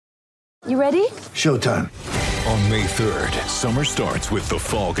You ready? Showtime. On May 3rd, summer starts with The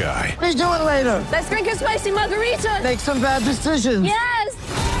Fall Guy. Let's do it later. Let's drink a spicy margarita. Make some bad decisions. Yes!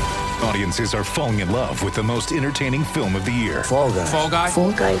 Audiences are falling in love with the most entertaining film of the year. Fall Guy. Fall Guy?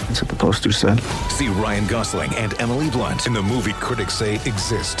 Fall guy. That's what the poster said. See Ryan Gosling and Emily Blunt in the movie critics say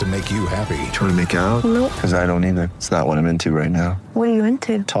exists to make you happy. Trying to make it out? Nope. Because I don't either. It's not what I'm into right now. What are you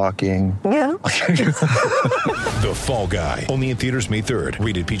into? Talking. Yeah. The Fall Guy. Only in theaters May 3rd.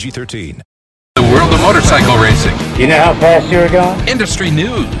 Rated PG-13. The world of motorcycle racing. You know how fast you were going? Industry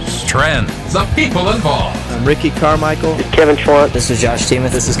news. Trends. The people involved. I'm Ricky Carmichael. Kevin Schwantz. This is Josh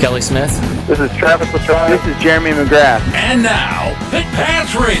Teemuth. This is Kelly Smith. This is Travis Pastrana. This is Jeremy McGrath. And now, Pit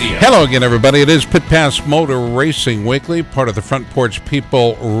Pass Radio. Hello again, everybody. It is Pit Pass Motor Racing Weekly, part of the Front Porch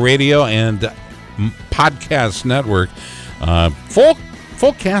People Radio and Podcast Network.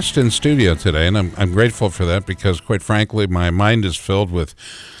 Full cast in studio today, and I'm grateful for that because, quite frankly, my mind is filled with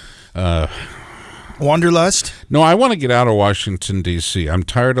Wanderlust? No, I want to get out of Washington, D.C. I'm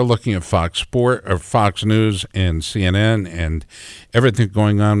tired of looking at Fox Sport or Fox News and CNN and everything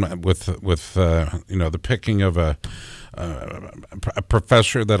going on with the picking of a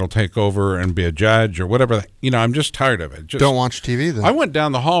professor that'll take over and be a judge or whatever. I'm just tired of it. Don't watch TV then. I went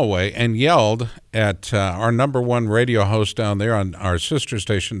down the hallway and yelled at our number one radio host down there on our sister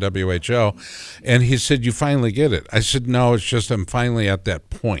station, WHO, and he said, "You finally get it." I said, "No, it's just I'm finally at that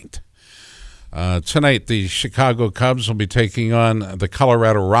point." Tonight, the Chicago Cubs will be taking on the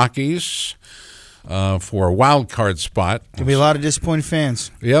Colorado Rockies for a wild card spot. There'll be a lot of disappointed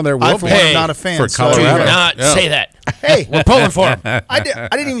fans. Yeah, there will be. I'm not a fan. For so- Colorado. Do not say that. Hey, We're pulling for him. I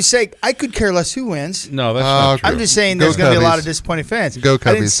didn't even say I could care less who wins. No, that's not true. I'm just saying Go there's going to be a lot Cubbies. of disappointed fans. Go I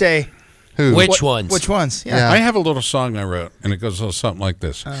didn't Cubbies. say Who? Which ones? Which ones? Yeah. I have a little song I wrote, and it goes a little something like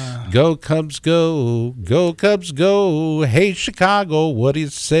this. Go Cubs go, go Cubs go, hey Chicago, what do you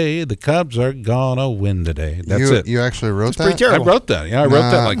say? The Cubs are gonna win today. That's it. You actually wrote that? pretty terrible. I wrote that. Yeah, I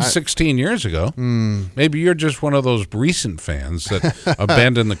wrote that like I- 16 years ago. Maybe you're just one of those recent fans that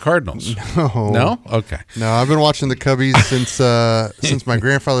abandoned the Cardinals. No? Okay. No, I've been watching the Cubbies since my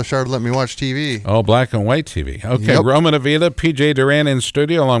grandfather started letting me watch TV. Oh, black and white TV. Okay, Yep. Roman Avila, PJ Duran in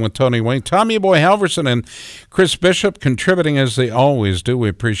studio along with Tony Wayne, Tommy Boy Halverson, and Chris Bishop contributing as they always do. We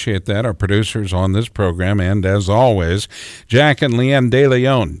appreciate that. Our producers on this program, and as always, Jack and Leanne De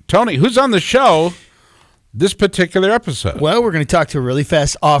Leon. Tony, who's on the show this particular episode? Well, we're going to talk to a really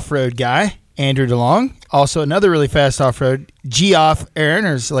fast off-road guy, Andrew DeLong. Also, another really fast off-road, Geoff Aaron,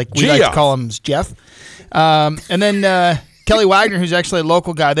 or like we like to call him, Jeff. And then Kelly Wagner, who's actually a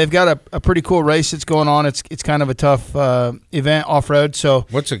local guy. They've got a pretty cool race that's going on. It's kind of a tough event off-road. So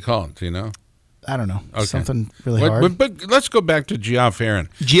What's it called? Do you know? I don't know. Okay. Something really hard. But let's go back to Geoff Aaron.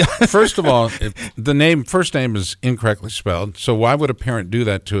 Geoff. First of all, if the first name is incorrectly spelled, so why would a parent do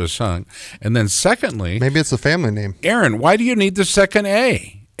that to his son? And then secondly, Maybe it's a family name. Aaron, why do you need the second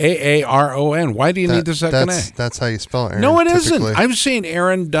A? Aaron. Why do you need the second A? That's how you spell it, Aaron. No, it typically. isn't. I've seen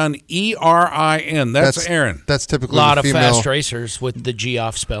Aaron done Erin. That's Aaron. That's A typically lot the of female. fast racers with the G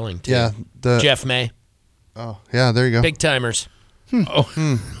off spelling, too. Yeah. Jeff May. Oh, yeah, there you go. Big timers.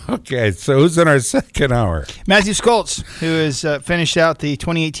 Okay, so who's in our second hour? Matthew Skoltz, who has finished out the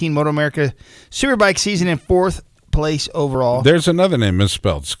 2018 Moto America Superbike season in fourth place overall. There's another name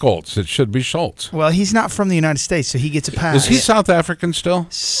misspelled, Skoltz. It should be Schultz. Well, he's not from the United States, so he gets a pass. Is he South African still?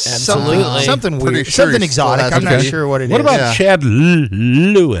 Absolutely. Something Pretty weird. sure Something he still exotic. has I'm to not be. sure what it is. What about Yeah. Chad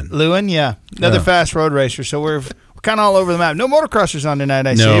Lewin? Lewin? Yeah. Another Yeah. fast road racer. So we're kind of all over the map. No motocrossers on tonight,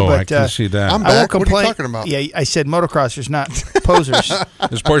 I see. No, But, I can see that. I'm I won't back. What are you complain. talking about? Yeah, I said motocrossers, not posers.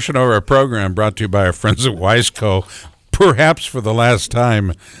 This portion of our program brought to you by our friends at Wiseco. Perhaps for the last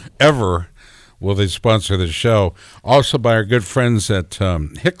time ever will they sponsor the show. Also by our good friends at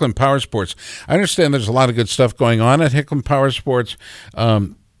Hicklin Power Sports. I understand there's a lot of good stuff going on at Hicklin Power Sports.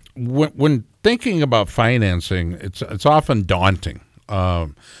 When thinking about financing, it's often daunting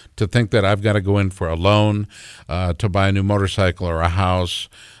to think that I've got to go in for a loan to buy a new motorcycle or a house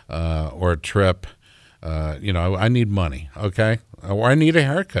or a trip. I need money, okay? Or I need a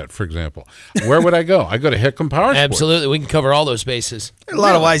haircut, for example. Where would I go? I go to Hicklin Power Sports. Absolutely. We can cover all those bases. There's a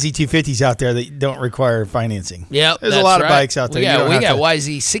lot of YZ250s out there that don't require financing. Yeah, There's a lot of bikes out there. We got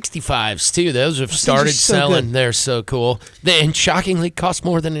YZ65s too. Those have started so selling. good. They're so cool. And shockingly cost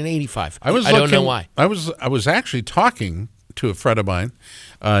more than an 85. I don't know why. I was actually talking to a friend of mine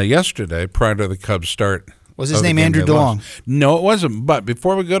yesterday prior to the Cubs start. Was his of the name game Andrew they lost. DeLong? No, it wasn't. But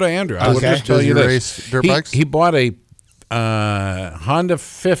before we go to Andrew, I will Okay. just tell Does you he this. race dirt bikes? He bought a Honda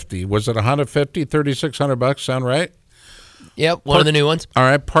 50. Was it a Honda 50? $3,600. Sound right? Yep, one of the new ones. All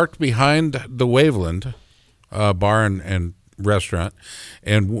right, parked behind the Waveland bar and restaurant,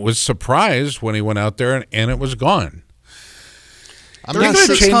 and was surprised when he went out there and it was gone. I'm They're not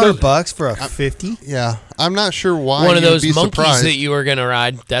not sure. $600 for a 50. Yeah, I'm not sure why. One of you'd those be monkeys surprised. that you were going to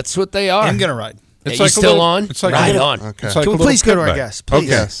ride. That's what they are. I'm gonna ride. It's It's you like a still little- on? it's like a Ride little- on. Okay. It's like a Please little go to our pit guest. bike.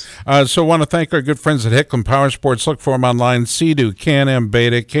 Please. Okay. Yes. So I want to thank our good friends at Hicklin Power Sports. Look for them online. Sea-Doo, Can-Am,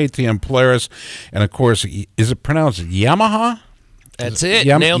 Beta, KTM, Polaris, and, of course, is it pronounced Yamaha? That's it.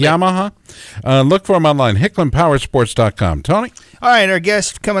 Nailed it. Yamaha. Look for them online. HicklinPowersports.com. Tony? All right, our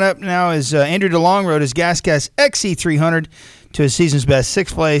guest coming up now is Andrew DeLong. Rode his Gas XC300 to his season's best,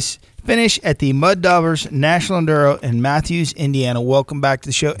 6th place finish at the Mud Daubers National Enduro in Matthews, Indiana. Welcome back to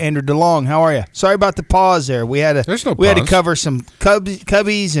the show, Andrew DeLong. How are you? Sorry about the pause there. We had There's no to pause. cover some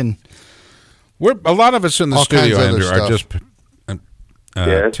cubbies and A lot of us in the All kinds studio, of other Andrew, are stuff. just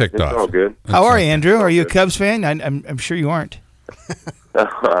ticked it's off. all good. how are you, Andrew? Are you a Cubs fan? I'm sure you aren't.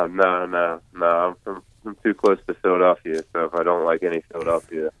 No. I'm too close to Philadelphia, so if I don't like any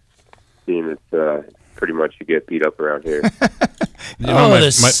Philadelphia team, it's pretty much you get beat up around here. You know,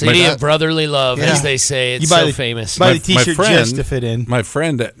 the city of brotherly love, Yeah. as they say. It's You buy so the- famous. buy My- the T-shirt my friend- just to fit in. My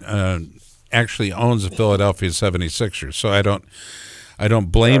friend actually owns the Philadelphia 76ers, so I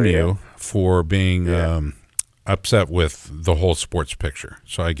don't blame you for being upset with the whole sports picture.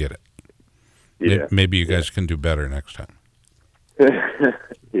 So I get it. Yeah. Maybe you guys can do better next time.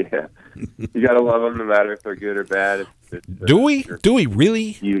 Yeah. You got to love them no matter if they're good or bad. Do we? Do we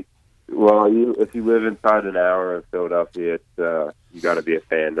really? If you live inside an hour of Philadelphia, it's you got to be a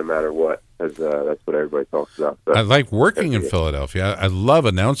fan no matter what, because that's what everybody talks about. So, I like working in Philadelphia. I love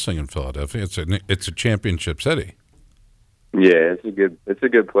announcing in Philadelphia. It's a championship city. yeah, it's a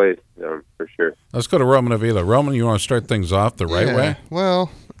good place for sure. Let's go to Roman Avila. Roman, you want to start things off the right Yeah. way?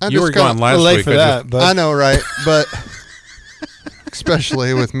 Well, I You just were got gone last late week. for that, but I know, right? But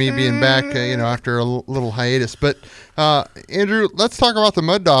especially with me being back, after a little hiatus. But Andrew, let's talk about the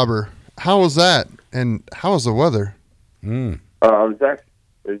Mud Dauber. How was that, and how was the weather? It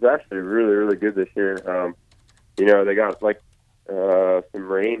was actually really, really good this year. They got some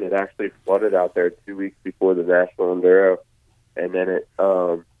rain. It actually flooded out there 2 weeks before the National Enduro, and then it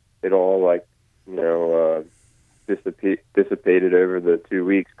all dissipated over the 2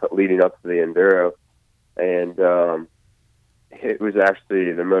 weeks leading up to the Enduro, and it was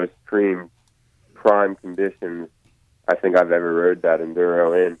actually the most prime conditions I think I've ever rode that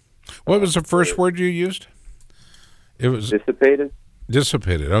Enduro in. What was the first word you used? It was Dissipated.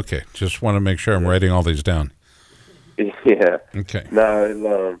 dissipated. Okay, just want to make sure I'm writing all these down. Yeah. Okay. No,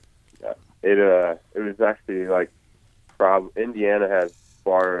 it was actually Indiana has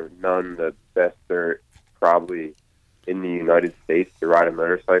far none the best dirt probably in the United States to ride a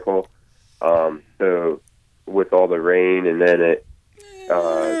motorcycle. So with all the rain and then it.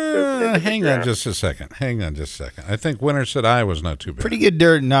 Hang on just a second. I think Winterset, Iowa's not too bad. pretty good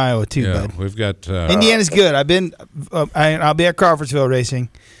dirt in Iowa too, Yeah, bud. we've got. Indiana's good. I've been. I'll be at Crawfordsville racing,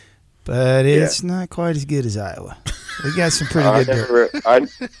 but it's not quite as good as Iowa. We got some pretty good dirt.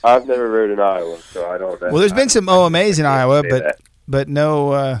 I've never rode in Iowa, so I don't know. Well, there's been some OMAs in Iowa, say that. but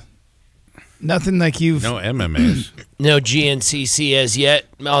no, nothing like you've. No MMAs. No GNCC as yet,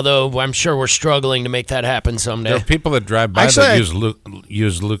 although I'm sure we're struggling to make that happen There someday. are people that drive by Actually, that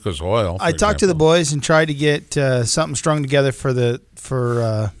use Lucas oil. I for talked to the example. boys and tried to get something strung together for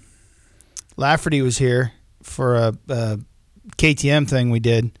Lafferty was here for a KTM thing we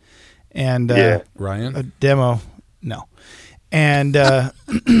did, and a Ryan. demo. No, and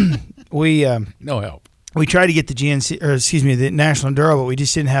we No help. we tried to get the the National Enduro, but we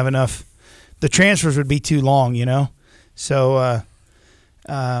just didn't have enough. The transfers would be too long, So,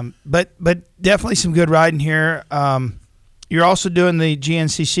 but definitely some good riding here. You're also doing the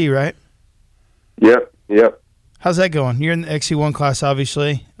GNCC, right? Yep. How's that going? You're in the XC1 class,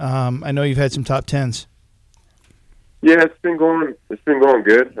 obviously. I know you've had some top 10s. Yeah, it's been going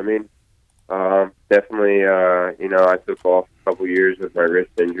good. I mean, definitely. I took off a couple years with my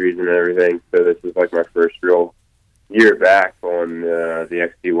wrist injuries and everything, so this is like my first real year back on the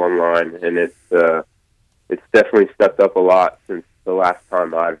XC1 line, and it's definitely stepped up a lot since the last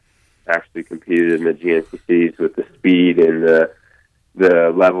time I've actually competed in the GNCCs. With the speed and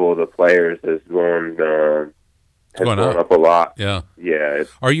the level of the players has gone up a lot. Yeah. Yeah.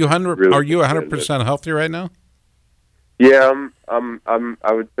 Are you 100? really Are you competitive. 100% healthy right now? Yeah, I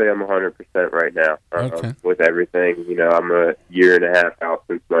would say I'm 100% right now. Okay. With everything, I'm a year and a half out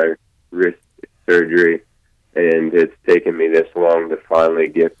since my wrist surgery, and it's taken me this long to finally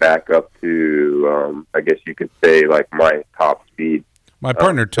get back up to, I guess you could say, like my top speed. My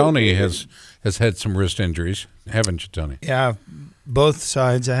partner Tony has had some wrist injuries, haven't you, Tony? Yeah, both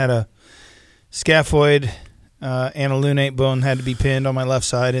sides. I had a scaphoid Annulunate bone had to be pinned on my left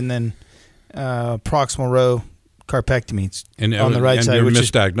side, and then proximal row carpectomy on the right side. And you're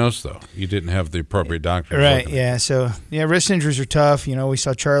misdiagnosed, though. You didn't have the appropriate doctor. Right, yeah. So, wrist injuries are tough. We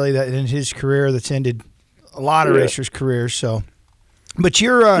saw Charlie that in his career that's ended a lot of racers' careers. So, but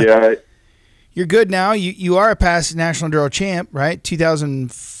you're good now. You are a past national enduro champ, right?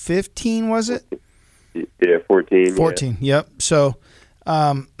 2015 was it? Yeah, 14. 14. Yeah. Yep. So,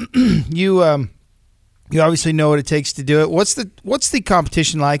 you obviously know what it takes to do it. What's the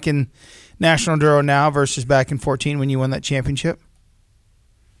competition like in national enduro now versus back in 14 when you won that championship?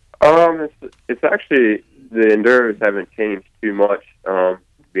 It's actually, the enduros haven't changed too much. To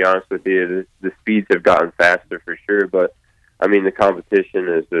be honest with you, the speeds have gotten faster for sure, but I mean the competition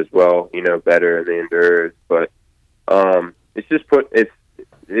is as well, better in the enduros. But it's just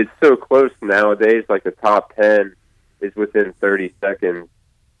it's so close nowadays. Like the top 10 is within 30 seconds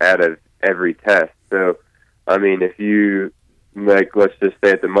out of every test. So I mean, if you let's just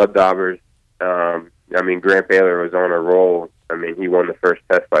say at the Mud Daubers. Grant Baylor was on a roll. I mean, he won the first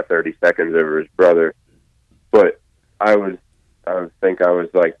test by 30 seconds over his brother. But I think I was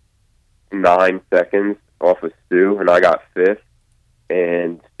like 9 seconds off of Stu, and I got 5th,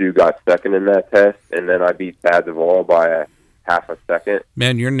 and Stu got 2nd in that test, and then I beat Thad Duvall by a half a second.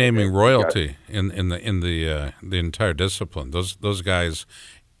 Man, you're naming royalty in the entire discipline. Those guys,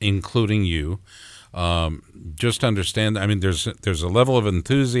 including you, just understand. I mean, there's a level of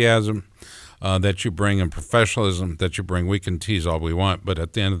enthusiasm that you bring and professionalism that you bring. We can tease all we want, but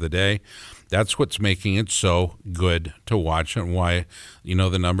at the end of the day, that's what's making it so good to watch and why,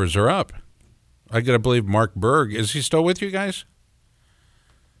 the numbers are up. I got to believe Mark Berg, is he still with you guys?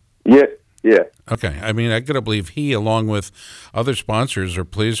 Yeah. Okay. I mean, I got to believe he, along with other sponsors, are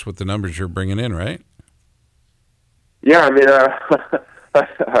pleased with the numbers you're bringing in, right? Yeah, I mean,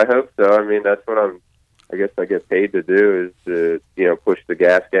 I hope so. I mean, that's what I guess I get paid to do is to push the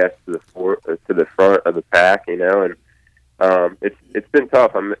gas to the front of the pack, and it's been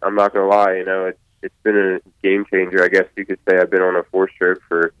tough. I'm not gonna lie, it's been a game changer. I guess you could say I've been on a 4-stroke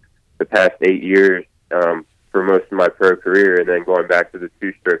for the past 8 years for most of my pro career, and then going back to the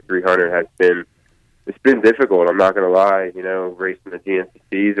 2-stroke 300 it's been difficult. I'm not gonna lie, racing the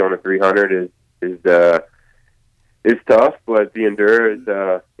GNCCs on a 300 is tough, but the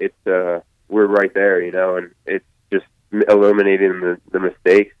enduro is we're right there, and it's just eliminating the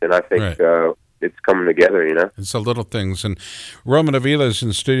mistakes, and I think it's coming together, It's the little things. And Roman Avila is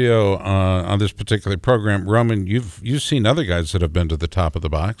in studio on this particular program. Roman, you've seen other guys that have been to the top of the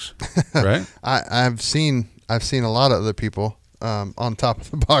box, right? I've seen a lot of other people on top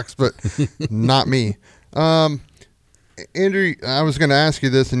of the box, but not me. Andrew, I was going to ask you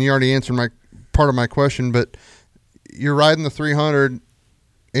this, and you already answered part of my question, but you're riding the 300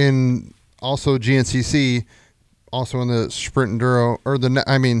 in also GNCC, also in the Sprint Enduro, or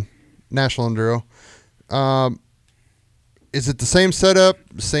National Enduro. Is it the same setup,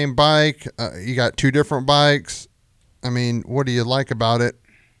 same bike? You got 2 different bikes. I mean, what do you like about it?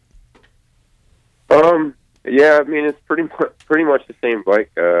 Yeah, I mean, it's pretty much the same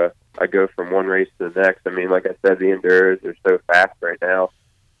bike. I go from one race to the next. I mean, like I said, the Enduros are so fast right now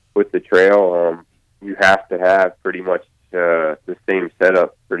with the trail. You have to have pretty much the same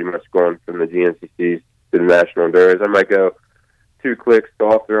setup, pretty much going from the GNCCs to the National Enduros. I might go 2 clicks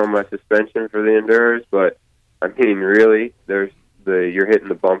softer on my suspension for the Enduros, but I mean, really, you're hitting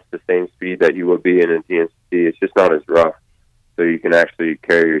the bumps the same speed that you would be in a GNCC. It's just not as rough, so you can actually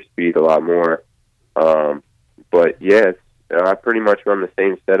carry your speed a lot more. But yeah, I pretty much run the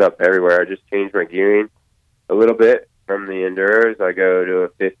same setup everywhere. I just change my gearing a little bit from the Enduros. I go to a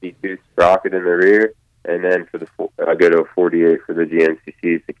 52 sprocket in the rear, and then I go to a 48 for the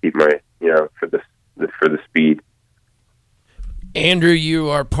GNCCs to keep my for the speed. Andrew, you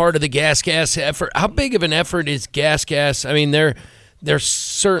are part of the Gas effort. How big of an effort is Gas? I mean, they're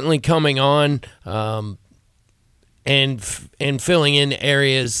certainly coming on and filling in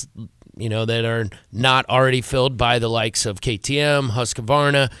areas that are not already filled by the likes of KTM,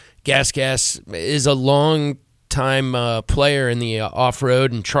 Husqvarna. Gas is a long time player in the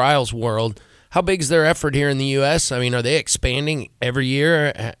off-road and trials world. How big is their effort here in the U.S.? I mean, are they expanding every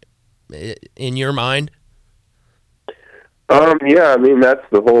year in your mind? Yeah, I mean, that's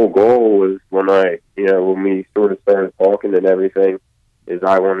the whole goal was when we sort of started talking and everything, is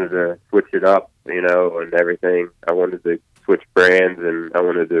I wanted to switch it up, and everything. I wanted to switch brands, and I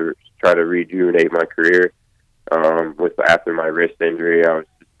wanted to try to rejuvenate my career. After my wrist injury, I was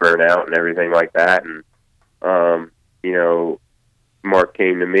just burnt out and everything like that. And, Mark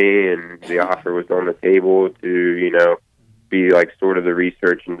came to me, and the offer was on the table to, be like sort of the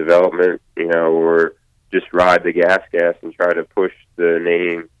research and development, or just ride the gas and try to push the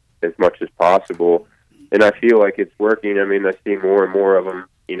name as much as possible. And I feel like it's working. I mean, I see more and more of them,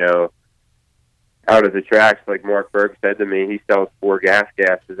 out of the tracks. Like Mark Berg said to me, he sells 4 gas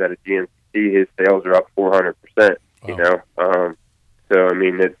gases at a GNCC. His sales are up 400%, So, I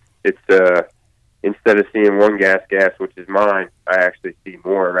mean, it's instead of seeing 1 gas, which is mine, I actually see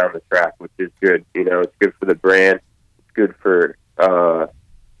more around the track, which is good. It's good for the brand. It's good for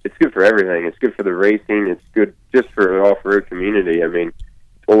everything. It's good for the racing. It's good just for the off-road community. I mean,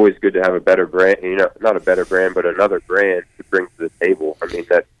 it's always good to have a better brand, not a better brand, but another brand to bring to the table. I mean,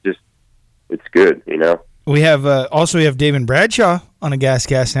 that's just, it's good, We have we have Damon Bradshaw on a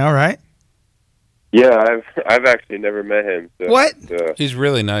gas now, right? Yeah, I've actually never met him. So, what? He's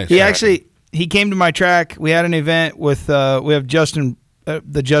really nice. He came to my track. We had an event with we have Justin,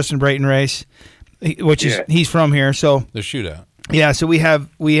 the Justin Brayton race, which is he's from here. So the shootout. Yeah, so we had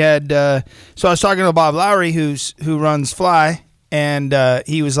so I was talking to Bob Lowry who runs Fly, and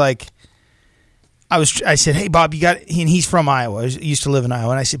he was like, I said, hey Bob, you got, and he's from Iowa. He used to live in Iowa,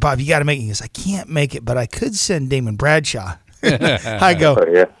 and I said, Bob, you got to make it. He goes, I can't make it, but I could send Damon Bradshaw. I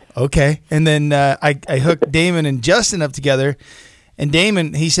go, okay, and then I hooked Damon and Justin up together, and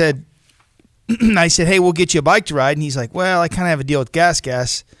Damon, he said, I said, hey, we'll get you a bike to ride, and he's like, well, I kind of have a deal with gas,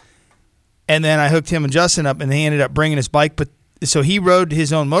 and then I hooked him and Justin up, and they ended up bringing his bike, but so he rode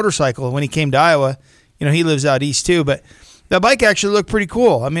his own motorcycle when he came to Iowa. He lives out east too, but that bike actually looked pretty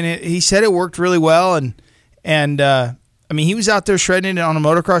cool. I mean, he said it worked really well, and I mean, he was out there shredding it on a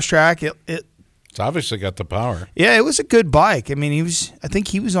motocross track. It's obviously got the power. Yeah, it was a good bike. I mean, I think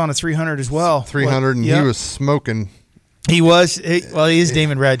he was on a 300 as well. 300, and he was smoking. He was. He is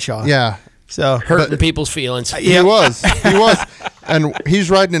Damon Bradshaw. Yeah. So hurting people's feelings. He was. And he's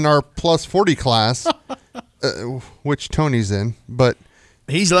riding in our plus 40 class, which Tony's in. But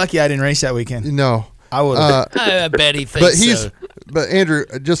he's lucky I didn't race that weekend. No. I would. I bet he thinks But Andrew,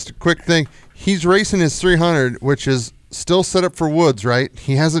 just a quick thing. He's racing his 300, which is still set up for Woods, right?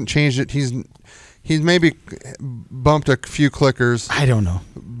 He hasn't changed it. He's maybe bumped a few clickers. I don't know.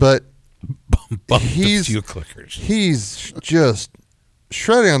 But bumped a few clickers. He's just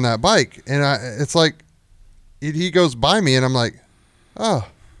shredding on that bike, and it's like he goes by me, and I'm like, oh,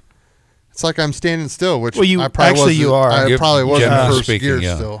 it's like I'm standing still. Which you I probably you are. I probably wasn't first gear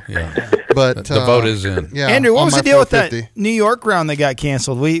yeah, still. Yeah. But the vote is in. Yeah, Andrew, what was the deal with that New York round that got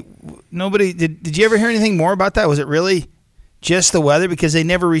canceled? Nobody did you ever hear anything more about that? Was it really just the weather? Because they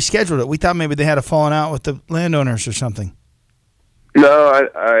never rescheduled it. We thought maybe they had a falling out with the landowners or something. No,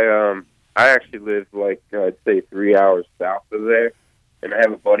 I actually live I'd say 3 hours south of there, and I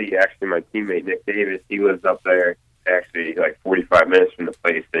have a buddy, actually my teammate Nick Davis. He lives up there, actually 45 minutes from the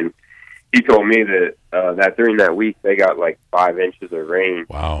place, and he told me that that during that week they got 5 inches of rain.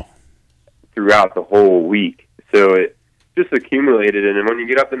 Wow. Throughout the whole week, so it just accumulated, and then when you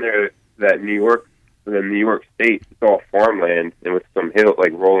get up in there, the New York State, it's all farmland and with some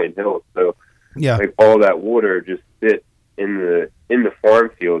rolling hills. So yeah, all that water just sits in the farm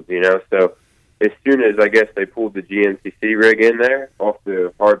fields, So as soon as I guess they pulled the GNCC rig in there off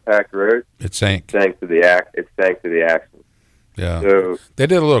the hard packed road, it sank. It sank to the axle. Yeah. So they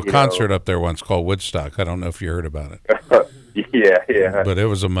did a little concert up there once called Woodstock. I don't know if you heard about it. Yeah. But it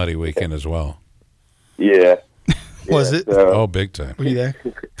was a muddy weekend as well. Yeah. Was it? Oh, big time. Were you there?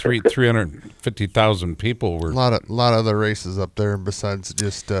 350,000 people were. A lot of other races up there besides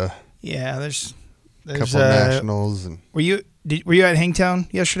just yeah. There's a couple of nationals and. Were you at Hangtown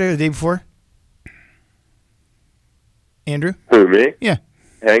yesterday or the day before? Andrew? Who, me? Yeah.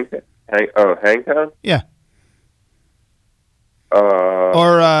 Hangtown? Yeah.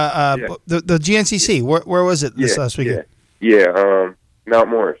 The GNCC. Where was it this last weekend? Yeah. Mount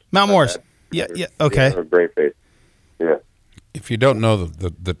Morris. Mount Morris. Yeah. Okay. Brain face. Yeah. If you don't know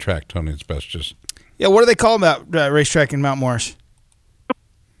the track, Tony, it's best just. Yeah. What do they call that racetrack in Mount Morris?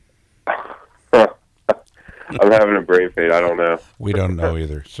 I'm having a brain fade. I don't know. We don't know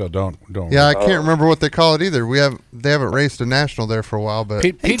either, so don't. Yeah, I can't remember what they call it either. They haven't raced a national there for a while, but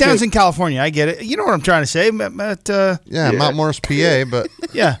Hangtown's in California. I get it. You know what I'm trying to say, but Mount Morris, PA, but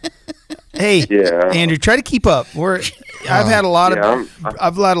yeah. Hey, Andrew, try to keep up. I've had a lot of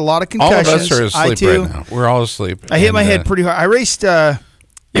concussions. All of us are asleep right now. We're all asleep. I hit my head pretty hard. I raced. You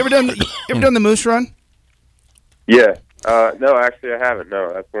ever done the Moose Run? Yeah. No, actually, I haven't.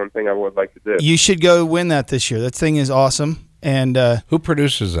 No, that's one thing I would like to do. You should go win that this year. That thing is awesome. And who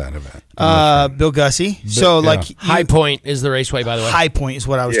produces that event? Bill Gussie. High Point is the raceway, by the way. High Point is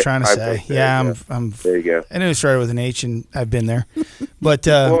what I was trying to say. Point, I'm. There you go. I knew it started with an H, and I've been there. But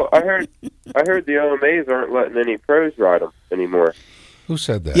well, I heard the OMAs aren't letting any pros ride them anymore. Who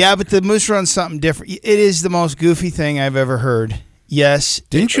said that? Yeah, but the Moose Run's something different. It is the most goofy thing I've ever heard. Yes.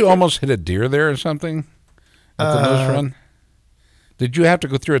 Didn't you almost hit a deer there or something at the Moose Run? Did you have to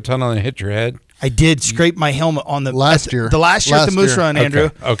go through a tunnel and hit your head? I did scrape my helmet on the last year. The last year at the Moose Run, Andrew.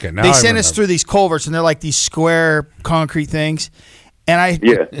 Okay, now they I sent remember. us through these culverts, and they're like these square concrete things.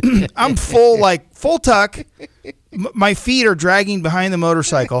 And I'm full tuck. My feet are dragging behind the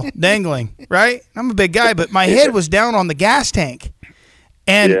motorcycle, dangling. Right? I'm a big guy, but my head was down on the gas tank,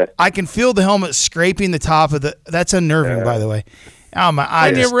 and I can feel the helmet scraping the top of the. That's unnerving, by the way. Oh my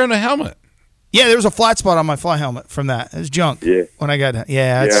eyes! I never in a helmet. Yeah, there was a flat spot on my fly helmet from that. It was junk. Yeah. When I got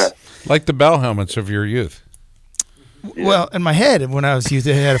it's like the Bell helmets of your youth. Well, in my head when I was youth,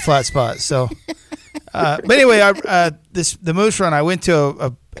 it had a flat spot. So, but anyway, the Moose Run. I went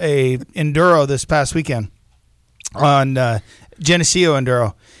to a enduro this past weekend on Geneseo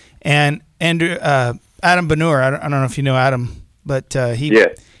Enduro, and Adam Benur. I don't know if you know Adam, but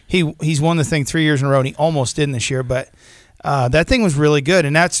he's won the thing 3 years in a row, and he almost didn't this year, but. That thing was really good,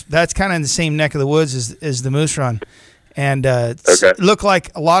 and that's kind of in the same neck of the woods as the Moose Run, and it looked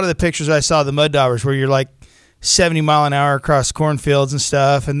like a lot of the pictures I saw of the Mud Daubers where you're like 70 mile an hour across cornfields and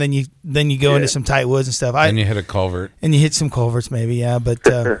stuff, and then you go into some tight woods and stuff. And you hit a culvert, and you hit some culverts maybe, but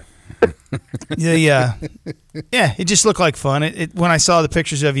it just looked like fun. It when I saw the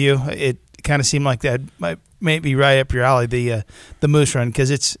pictures of you, it kind of seemed like that might be right up your alley, the Moose Run,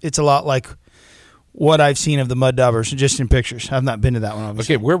 because it's a lot like what I've seen of the Mud Daubers just in pictures. I've not been to that one,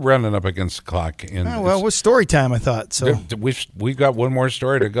 obviously. Okay, we're running up against the clock. And it was story time, I thought. So we've got one more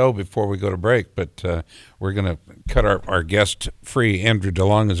story to go before we go to break, but we're going to cut our guest free. Andrew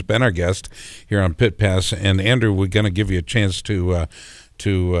DeLong has been our guest here on Pit Pass. And, Andrew, we're going to give you a chance to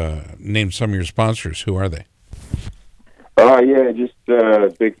name some of your sponsors. Who are they? Just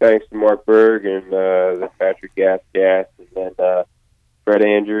big thanks to Mark Berg and the Patrick Gas, and then Fred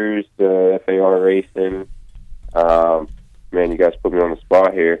Andrews, FAR Racing. Man, you guys put me on the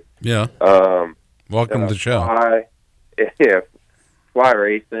spot here. Yeah. Welcome to the show. Fly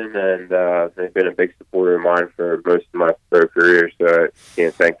Racing, and they've been a big supporter of mine for most of my pro career, so I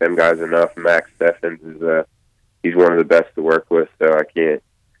can't thank them guys enough. Max Steffens is he's one of the best to work with, so I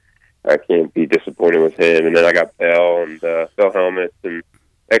can't be disappointed with him. And then I got Bell and Bell Helmets and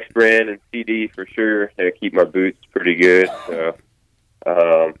X Brand and CD for sure. They keep my boots pretty good, so.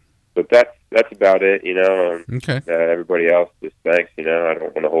 But that's about it, Okay. Everybody else, just thanks, I don't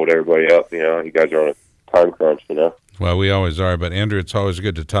want to hold everybody up, you guys are on a time crunch, Well, we always are, but Andrew, it's always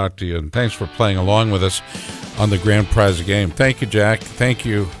good to talk to you, and thanks for playing along with us on the Grand Prize game. Thank you, Jack. Thank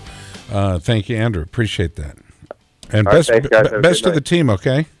you, Andrew. Appreciate that. And all best right, thanks, guys. best to the team,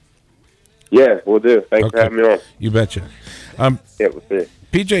 okay? Yeah, we'll do. Thanks for having me on. You betcha. We'll see.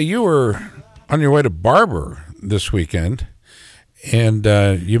 PJ, you were on your way to Barber this weekend. And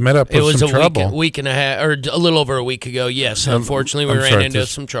you met up with some trouble. It was a week and a half, or a little over a week ago. Yes, unfortunately, we ran into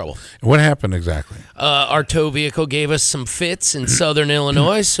some trouble. What happened exactly? Our tow vehicle gave us some fits in southern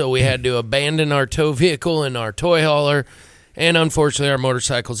Illinois, so we had to abandon our tow vehicle and our toy hauler, and unfortunately our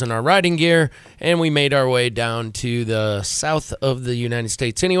motorcycles and our riding gear, and we made our way down to the south of the United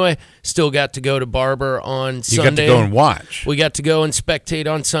States anyway. Still got to go to Barber on Sunday. You got to go and watch. We got to go and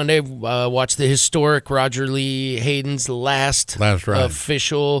spectate on Sunday, watch the historic Roger Lee Hayden's last ride.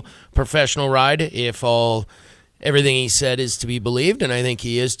 Official professional ride, if everything he said is to be believed, and I think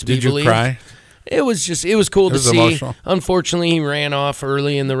he is to be believed. Did you cry? It was cool to see. Emotional. Unfortunately, he ran off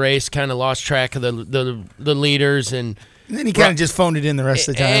early in the race, kind of lost track of the leaders, and then he kind of just phoned it in the rest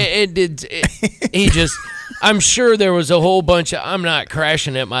of the time. I'm sure there was a whole bunch of, I'm not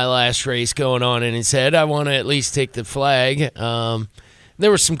crashing at my last race going on in his head. I want to at least take the flag. There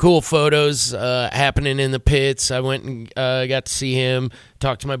were some cool photos happening in the pits. I went and got to see him,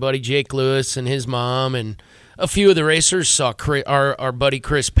 talk to my buddy Jake Lewis and his mom, and a few of the racers. Saw our buddy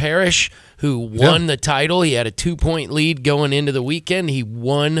Chris Parrish, who won the title. He had a 2-point lead going into the weekend. He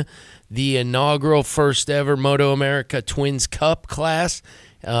won the inaugural first ever Moto America Twins Cup class.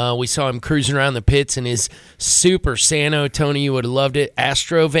 We saw him cruising around the pits in his super Sano, Tony, you would have loved it,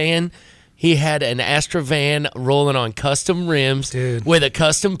 Astro van. He had an Astra van rolling on custom rims with a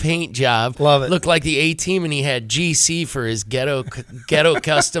custom paint job. Love it. Looked like the A-Team, and he had GC for his ghetto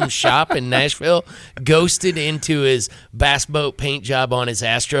custom shop in Nashville. Ghosted into his bass boat paint job on his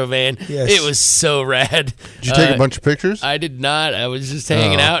Astro van. Yes. It was so rad. Did you take a bunch of pictures? I did not. I was just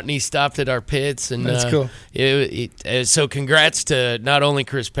hanging out, and he stopped at our pits. And that's cool. So congrats to not only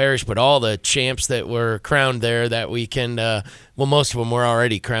Chris Parrish, but all the champs that were crowned there that weekend. Well, most of them were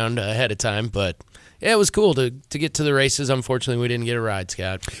already crowned ahead of time, but it was cool to get to the races. Unfortunately, we didn't get a ride,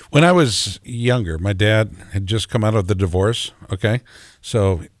 Scott. When I was younger, my dad had just come out of the divorce, okay?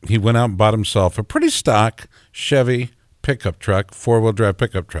 So he went out and bought himself a pretty stock Chevy pickup truck, four-wheel drive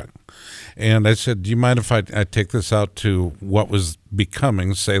pickup truck. And I said, do you mind if I take this out to what was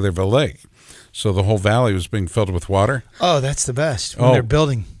becoming Saylorville Lake? So the whole valley was being filled with water. Oh, that's the best when they're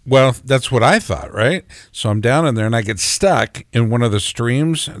building. Well, that's what I thought, right? So I'm down in there, and I get stuck in one of the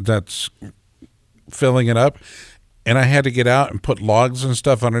streams that's filling it up, and I had to get out and put logs and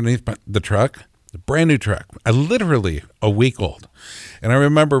stuff underneath the truck. The brand new truck, literally a week old. And I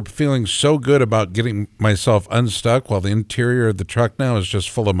remember feeling so good about getting myself unstuck while the interior of the truck now is just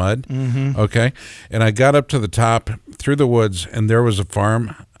full of mud. Mm-hmm. Okay. And I got up to the top through the woods, and there was a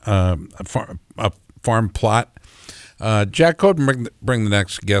farm plot. Jack Coden, bring the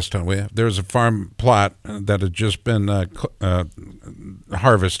next guest on. There was a farm plot that had just been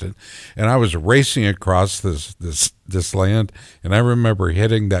harvested, and I was racing across this land, and I remember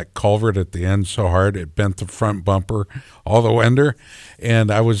hitting that culvert at the end so hard it bent the front bumper all the wender,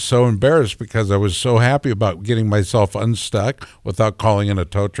 and I was so embarrassed because I was so happy about getting myself unstuck without calling in a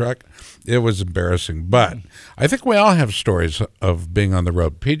tow truck. It was embarrassing, but I think we all have stories of being on the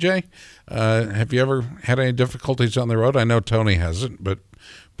road. PJ, have you ever had any difficulties on the road? I know Tony hasn't, but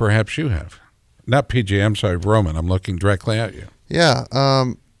perhaps you have. Not PJ, I'm sorry, Roman. I'm looking directly at you. Yeah.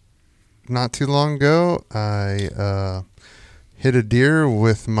 Not too long ago, I hit a deer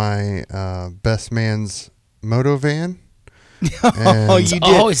with my best man's moto van. Oh, you did.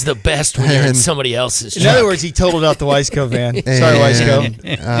 Always the best when you're in somebody else's truck. In other words, he totaled out the Weisco van. Sorry,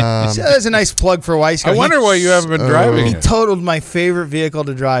 Weisco. So that's a nice plug for Weisco. I wonder why you haven't been driving He it. totaled my favorite vehicle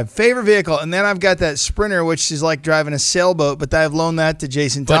to drive. Favorite vehicle. And then I've got that Sprinter, which is like driving a sailboat, but I've loaned that to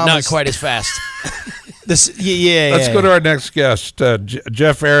Jason but Thomas. not quite as fast. Let's go to our next guest.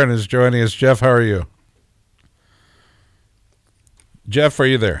 Jeff Aaron is joining us. Jeff, how are you? Jeff, are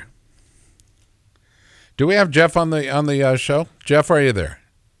you there? Do we have Jeff on the show? Jeff, are you there?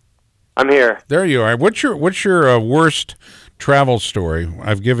 I'm here. There you are. What's your worst travel story?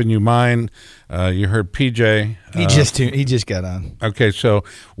 I've given you mine. You heard PJ. He just got on. Okay, so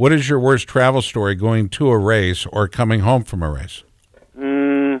what is your worst travel story going to a race or coming home from a race?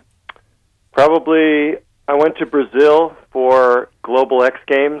 Probably I went to Brazil for Global X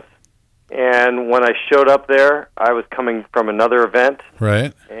Games, and when I showed up there, I was coming from another event.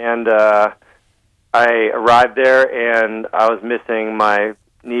 Right. And I arrived there, and I was missing my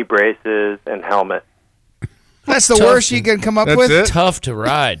knee braces and helmet. That's the worst you can come up with? It? Tough to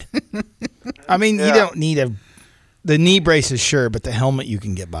ride. I mean, you don't need the knee braces, sure, but the helmet you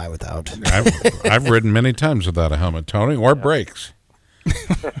can get by without. I've ridden many times without a helmet, Tony, or brakes.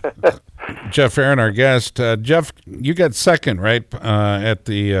 Jeff Aaron, our guest. Jeff, you got second, right, at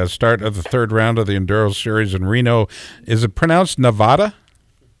the start of the third round of the Enduro Series in Reno. Is it pronounced Nevada?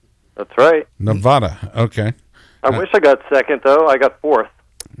 That's right. Nevada, okay. I wish I got second, though. I got fourth.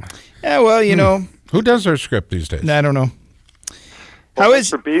 Yeah, well, you know. Who does our script these days? I don't know. Well,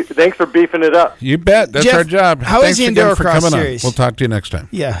 thanks for beefing it up. You bet. That's Jeff, our job. How Thanks is the again Enduro for Cross coming Series? on. We'll talk to you next time.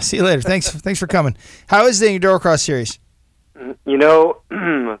 Yeah, see you later. Thanks for coming. How is the Enduro Cross Series? You know,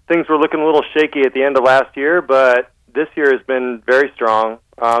 things were looking a little shaky at the end of last year, but this year has been very strong.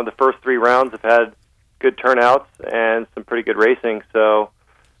 The first three rounds have had good turnouts and some pretty good racing, so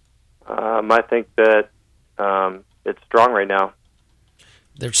I think that it's strong right now.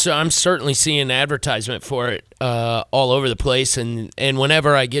 I'm certainly seeing advertisement for it all over the place, and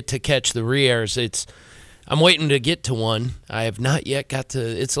whenever I get to catch the re-airs, I'm waiting to get to one. I have not yet got to.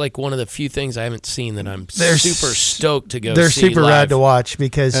 It's like one of the few things I haven't seen that I'm super stoked to go see. They're super live. rad to watch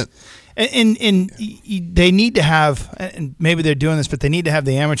because, and they need to have, and maybe they're doing this, but they need to have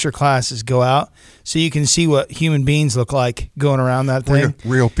the amateur classes go out so you can see what human beings look like going around that thing.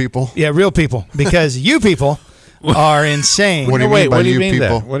 Real people. Yeah, real people. Because you people are insane. What do you mean by you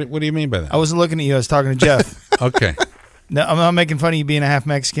people? What do you mean by that? I wasn't looking at you. I was talking to Jeff. Okay. No, I'm not making fun of you being a half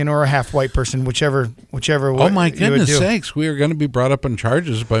Mexican or a half white person, whichever. Oh my goodness sakes! We are going to be brought up on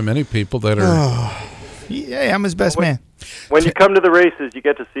charges by many people that are. Yeah, I'm his best man. When you come to the races, you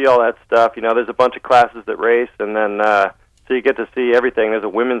get to see all that stuff. You know, there's a bunch of classes that race, and then so you get to see everything. There's a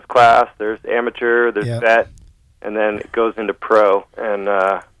women's class, there's amateur, there's vet, and then it goes into pro, and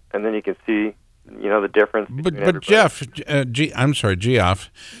then you can see, you know, the difference. But Jeff, I'm sorry, Geoff.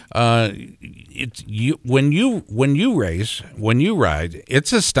 It's you when you race, when you ride,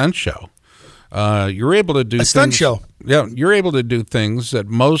 it's a stunt show. You're able to do a stunt show. Yeah, you're able to do things that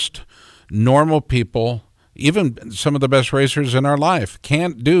most normal people, even some of the best racers in our life,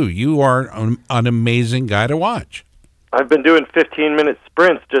 can't do. You are an amazing guy to watch. I've been doing 15-minute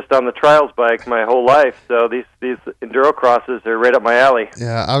sprints just on the trials bike my whole life, so these enduro crosses are right up my alley.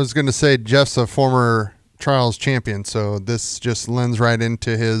 Yeah, I was going to say Jeff's a former trials champion, so this just lends right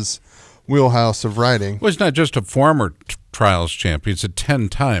into his wheelhouse of riding. Well, he's not just a former trials champion; he's a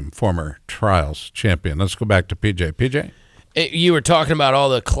 10-time former trials champion. Let's go back to PJ. PJ, you were talking about all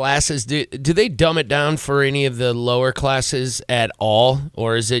the classes. Do they dumb it down for any of the lower classes at all,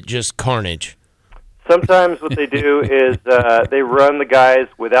 or is it just carnage? Sometimes what they do is they run the guys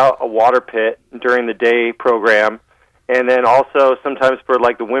without a water pit during the day program, and then also sometimes for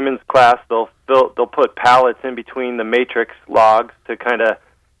like the women's class, they'll put pallets in between the matrix logs to kind of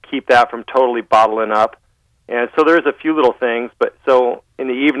keep that from totally bottling up. And so there's a few little things, but so in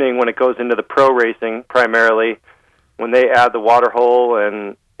the evening when it goes into the pro racing, primarily when they add the water hole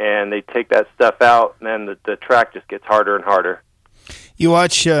and they take that stuff out, then the track just gets harder and harder. You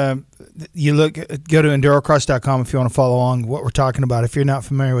watch, go to endurocross.com if you want to follow along what we're talking about, if you're not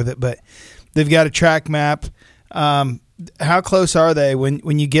familiar with it. But they've got a track map. How close are they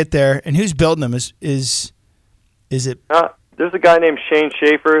when you get there? And who's building them? Is it? There's a guy named Shane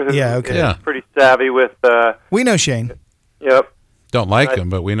Schaefer who's pretty savvy with... we know Shane. Yep. Don't like him,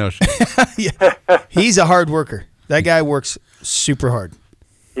 but we know Shane. He's a hard worker. That guy works super hard.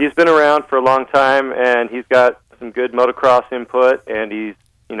 He's been around for a long time, and he's got some good motocross input, and he's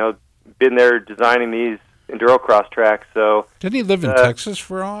been there designing these endurocross tracks. So didn't he live in Texas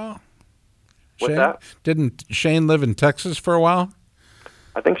for a while? What's that? Didn't Shane live in Texas for a while?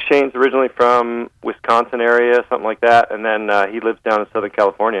 I think Shane's originally from Wisconsin area, something like that, and then he lives down in Southern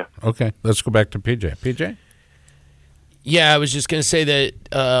California. Okay, let's go back to PJ. PJ? Yeah, I was just going to say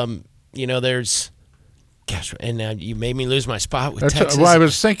that there's. Gosh, and now you made me lose my spot with Texas. Well, I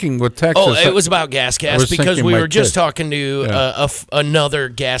was thinking with Texas. Oh, it was about Gas because we were just talking to another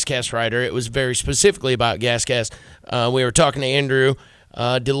Gas rider. It was very specifically about Gas. We were talking to Andrew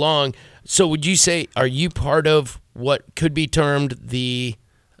DeLong. So would you say, are you part of what could be termed the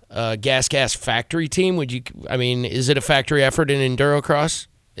Gas factory team? Is it a factory effort in Endurocross?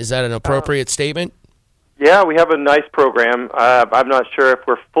 Is that an appropriate statement? Yeah, we have a nice program. I'm not sure if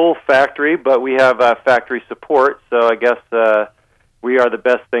we're full factory, but we have factory support. So I guess we are the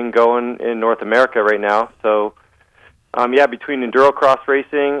best thing going in North America right now. So, between Endurocross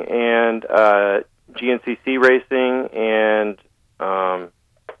racing and GNCC racing and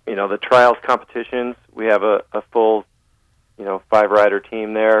the trials competitions, we have a full 5-rider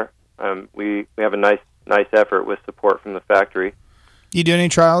team there. We have a nice effort with support from the factory. You do any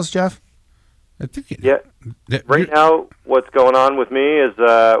trials, Jeff? I think right now, what's going on with me is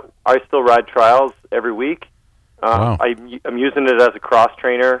I still ride trials every week. Wow. I'm using it as a cross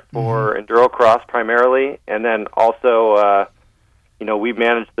trainer for Endurocross primarily, and then also, we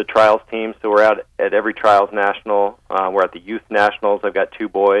manage the trials team, so we're out at every trials national. We're at the youth nationals. I've got 2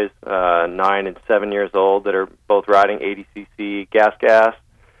 boys, 9 and 7 years old, that are both riding 80cc gas,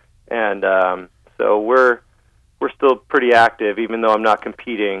 and so we're still pretty active, even though I'm not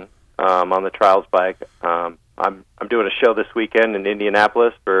competing. On the trials bike. I'm doing a show this weekend in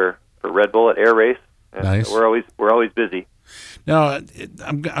Indianapolis for Red Bull at Air Race. And nice. We're always busy. Now,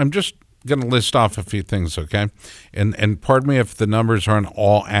 I'm just going to list off a few things, okay? And pardon me if the numbers aren't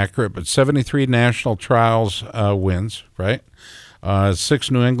all accurate, but 73 national trials wins, right? 6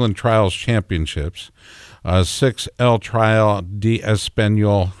 New England Trials championships, 6 El Trial de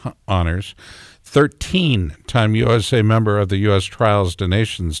Español honors, 13-time USA member of the U.S. Trials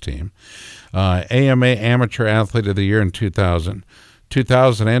Donations team, AMA Amateur Athlete of the Year in 2000,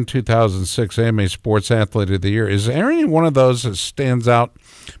 2000 and 2006 AMA Sports Athlete of the Year. Is there any one of those that stands out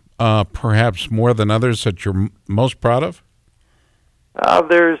perhaps more than others that you're most proud of?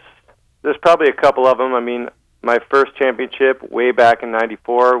 There's probably a couple of them. I mean, my first championship way back in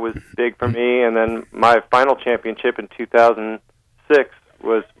 '94 was big for me, and then my final championship in 2006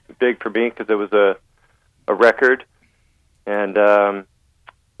 was big for me because it was a record. And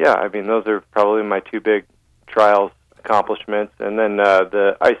those are probably my 2 big trials accomplishments. And then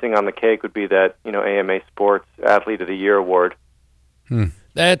the icing on the cake would be that AMA Sports Athlete of the Year award.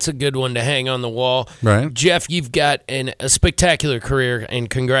 That's a good one to hang on the wall. Right. Jeff, you've got a spectacular career, and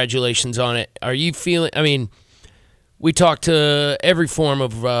congratulations on it. Are you feeling, we talk to every form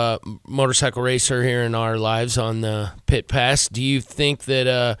of motorcycle racer here in our lives on the Pit Pass. Do you think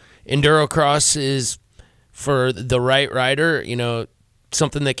that Endurocross is, for the right rider,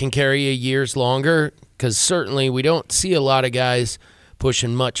 something that can carry you years longer? Because certainly we don't see a lot of guys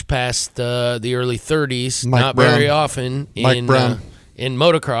pushing much past the early 30s. Not very often in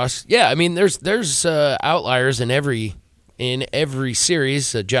motocross. Yeah, there's outliers in every in every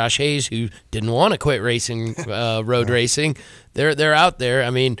series. Josh Hayes, who didn't want to quit racing, road racing, they're out there.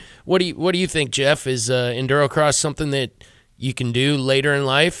 I mean, what do you think, Jeff? Is endurocross something that you can do later in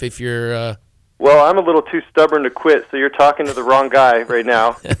life if you're? Well, I'm a little too stubborn to quit, so you're talking to the wrong guy right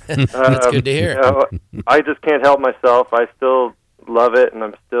now. That's good to hear. I just can't help myself. I still love it, and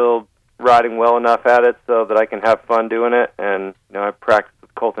I'm still riding well enough at it so that I can have fun doing it. And I practice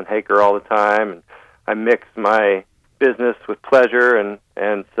with Colton Haker all the time, and I mix my business with pleasure,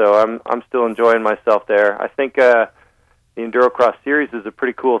 and so I'm still enjoying myself there. I think the Endurocross Series is a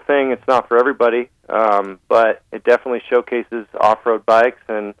pretty cool thing. It's not for everybody, but it definitely showcases off-road bikes,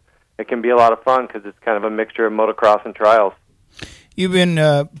 and it can be a lot of fun because it's kind of a mixture of motocross and trials. You've been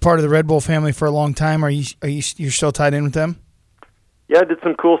part of the Red Bull family for a long time. You're still tied in with them? Yeah, I did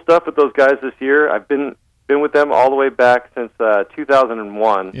some cool stuff with those guys this year. I've been with them all the way back since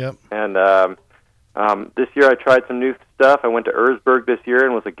 2001. Yep. And this year I tried some new stuff. I went to Erzberg this year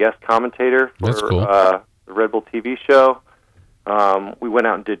and was a guest commentator for the Red Bull TV show. We went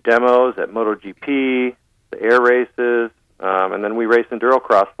out and did demos at MotoGP, the air races, and then we race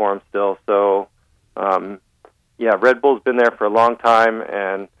endurocross for them still. So, Red Bull's been there for a long time,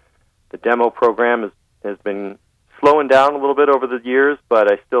 and the demo program has been slowing down a little bit over the years,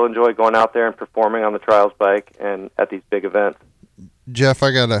 but I still enjoy going out there and performing on the trials bike and at these big events. Jeff,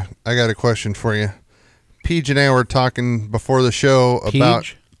 I got a question for you. PJ and I were talking before the show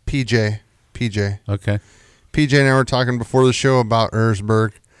about PJ. Okay. PJ and I were talking before the show about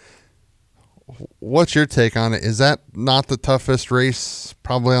Erzberg. What's your take on it? Is that not the toughest race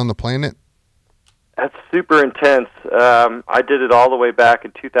probably on the planet? That's super intense. I did it all the way back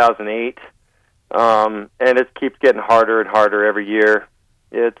in 2008, and it keeps getting harder and harder every year.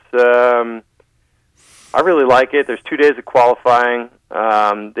 It's I really like it. There's 2 days of qualifying.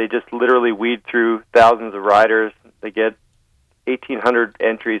 They just literally weed through thousands of riders. They get 1,800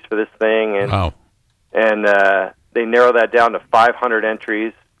 entries for this thing, and they narrow that down to 500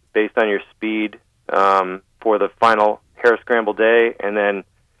 entries based on your speed for the final hare scramble day, and then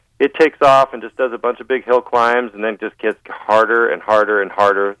it takes off and just does a bunch of big hill climbs, and then just gets harder and harder and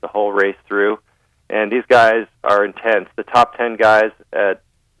harder the whole race through. And these guys are intense. The top 10 guys at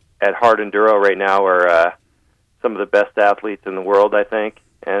hard enduro right now are some of the best athletes in the world, I think.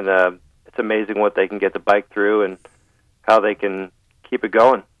 And it's amazing what they can get the bike through and how they can keep it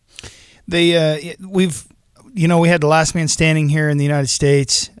going. We had the last man standing here in the United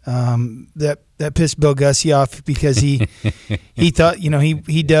States. That pissed Bill Gussie off because he thought,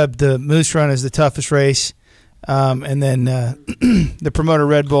 he dubbed the Moose Run as the toughest race. And then the promoter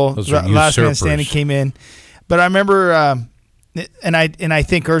Red Bull, last man standing, came in. But I remember, and I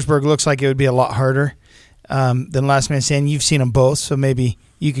think Erzberg looks like it would be a lot harder than last man standing. You've seen them both, so maybe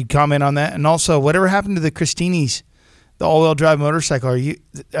you could comment on that. And also, whatever happened to the Cristinis, the all-wheel drive motorcycle?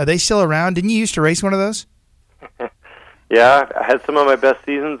 Are they still around? Didn't you used to race one of those? Yeah, I had some of my best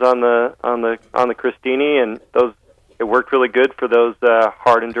seasons on the Cristini, and it worked really good for those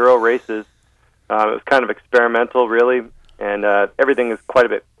hard enduro races. It was kind of experimental, really, and everything is quite a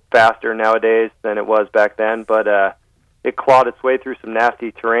bit faster nowadays than it was back then. But it clawed its way through some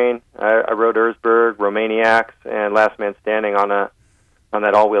nasty terrain. I rode Erzberg, Romaniacs, and Last Man Standing on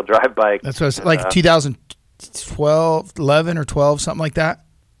that all-wheel drive bike. That's what it's like 2012, 11 or 12, something like that.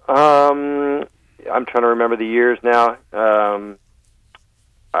 I'm trying to remember the years now.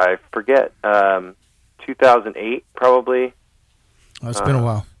 I forget. 2008, probably. Oh, it's been a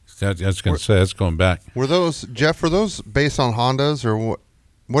while. I was going to say, that's going back. Were those based on Hondas, or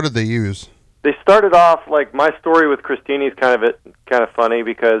what did they use? They started off, like, my story with Cristini is kind of funny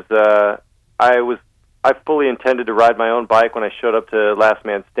because I fully intended to ride my own bike when I showed up to Last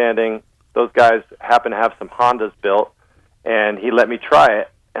Man Standing. Those guys happened to have some Hondas built, and he let me try it.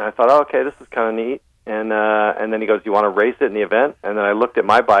 And I thought, oh, okay, this is kind of neat. And then he goes, you want to race it in the event? And then I looked at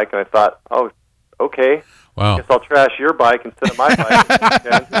my bike, and I thought, oh, okay. Wow. I guess I'll trash your bike instead of my bike.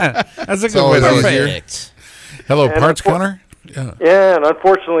 That's a good way to say it. Hello, parts counter? Yeah, and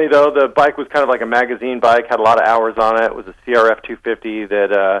unfortunately, though, the bike was kind of like a magazine bike, had a lot of hours on it. It was a CRF 250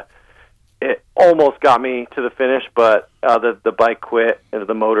 that it almost got me to the finish, but the bike quit, and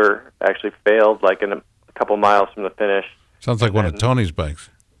the motor actually failed like in a couple miles from the finish. Sounds like one of Tony's bikes.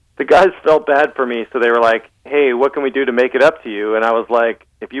 The guys felt bad for me, so they were like, hey, what can we do to make it up to you? And I was like,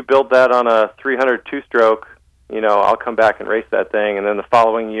 if you build that on a 300 two-stroke, I'll come back and race that thing. And then the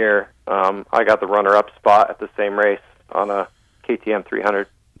following year, I got the runner-up spot at the same race on a KTM 300.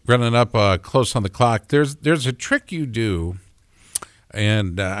 Running up close on the clock, there's a trick you do,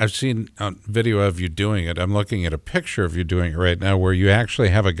 and I've seen a video of you doing it. I'm looking at a picture of you doing it right now where you actually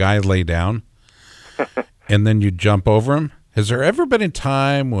have a guy lay down, and then you jump over them. Has there ever been a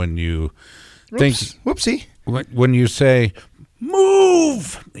time when you think, whoopsie, when you say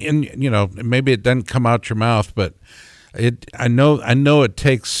move, and maybe it doesn't come out your mouth, but I know it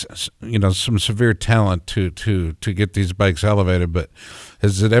takes some severe talent to get these bikes elevated, but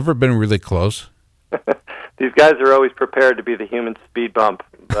has it ever been really close? These guys are always prepared to be the human speed bump,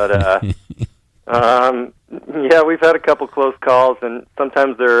 but yeah, we've had a couple close calls, and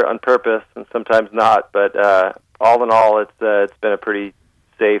sometimes they're on purpose and sometimes not, but all in all, it's been a pretty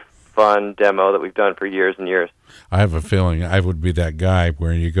safe, fun demo that we've done for years and years. I have a feeling I would be that guy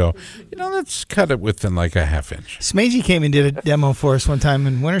where you go, let's cut it within like a half inch. Smagey came and did a demo for us one time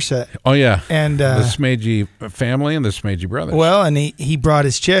in Winterset. Oh, yeah. And the Smagey family and the Smagey brothers. Well, and he brought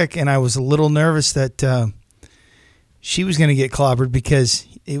his chick, and I was a little nervous that she was going to get clobbered because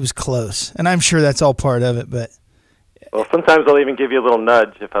it was close. And I'm sure that's all part of it. But well, sometimes I'll even give you a little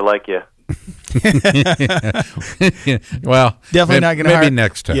nudge if I like you. Well, definitely not going to. Maybe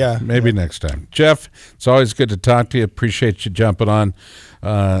next time. Yeah, maybe next time. Jeff, it's always good to talk to you. Appreciate you jumping on.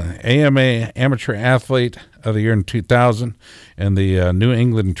 AMA Amateur Athlete of the Year in 2000, and the New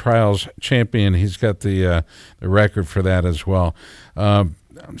England Trials champion. He's got the record for that as well. How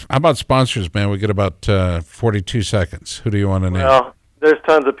about sponsors, man? We get about 42 seconds. Who do you want to name? Well, there's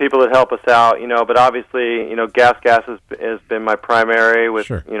tons of people that help us out, but obviously, Gas has been my primary with,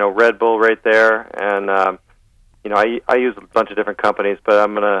 sure. Red Bull right there, and I use a bunch of different companies, but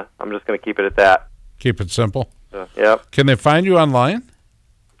I'm just gonna keep it at that. Keep it simple. So, yep. Can they find you online?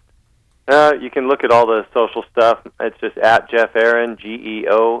 You can look at all the social stuff. It's just at Jeff Aaron,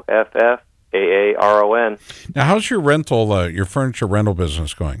 GeoffAaron. Now, how's your your furniture rental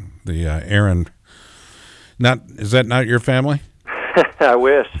business going? The Aaron, is that not your family? I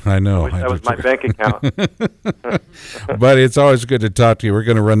wish. I know. That was my bank account. But it's always good to talk to you. We're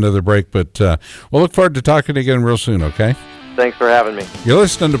going to run another break, but we'll look forward to talking again real soon, okay? Thanks for having me. You're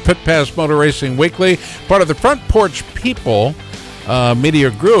listening to Pit Pass Motor Racing Weekly, part of the Front Porch People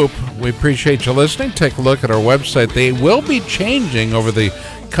Media Group. We appreciate you listening. Take a look at our website. They will be changing over the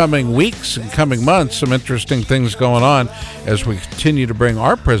coming weeks and coming months. Some interesting things going on as we continue to bring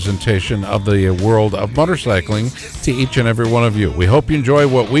our presentation of the world of motorcycling to each and every one of you. We hope you enjoy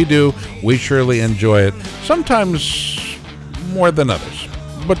what we do. We surely enjoy it, sometimes more than others.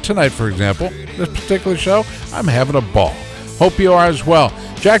 But tonight, for example, this particular show, I'm having a ball. Hope you are as well.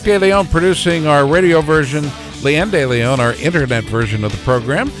 Jack DeLeon producing our radio version, Leanne DeLeon, our internet version of the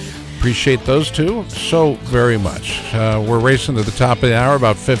program. Appreciate those two so very much. We're racing to the top of the hour,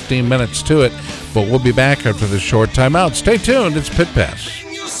 about 15 minutes to it, but we'll be back after this short timeout. Stay tuned. It's Pit Pass.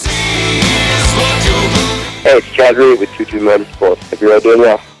 Hey, it's Chad Reed with 22 Motorsports. Hope you're all doing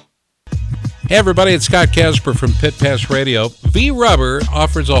well. Hey everybody, it's Scott Casper from Pit Pass Radio. V-Rubber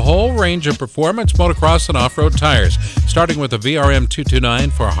offers a whole range of performance motocross and off-road tires, starting with the VRM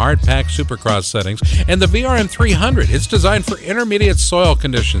 229 for hard-pack supercross settings and the VRM 300. It's designed for intermediate soil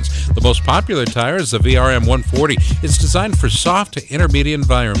conditions. The most popular tire is the VRM 140. It's designed for soft to intermediate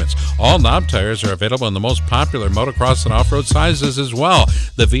environments. All knob tires are available in the most popular motocross and off-road sizes as well.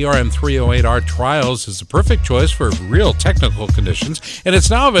 The VRM 308R Trials is the perfect choice for real technical conditions, and it's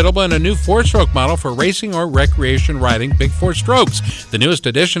now available in a new 4-stroke model for racing or recreation riding big 4 strokes. The newest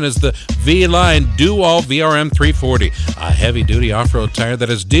addition is the V-Line Do-All VRM 340, a heavy-duty off-road tire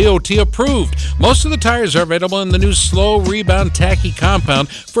that is DOT approved. Most of the tires are available in the new slow rebound tacky compound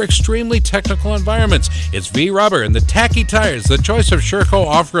for extremely technical environments. It's V-Rubber and the tacky tires, the choice of Sherco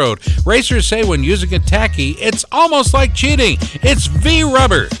off-road. Racers say when using a tacky, it's almost like cheating. It's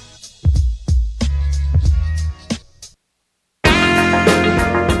V-Rubber.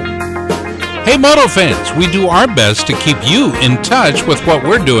 Hey Moto fans, we do our best to keep you in touch with what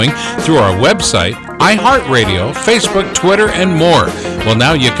we're doing through our website, iHeartRadio, Facebook, Twitter, and more. Well,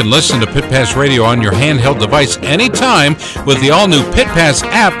 now you can listen to Pit Pass Radio on your handheld device anytime with the all-new Pit Pass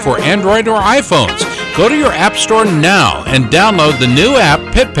app for Android or iPhones. Go to your app store now and download the new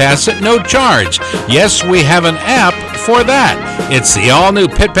app, Pit Pass, at no charge. Yes, we have an app for that. It's the all-new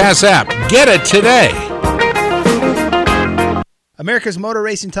Pit Pass app. Get it today. America's Motor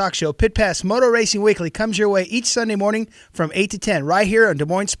Racing Talk Show, Pit Pass Motor Racing Weekly, comes your way each Sunday morning from 8 to 10, right here on Des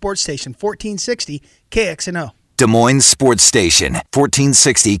Moines Sports Station, 1460 KXNO. Des Moines Sports Station,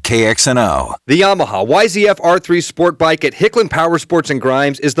 1460 KXNO. The Yamaha YZF R3 Sport Bike at Hicklin Power Sports and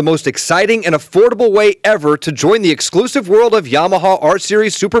Grimes is the most exciting and affordable way ever to join the exclusive world of Yamaha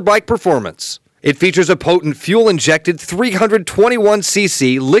R-Series Superbike performance. It features a potent fuel-injected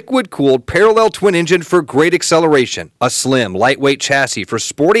 321cc liquid-cooled parallel twin engine for great acceleration, a slim, lightweight chassis for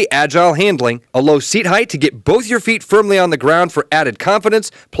sporty, agile handling, a low seat height to get both your feet firmly on the ground for added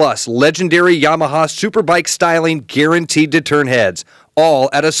confidence, plus legendary Yamaha Superbike styling guaranteed to turn heads, all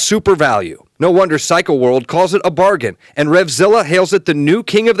at a super value. No wonder Cycle World calls it a bargain, and RevZilla hails it the new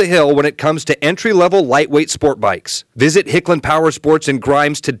king of the hill when it comes to entry-level lightweight sport bikes. Visit Hicklin Power Sports in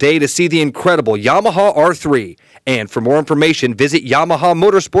Grimes today to see the incredible Yamaha R3. And for more information, visit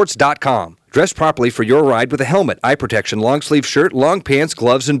YamahaMotorsports.com. Dress properly for your ride with a helmet, eye protection, long-sleeve shirt, long pants,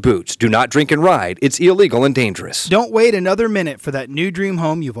 gloves, and boots. Do not drink and ride. It's illegal and dangerous. Don't wait another minute for that new dream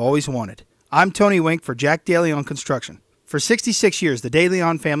home you've always wanted. I'm Tony Wink for Jack DeLeon Construction. For 66 years, the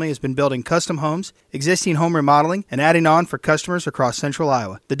DeLeon family has been building custom homes, existing home remodeling, and adding on for customers across central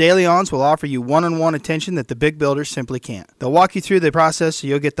Iowa. The DeLeons will offer you one-on-one attention that the big builders simply can't. They'll walk you through the process so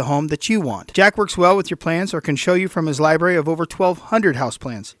you'll get the home that you want. Jack works well with your plans or can show you from his library of over 1,200 house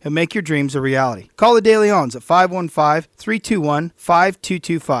plans and make your dreams a reality. Call the DeLeons at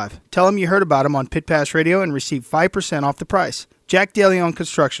 515-321-5225. Tell them you heard about them on Pit Pass Radio and receive 5% off the price. Jack DeLeon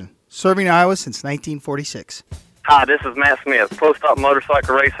Construction, serving Iowa since 1946. Hi, this is Matt Smith, post-op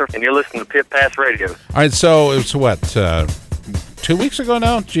motorcycle racer, and you're listening to Pit Pass Radio. All right, so it's what, 2 weeks ago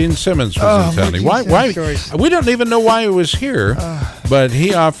now? Gene Simmons was in town. Why? We don't even know why he was here, but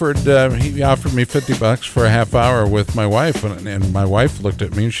he offered me $50 for a half hour with my wife, and my wife looked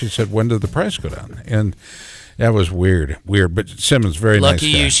at me and she said, "When did the price go down?" And that was weird. But Simmons, very nice guy. Lucky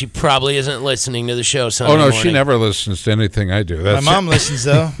you, she probably isn't listening to the show Sunday morning. morning. She never listens to anything I do. My mom listens,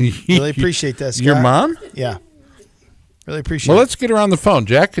 though. Really appreciate that, Scott. Your mom? Yeah. Really appreciate it. Well, let's get her on the phone.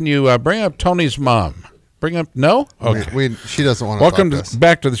 Jack, can you bring up Tony's mom? No? Okay. She doesn't want to Welcome talk to us.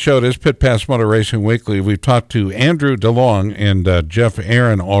 back to the show. It is Pit Pass Motor Racing Weekly. We've talked to Andrew DeLong and Jeff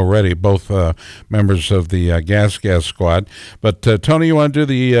Aaron already, both members of the Gas Squad. But, Tony, you want to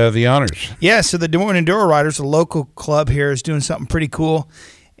do the honors? Yeah, so the Des Moines Enduro Riders, a local club here, is doing something pretty cool.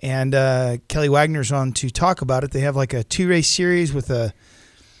 And Kelly Wagner's on to talk about it. They have like a 2-race series with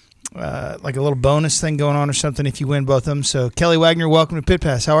like a little bonus thing going on or something if you win both of them. So, Kelly Wagner, welcome to Pit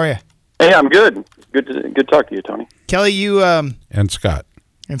Pass. How are you? Hey, I'm good. Good to talk to you, Tony. Kelly, you and Scott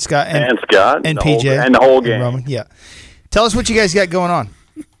and Scott and PJ and the whole gang. Roman. Yeah, tell us what you guys got going on.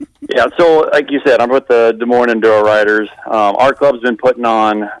 Yeah, so like you said, I'm with the Des Moines Enduro Riders. Our club's been putting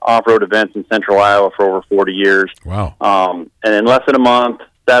on off-road events in Central Iowa for over 40 years. Wow. And in less than a month,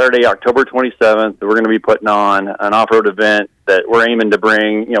 Saturday, October 27th, we're going to be putting on an off-road event that we're aiming to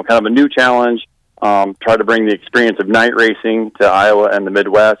bring, kind of a new challenge, try to bring the experience of night racing to Iowa and the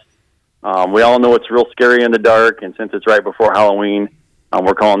Midwest. We all know it's real scary in the dark, and since it's right before Halloween,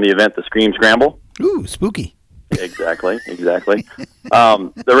 we're calling the event the Scream Scramble. Ooh, spooky. Exactly. The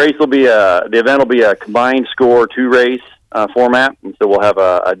race will be the event will be a combined score 2-race format, and so we'll have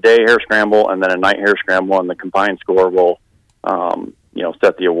a day hare scramble and then a night hare scramble, and the combined score will,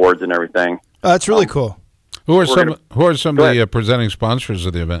 set the awards and everything. That's really cool. Who are some of the presenting sponsors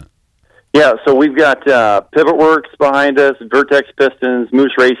of the event? Yeah, so we've got Pivot Works behind us, Vertex Pistons,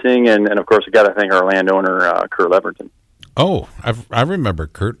 Moose Racing, and of course we got to thank our landowner, Kurt Leverton. Oh, I remember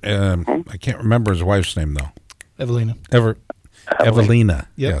Kurt. I can't remember his wife's name though. Evelina. Evelina.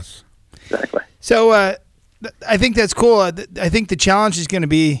 Yep. Yes. Exactly. So I think that's cool. I think the challenge is going to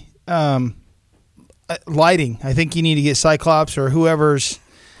be lighting. I think you need to get Cyclops or whoever's.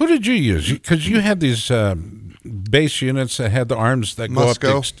 Who did you use? Because you had these base units that had the arms that go up.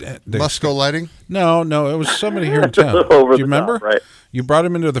 Musco lighting? No, it was somebody here in town. Do you remember? Top, right. You brought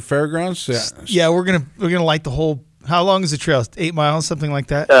him into the fairgrounds. Yeah, we're gonna light the whole. How long is the trail? 8 miles, something like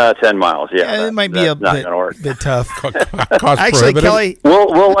that. 10 miles. Yeah, it might be a bit tough. Actually, Kelly,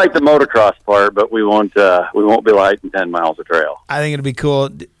 we'll light the motocross part, but we won't be lighting 10 miles of trail. I think it'll be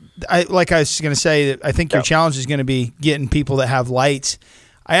cool. I was going to say, I think your challenge is going to be getting people that have lights.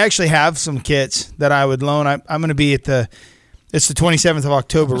 I actually have some kits that I would loan. I'm going to be at it's the 27th of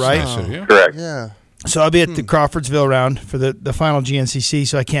October, right? Nice, correct. Yeah. So I'll be at the Crawfordsville round for the final GNCC,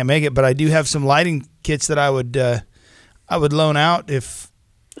 so I can't make it, but I do have some lighting kits that I would loan out if.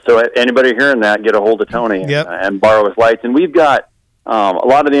 So anybody hearing that, get a hold of Tony Yep. and borrow his lights. And we've got a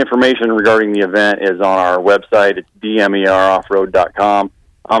lot of the information regarding the event is on our website. It's dmeroffroad.com.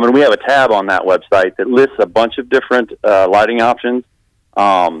 And we have a tab on that website that lists a bunch of different lighting options.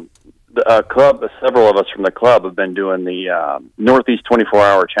 Several of us from the club have been doing the Northeast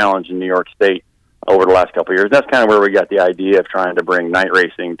 24-hour challenge in New York State over the last couple of years. That's kind of where we got the idea of trying to bring night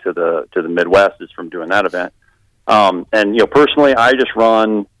racing to the Midwest, is from doing that event. And personally, I just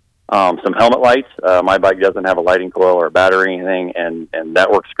run some helmet lights. My bike doesn't have a lighting coil or a battery or anything, and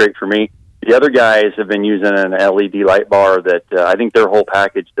that works great for me. The other guys have been using an LED light bar that I think their whole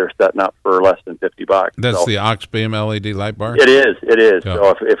package they're setting up for less than $50. That's the Oxbeam LED light bar. It is. Yeah.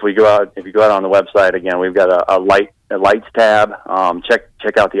 So if you go out on the website again, we've got a lights tab.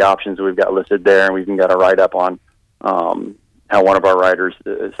 Check out the options that we've got listed there, and we've even got a write up on how one of our riders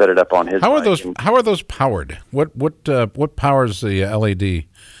set it up on his. How are those powered? What powers the LED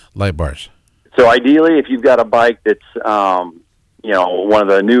light bars? So ideally, if you've got a bike that's one of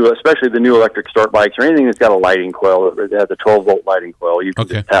the new, especially the new electric start bikes or anything that's got a lighting coil, that has a 12-volt lighting coil, you can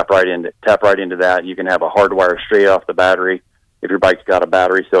just tap right into that. You can have a hardwire straight off the battery if your bike's got a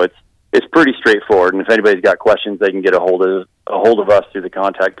battery. So it's pretty straightforward. And if anybody's got questions, they can get a hold of us through the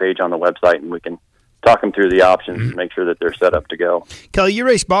contact page on the website, and we can talk them through the options and make sure that they're set up to go. Kelly, you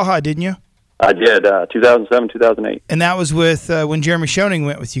raced Baja, didn't you? I did, 2007, 2008. And that was with when Jeremy Schoening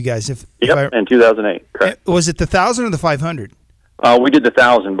went with you guys. In 2008, correct. Was it the 1,000 or the 500? We did the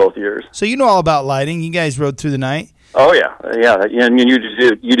 1,000 both years. So you know all about lighting. You guys rode through the night. Oh yeah, and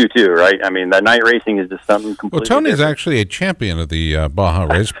you do too, right? I mean, that night racing is just something completely. Well, Tony's different. actually a champion of the Baja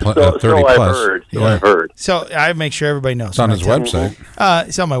race, 30 so plus. I've heard. So I make sure everybody knows. It's on his website.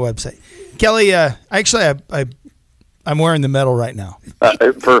 It's on my website. Kelly, I'm wearing the medal right now.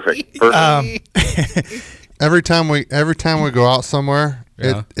 Perfect. Every time we go out somewhere,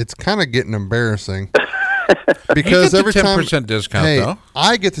 it's kind of getting embarrassing. Because every time 10% discount though.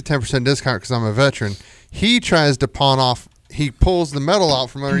 I get the 10% discount because I'm a veteran. He tries to pawn off. He pulls the medal out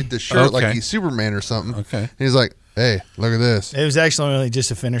from underneath the shirt like he's Superman or something. Okay. And he's like, "Hey, look at this." It was actually only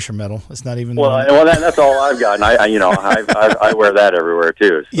just a finisher medal. It's not even. That's all I've got. And I wear that everywhere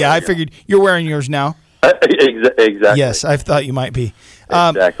too. So, yeah, I figured you're wearing yours now. Exactly. Yes, I thought you might be.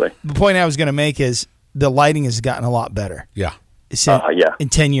 Exactly. The point I was going to make is the lighting has gotten a lot better. Yeah. In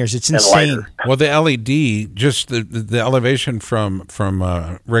 10 years, it's insane. Well, the LED, just the elevation from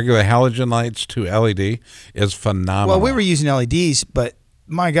regular halogen lights to LED is phenomenal. Well, we were using LEDs, but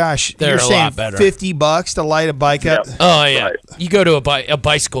my gosh, They're you're a saying lot better. $50 to light a bike up. Oh yeah, right. You go to a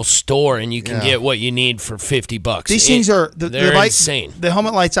bicycle store and you can get what you need for $50. These things are they're insane. The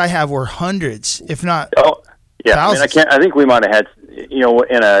helmet lights I have were hundreds, if not. Oh yeah, thousands. I think we might have had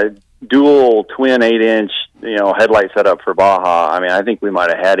in a dual twin 8-inch headlight setup for Baja. I mean, I think we might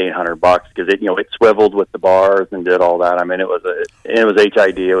have had $800 because it swiveled with the bars and did all that. I mean, it was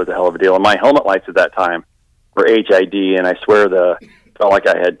HID. It was a hell of a deal. And my helmet lights at that time were HID, and I swear felt like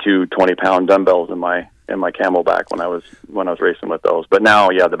I had two 20-pound dumbbells in my Camelback when I was racing with those. But now,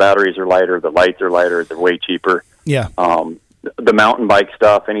 the batteries are lighter, the lights are lighter, they're way cheaper. Yeah. The mountain bike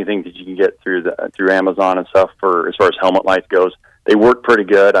stuff, anything that you can get through Amazon and stuff as far as helmet lights goes, they work pretty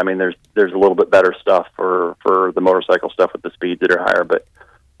good. I mean, there's a little bit better stuff for the motorcycle stuff with the speeds that are higher, but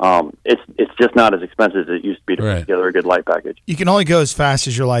it's just not as expensive as it used to be to put together a good light package. You can only go as fast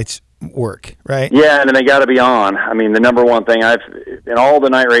as your lights work, right? Yeah, and then they got to be on. I mean, the number one thing in all the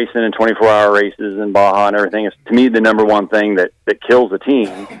night racing and 24-hour races and Baja and everything is, to me, the number one thing that kills a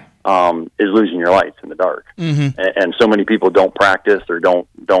team is losing your lights in the dark. Mm-hmm. And so many people don't practice or don't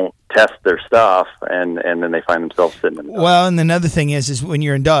test their stuff, and then they find themselves sitting in the dark. Well, and another thing is when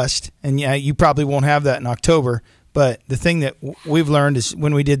you're in dust, and you probably won't have that in October, but the thing that we've learned is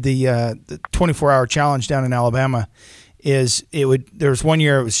when we did the 24-hour challenge down in Alabama, there was one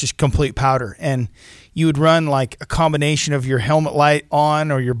year it was just complete powder, and you would run like a combination of your helmet light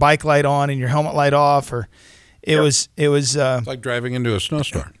on or your bike light on and your helmet light off, or it was it's like driving into a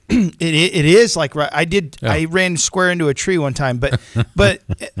snowstorm. It is like I ran square into a tree one time, but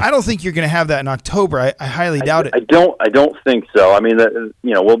I don't think you're going to have that in October. I highly doubt it. I don't think so. I mean,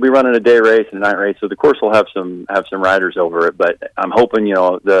 we'll be running a day race and a night race, so the course will have some riders over it. But I'm hoping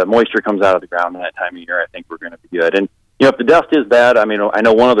the moisture comes out of the ground in that time of year. I think we're going to be good. And if the dust is bad, I mean, I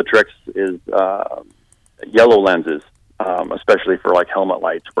know one of the tricks is yellow lenses, especially for like helmet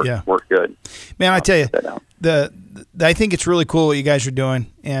lights work good. Man, I tell you, I think it's really cool what you guys are doing,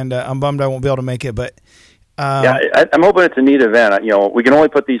 and I'm bummed I won't be able to make it, but I'm hoping it's a neat event. We can only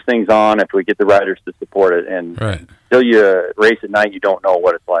put these things on if we get the riders to support it, and until you race at night, you don't know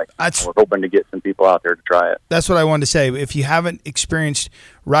what it's like. We're hoping to get some people out there to try it. That's what I wanted to say. If you haven't experienced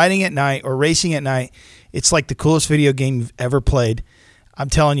riding at night or racing at night, it's like the coolest video game you've ever played. I'm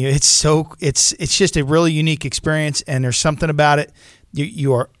telling you, it's just a really unique experience, and there's something about it.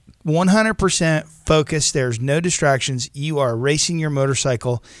 You are 100% focused. There's no distractions. You are racing your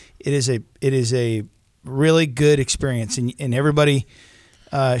motorcycle. It is a really good experience, and everybody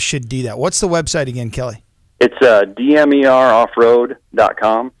should do that. What's the website again, Kelly? It's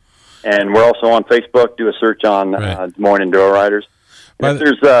DMERoffroad.com, and we're also on Facebook. Do a search on Des Moines Enduro Riders.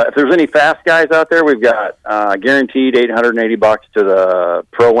 If there's any fast guys out there, we've got guaranteed $880 to the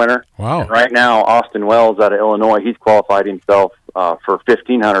pro winner. Wow! And right now, Austin Wells out of Illinois, he's qualified himself for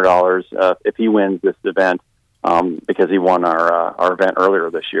 $1,500 if he wins this event because he won our event earlier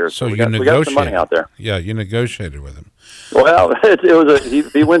this year. So we got some money out there. Yeah, you negotiated with him. Well,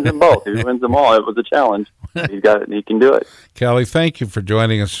 he wins them both. He wins them all. It was a challenge. He can do it. Kelly, thank you for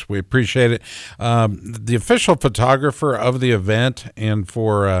joining us. We appreciate it. The official photographer of the event and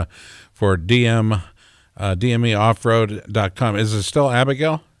for DMEoffroad.com, is it still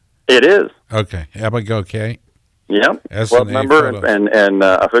Abigail? It is. Okay, Abigail K. Yep. Club member and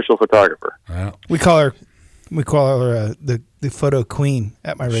official photographer. Wow. We call her the photo queen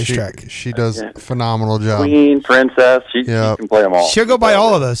at my racetrack. She does a phenomenal job. Queen, princess, she can play them all. She'll go by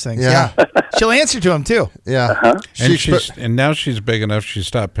all of those things. Yeah. She'll answer to them too. Yeah. Uh-huh. And now she's big enough. She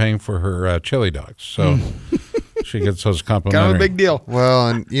stopped paying for her chili dogs, so she gets those complimentary. Kind of a big deal. Well,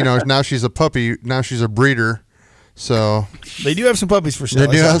 and now she's a puppy. Now she's a breeder. So they do have some puppies for sale.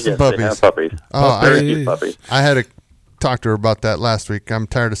 They do have some puppies. They have puppies. Oh, puppies. I had to talk to her about that last week. I'm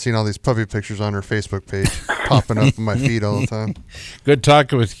tired of seeing all these puppy pictures on her Facebook page popping up in my feed all the time. Good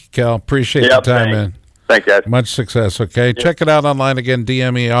talking with you, Cal. Appreciate the time, man. Thanks, guys. Much success, okay? Check it out online again,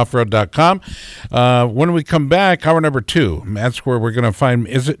 DMEoffroad.com. When we come back, hour number 2, that's where we're going to find,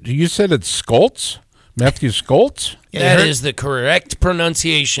 you said it's Skoltz? Matthew Skoltz? That is the correct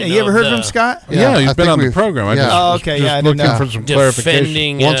pronunciation. You ever heard of him, Scott? Yeah, he's been on the program. I just I didn't know. For some clarification.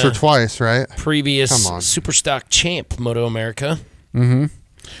 Defending once or twice, right? Previous Superstock champ, Moto America. Mm-hmm.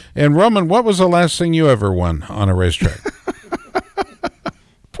 And Roman, what was the last thing you ever won on a racetrack?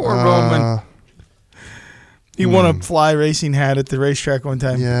 Poor Roman. He won a fly racing hat at the racetrack one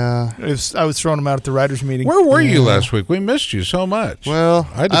time. Yeah. I was throwing him out at the riders meeting. Where were you last week? We missed you so much. Well,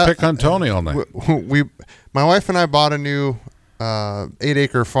 I had to pick on Tony all night. My wife and I bought a new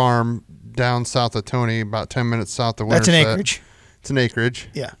 8-acre farm down south of Tony, about 10 minutes south of Winterset. That's an acreage. It's an acreage.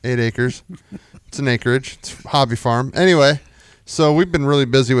 Yeah. 8 acres. It's an acreage. It's a hobby farm. Anyway, so we've been really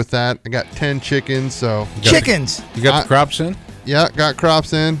busy with that. I got 10 chickens. Chickens? You got the crops in? Yeah, got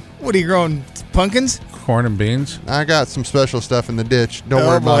crops in. What are you growing? Pumpkins? Corn and beans? I got some special stuff in the ditch. Don't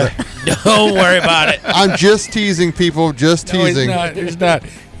worry about it. Don't worry about it. I'm just teasing people. Just teasing. He's not.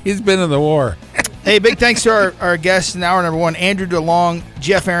 He's been in the war. Hey, big thanks to our guests in hour number 1, Andrew DeLong,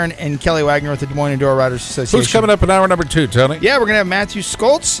 Jeff Aaron, and Kelly Wagner with the Des Moines Indoor Riders Association. Who's coming up in hour number 2, Tony? Yeah, we're going to have Matthew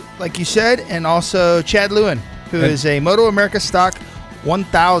Skoltz, like you said, and also Chad Lewin, who is a Moto America Stock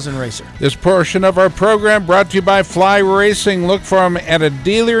 1000 racer. This portion of our program brought to you by Fly Racing. Look for them at a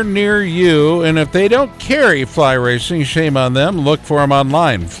dealer near you, and if they don't carry Fly Racing, shame on them. Look for them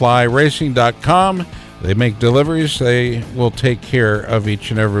online, flyracing.com. They make deliveries. They will take care of each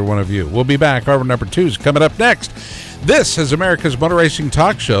and every one of you. We'll be back. Hour number 2 is coming up next. This is America's Motor Racing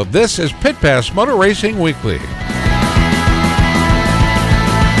Talk Show. This is Pit Pass Motor Racing Weekly.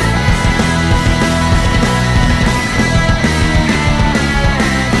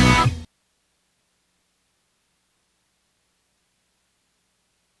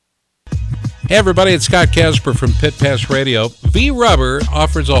 Hey everybody, it's Scott Casper from Pit Pass Radio. V-Rubber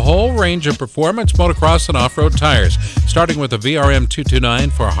offers a whole range of performance motocross and off-road tires, starting with the VRM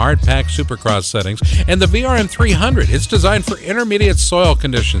 229 for hard-pack supercross settings and the VRM 300. It's designed for intermediate soil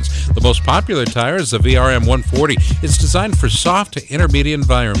conditions. The most popular tire is the VRM 140. It's designed for soft to intermediate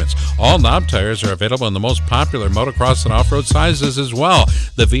environments. All knob tires are available in the most popular motocross and off-road sizes as well.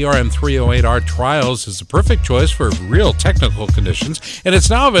 The VRM 308R Trials is the perfect choice for real technical conditions, and it's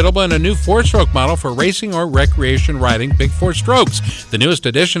now available in a new 4-stroke model for racing or recreation riding big 4 strokes. The newest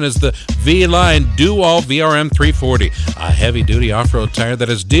addition is the V-Line Do-All VRM 340, a heavy-duty off-road tire that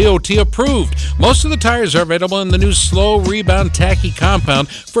is DOT approved. Most of the tires are available in the new slow rebound tacky compound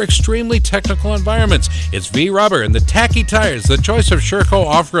for extremely technical environments. It's V-Rubber and the tacky tires, the choice of Sherco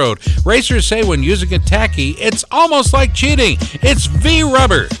off-road. Racers say when using a tacky, it's almost like cheating. It's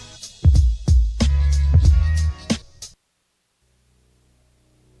V-Rubber.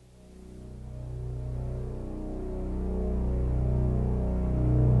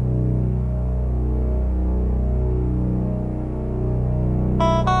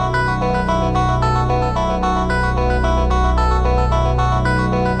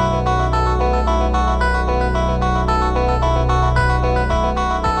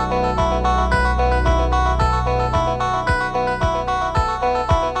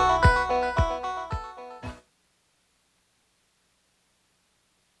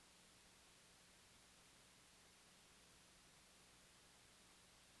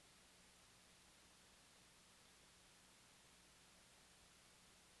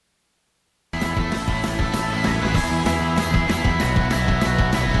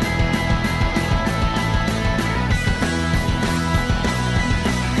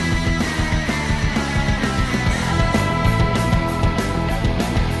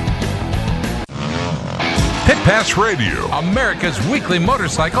 Pass Radio, America's weekly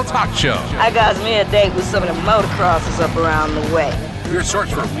motorcycle talk show. I got me a date with some of the motocrossers up around the way. Your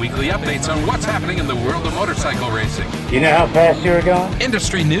source for weekly updates on what's happening in the world of motorcycle racing. You know how fast you're going?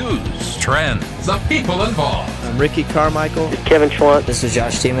 Industry news, trends, the people involved. I'm Ricky Carmichael. This is Kevin Schwantz. This is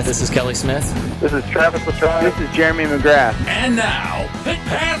Josh Teemuth. This is Kelly Smith. This is Travis Latron. This is Jeremy McGrath. And now, Pit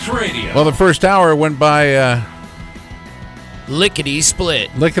Pass Radio. Well, the first hour went by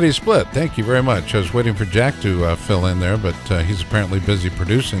lickety-split. Lickety-split. Thank you very much. I was waiting for Jack to fill in there, but he's apparently busy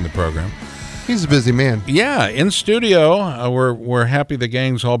producing the program. He's a busy man. Yeah, in studio, we're happy the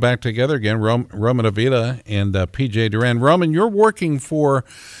gang's all back together again. Roman Avila and PJ Duran. Roman, you're working for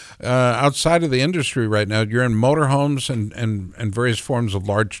outside of the industry right now. You're in motorhomes and various forms of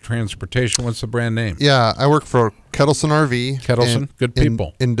large transportation. What's the brand name? Yeah, I work for Kettleson RV. Kettleson, good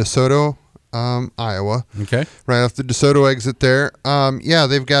people. In DeSoto, Iowa. Okay. Right off the DeSoto exit there. Yeah,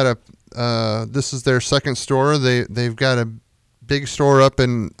 they've got this is their second store. They've got a big store up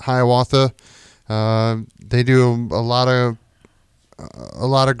in Hiawatha. They do a lot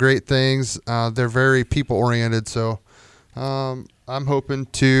of great things. They're very people oriented, so I'm hoping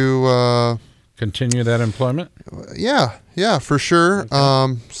to continue that employment. Yeah, for sure.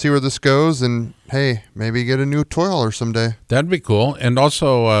 Okay. See where this goes, and hey, maybe get a new toiler someday. That'd be cool. And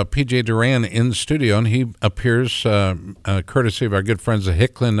also PJ Duran in studio, and he appears courtesy of our good friends at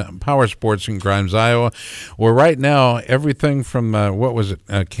Hicklin Power Sports in Grimes, Iowa, where right now everything from what was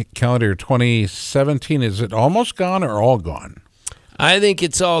it, calendar 2017, is it almost gone or all gone? I think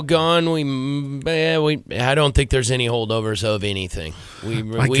it's all gone. I don't think there's any holdovers of anything. We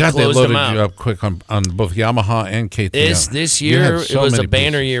God, closed they loaded them out. you up quick on both Yamaha and KTM. This year it was a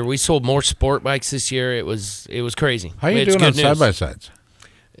banner year. We sold more sport bikes this year. It was crazy. How are you doing on side by sides?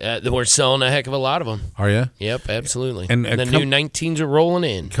 We're selling a heck of a lot of them. Are you? Yep, absolutely. And the new 19s are rolling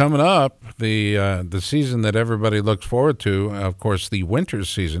in. Coming up, the season that everybody looks forward to, of course, the winter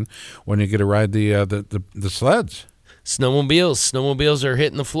season, when you get to ride the sleds. Snowmobiles are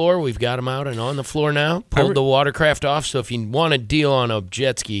hitting the floor. We've got them out and on the floor now. Pulled the watercraft off, so if you want a deal on a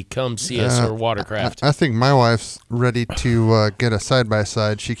jet ski, come see us or watercraft. I think my wife's ready to get a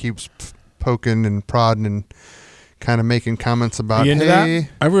side-by-side. She keeps poking and prodding and kind of making comments about, that?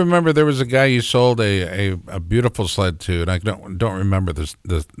 I remember there was a guy you sold a beautiful sled to, and I don't remember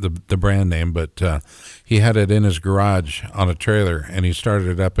the brand name, but he had it in his garage on a trailer, and he started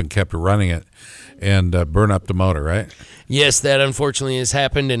it up and kept running it. And burn up the motor, right? Yes, that unfortunately has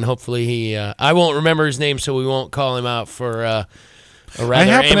happened, and hopefully he. I won't remember his name, so we won't call him out for a rather I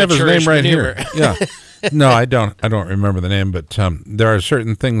happen to have his name right maneuver. Here. Yeah, no, I don't remember the name, but there are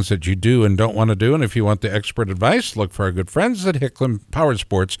certain things that you do and don't want to do, and if you want the expert advice, look for our good friends at Hicklin Power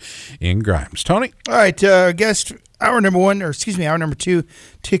Sports in Grimes. Tony, all right, guest hour number two,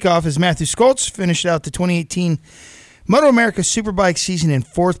 kickoff is Matthew Skoltz. Finished out the 2018. Moto America Superbike season in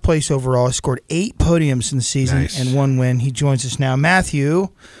fourth place overall. He scored 8 podiums in the season and 1 win. He joins us now. Matthew,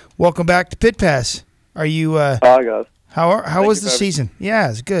 welcome back to Pit Pass. Are you? Hi guys. How was the season? Yeah,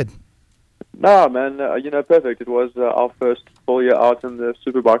 it's good. No, man. Perfect. It was our first full year out in the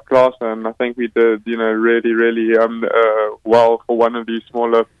Superbike class, and I think we did, really well for one of these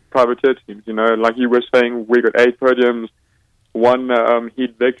smaller privateer teams. Like you were saying, we got 8 podiums. 1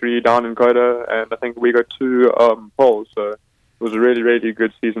 heat victory down in Coda, and I think we got 2 poles. So it was a really, really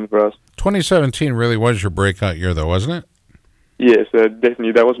good season for us. 2017 really was your breakout year, though, wasn't it? Yes,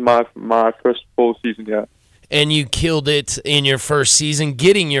 definitely. That was my first full season, yeah. And you killed it in your first season,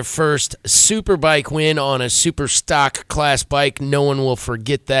 getting your first Superbike win on a super stock class bike. No one will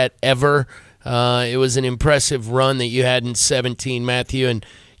forget that ever. It was an impressive run that you had in 17, Matthew, and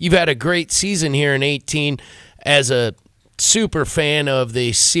you've had a great season here in 18 as a super fan of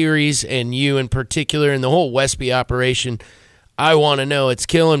the series, and you in particular, and the whole Westby operation. I want to know. It's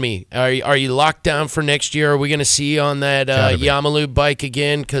killing me. Are you locked down for next year? Are we going to see you on that Yamalu bike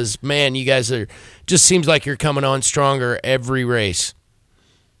again? Because, man, you guys just seems like you're coming on stronger every race.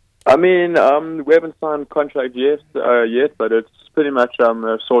 I mean, we haven't signed contract yet, but it's pretty much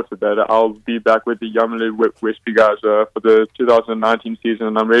sorted that I'll be back with the Yamalu Westby guys for the 2019 season,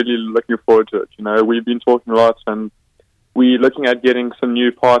 and I'm really looking forward to it. We've been talking a lot, and we're looking at getting some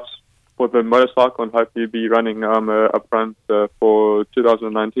new parts for the motorcycle and hopefully be running up front for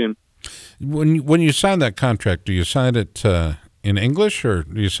 2019. When you sign that contract, do you sign it in English or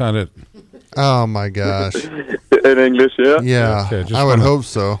do you sign it? Oh, my gosh. In English, yeah? Yeah, okay, I would hope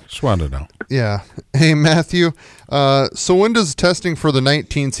so. Just wanted to know. Yeah. Hey, Matthew, so when does testing for the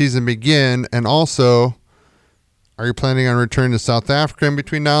 19 season begin? And also, are you planning on returning to South Africa in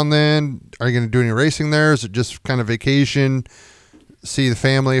between now and then? Are you going to do any racing there? Is it just kind of vacation, see the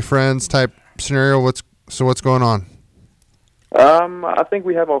family, friends type scenario? What's So what's going on? I think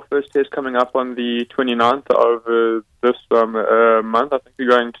we have our first test coming up on the 29th of this month. I think we're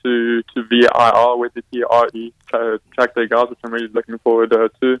going to VIR with the TRE track day guys, which I'm really looking forward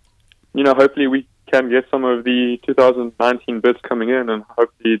to. You know, hopefully we can get some of the 2019 bits coming in and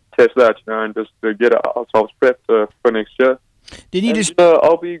hopefully test that, you know, and just get ourselves prepped for next year. Did you just?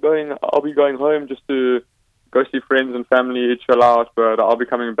 I'll be going home just to go see friends and family, chill out. But I'll be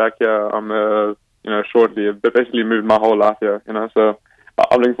coming back here. Shortly. But basically moved my whole life here. You know, so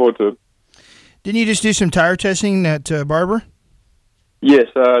I'm looking forward to it. Didn't you just do some tire testing at Barber? Yes,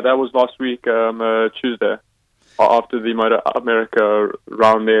 that was last week, Tuesday, after the Motor America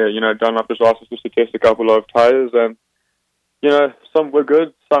round there. You know, Dunlop just asked us just to test a couple of tires, and you know, some were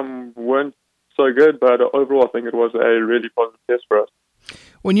good, some weren't so good, but overall, I think it was a really positive test for us.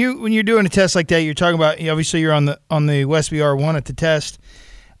 When you're doing a test like that, you're talking about, obviously you're on the Westby R1 at the test.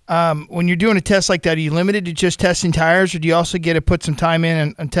 When you're doing a test like that, are you limited to just testing tires, or do you also get to put some time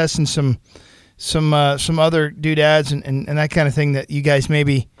in and testing some other doodads and that kind of thing that you guys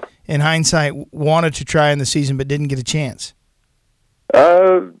maybe in hindsight wanted to try in the season but didn't get a chance?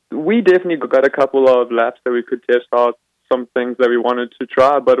 We definitely got a couple of laps that we could test out some things that we wanted to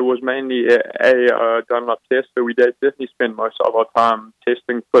try, but it was mainly a Dunlop test, so we did definitely spend most of our time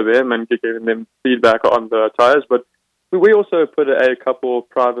testing for them and giving them feedback on the tires. But we also put a couple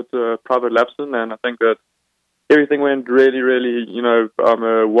private laps in, and I think that everything went really, really,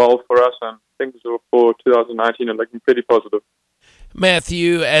 well for us, and things for 2019 are looking pretty positive.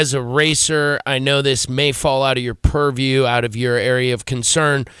 Matthew, as a racer, I know this may fall out of your purview, out of your area of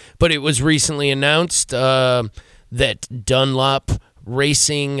concern, but it was recently announced that Dunlop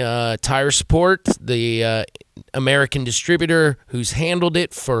Racing Tire Support, the American distributor who's handled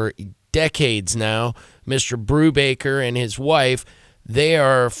it for decades now, Mr. Brubaker and his wife, they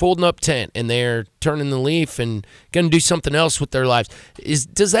are folding up tent and they're turning the leaf and going to do something else with their lives.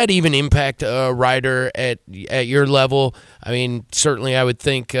 Does that even impact a rider at your level? I mean, certainly I would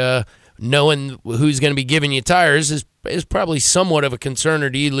think knowing who's going to be giving you tires is probably somewhat of a concern, or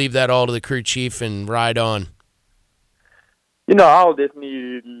do you leave that all to the crew chief and ride on? You know, I'll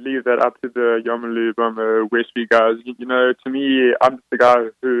definitely leave that up to the Yamalu Westby guys. You know, to me, I'm just the guy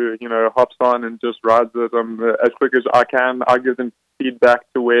who, hops on and just rides it as quick as I can. I give them feedback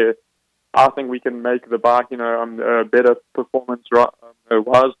to where I think we can make the bike, better performance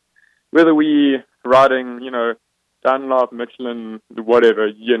wise. Whether we riding, Dunlop, Michelin, whatever,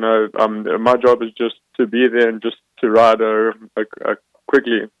 my job is just to be there and just to ride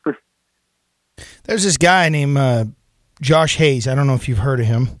quickly. There's this guy named Josh Hayes. I don't know if you've heard of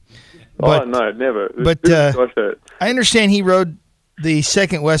him. But, no, never. But I understand he rode the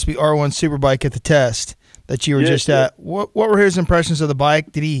second Westby R1 Superbike at the test that you were just at. What were his impressions of the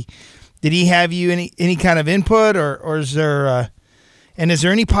bike? Did he have you any kind of input, or is there is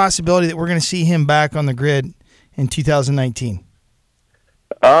there any possibility that we're going to see him back on the grid in 2019?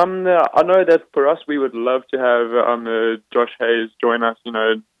 I know that for us, we would love to have Josh Hayes join us,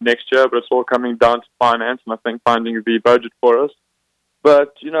 next year, but it's all coming down to finance and I think finding the budget for us.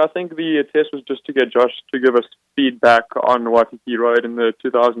 But, I think the test was just to get Josh to give us feedback on what he rode in the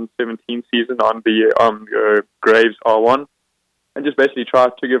 2017 season on the Graves R1, and just basically try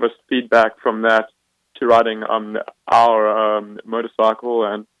to give us feedback from that to riding our motorcycle.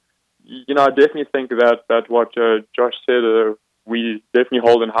 And, I definitely think that what Josh said, we definitely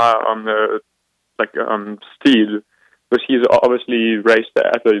hold in high on Steve, because he's obviously raced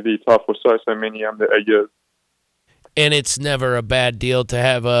at the top for so many years. And it's never a bad deal to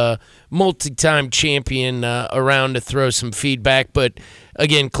have a multi-time champion around to throw some feedback. But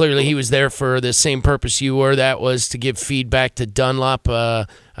again, clearly he was there for the same purpose you were. That was to give feedback to Dunlop.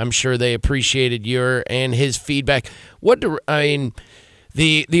 I'm sure they appreciated your and his feedback. The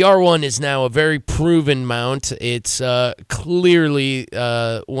R1 is now a very proven mount. It's clearly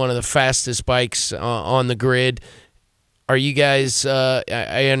one of the fastest bikes on the grid. Are you guys,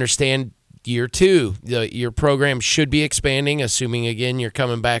 I understand year two, your program should be expanding, assuming, again, you're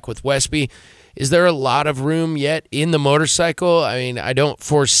coming back with Westby. Is there a lot of room yet in the motorcycle? I mean, I don't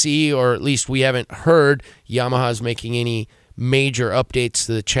foresee, or at least we haven't heard, Yamaha's making any major updates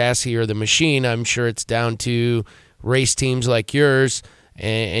to the chassis or the machine. I'm sure it's down to race teams like yours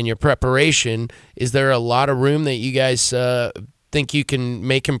and your preparation. Is there a lot of room that you guys think you can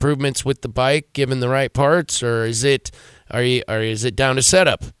make improvements with the bike given the right parts, or is it down to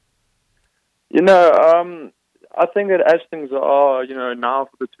setup? I think that as things are, now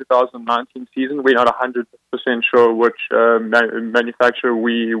for the 2019 season, we're not 100% sure which manufacturer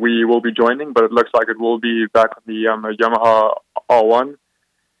we will be joining, but it looks like it will be back on the Yamaha R1.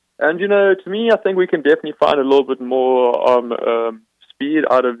 And, to me, I think we can definitely find a little bit more speed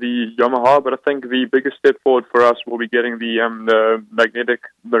out of the Yamaha, but I think the biggest step forward for us will be getting the magnetic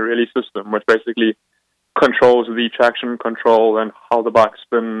Marelli system, which basically controls the traction control and how the bike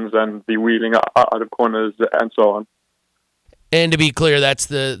spins and the wheeling out of corners and so on. And to be clear, that's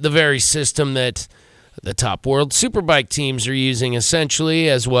the very system that the top world superbike teams are using essentially,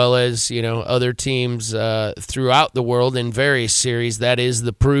 as well as, other teams throughout the world in various series. That is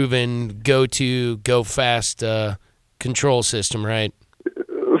the proven go fast control system, right?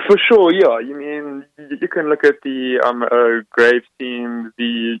 For sure, yeah. You can look at the Graves team,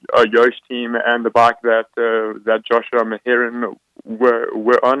 the Yosh team, and the bike that Joshua Maherin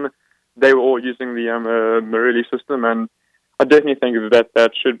were on. They were all using the Marelli system, and I definitely think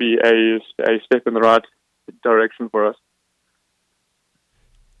that should be a step in the right direction for us.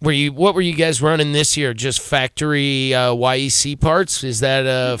 What were you guys running this year? Just factory YEC parts? Is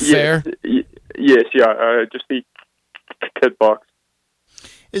that fair? Yes, just the kit box.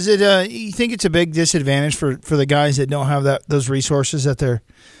 Is it? You think it's a big disadvantage for the guys that don't have those resources at their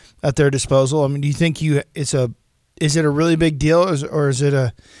disposal? I mean, do you think is it a really big deal, or is it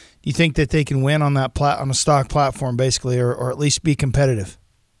a? Do you think that they can win on that on a stock platform, basically, or at least be competitive?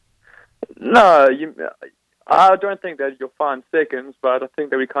 No, I don't think that you'll find seconds, but I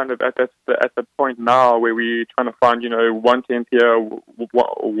think that we kind of at the point now where we're trying to find 1/10 here,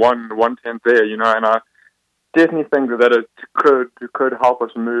 1/10 there, and I definitely think that it could help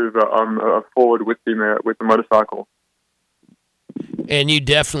us move forward with the motorcycle. And you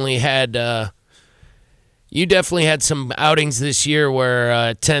definitely had some outings this year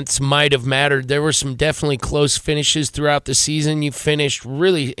where tenths might have mattered. There were some definitely close finishes throughout the season. You finished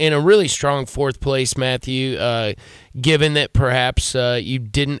really in a really strong fourth place, Matthew. Given that perhaps you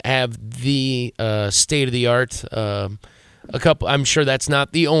didn't have the state of the art. I'm sure that's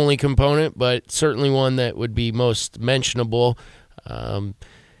not the only component, but certainly one that would be most mentionable.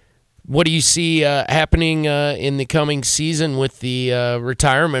 What do you see happening in the coming season with the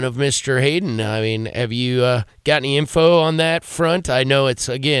retirement of Mr. Hayden? I mean, have you got any info on that front? I know it's,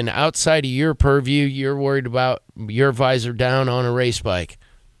 again, outside of your purview. You're worried about your visor down on a race bike.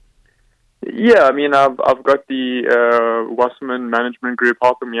 Yeah, I mean, I've got the Wasserman management group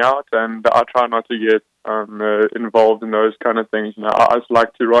helping me out, and I try not to get involved in those kind of things. I just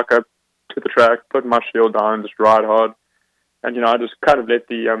like to rock up to the track, put my shield down, just ride hard, and I just kind of let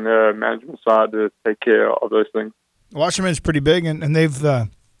the management side take care of those things. Wasserman's pretty big, and they've got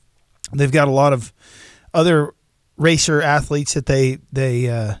a lot of other racer athletes that they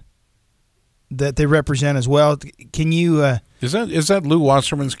represent as well. Can you? Is that Lou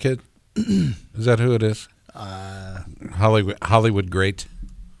Wasserman's kid? Is that who it is? Hollywood great.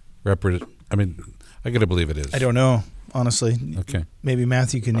 I mean, I gotta believe it is. I don't know, honestly. Okay. Maybe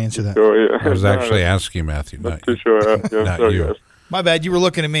Matthew can answer that. Sure, yeah. I was actually asking Matthew, not too sure. Not you. Yes. My bad. You were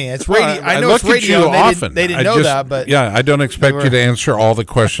looking at me. It's radio. Well, I know it's radio. Often. They didn't know that, but yeah, I don't expect you to answer all the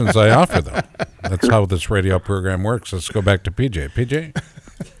questions I offer, though. That's how this radio program works. Let's go back to PJ. PJ.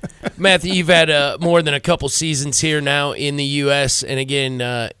 Matthew, you've had more than a couple seasons here now in the U.S., and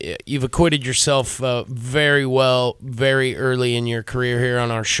again, you've acquitted yourself very well, very early in your career here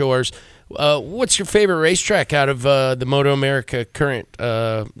on our shores. What's your favorite racetrack out of the Moto America current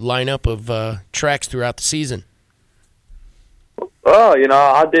lineup of tracks throughout the season? Oh,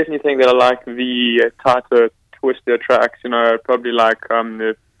 I definitely think that I like the tighter, twister tracks. Probably like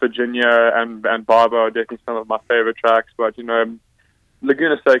the Virginia and Barber are definitely some of my favorite tracks, but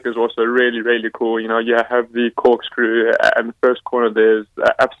Laguna Seca is also really, really cool. You have the corkscrew, and the first corner there is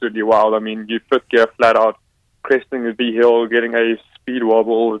absolutely wild. I mean, you fifth gear flat out, cresting the V hill, getting a speed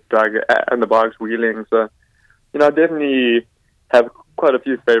wobble, and the bike's wheeling. So, I definitely have quite a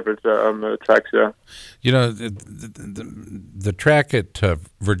few favorite tracks here. The track at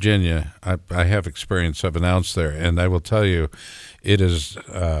Virginia, I have experience. I've announced there, and I will tell you, it is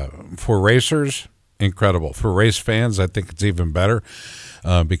for racers. Incredible. For race fans, I think it's even better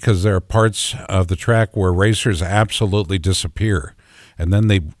because there are parts of the track where racers absolutely disappear and then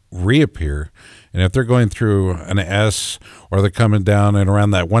they reappear. And if they're going through an S or they're coming down and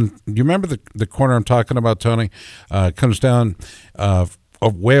around that one, do you remember the corner I'm talking about, Tony? Comes down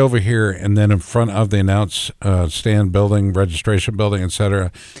way over here and then in front of the announce stand building, registration building,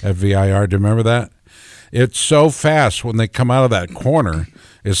 etc. at VIR. Do you remember that? It's so fast when they come out of that corner.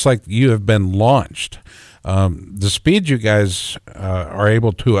 It's like you have been launched. The speed you guys are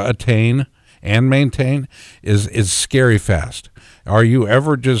able to attain and maintain is scary fast. Are you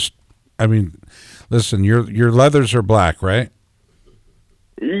ever just? I mean, listen, your leathers are black, right?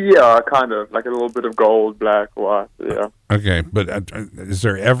 Yeah, kind of like a little bit of gold, black, white. Yeah. Okay, but is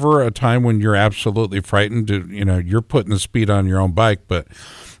there ever a time when you're absolutely frightened? You're putting the speed on your own bike, but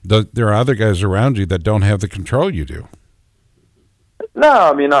there are other guys around you that don't have the control you do. No,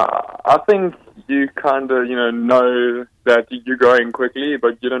 I mean, I think you kind of, know that you're going quickly,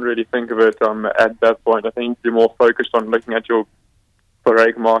 but you don't really think of it at that point. I think you're more focused on looking at your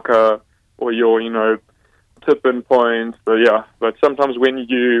brake marker or your, tip-in point. But sometimes when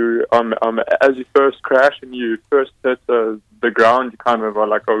you, as you first crash and you first hit the ground, you kind of are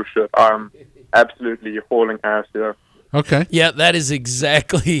like, oh shit, I'm absolutely hauling ass here. Okay. Yeah, that is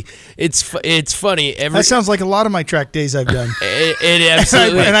exactly. It's funny. That sounds like a lot of my track days I've done. It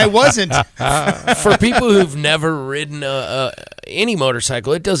absolutely. And I wasn't. For people who've never ridden any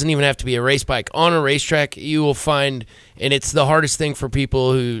motorcycle, it doesn't even have to be a race bike. On a racetrack, you will find, and it's the hardest thing for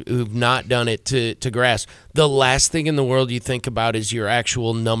people who've not done it to grasp. The last thing in the world you think about is your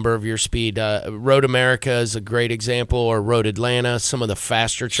actual number of your speed. Road America is a great example, or Road Atlanta, some of the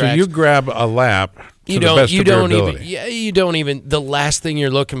faster tracks. So you grab a lap. You don't even. The last thing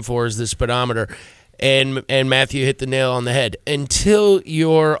you're looking for is the speedometer, and Matthew hit the nail on the head. Until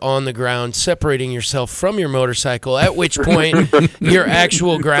you're on the ground, separating yourself from your motorcycle, at which point your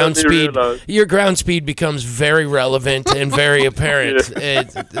actual ground speed becomes very relevant and very apparent.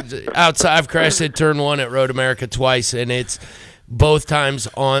 Outside, I've crashed at turn 1 at Road America twice, and it's both times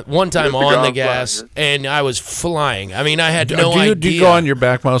one time on the gas, and I was flying. I mean, I had no idea. Do you go on your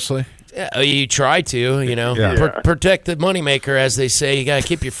back mostly? You try to, protect the moneymaker, as they say. You got to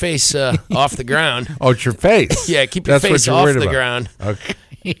keep your face off the ground. Oh, it's your face. Yeah, keep your face off the ground. Okay.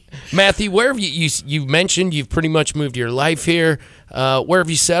 Matthew, where have you mentioned you've pretty much moved your life here. Where have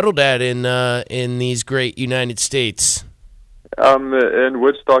you settled at in these great United States? In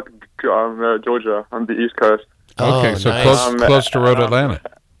Woodstock, Georgia, on the East Coast. Okay, so nice. close to Road Atlanta.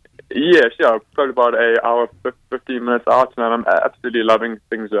 Yes, probably about an hour, 15 minutes out, and I'm absolutely loving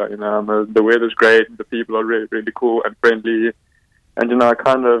things there. The weather's great, the people are really, really cool and friendly, and it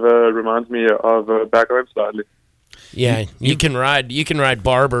kind of reminds me of back home slightly. Yeah, you can ride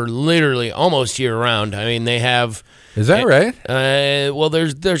Barber literally almost year round. I mean, they have. Is that right? Well,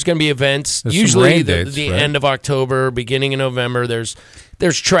 there's going to be events. There's usually dates, the right? end of October, beginning of November. There's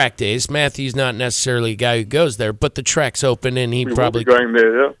track days. Matthew's not necessarily a guy who goes there, but the track's open, and he probably will be going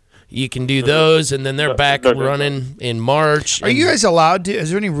there. Yeah. You can do those, and then they're back running in March. Are you guys allowed to? Is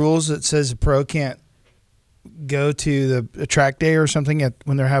there any rules that says a pro can't go to the track day or something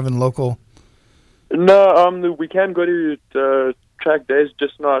when they're having local? No, we can go to track days,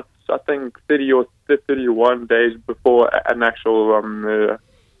 just not, I think, 30 or 31 days before an actual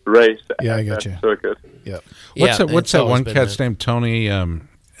race. Yeah, I got you. Circuit. Yep. What's that one cat's name? Tony.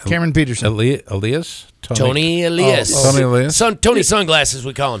 Cameron Peterson. Elias? Tony Elias. Tony Elias? Tony Sunglasses,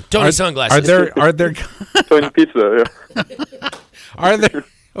 we call him. Tony Sunglasses. Are there Tony Pizza, yeah. Are there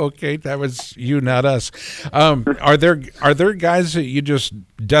okay, that was you, not us. Are there guys that you just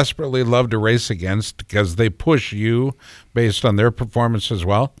desperately love to race against because they push you based on their performance as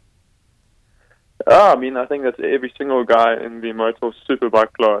well? I mean, I think that's every single guy in the motor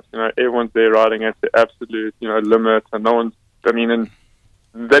superbike class. Everyone's there riding at the absolute, limit, and no one's,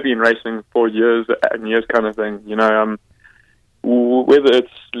 they've been racing for years and years kind of thing. Whether it's,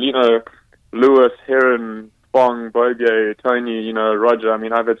 Lewis, Heron, Fong, Bobier, Tony, Roger.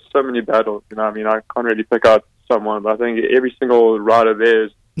 I've had so many battles, I can't really pick out someone, but I think every single rider there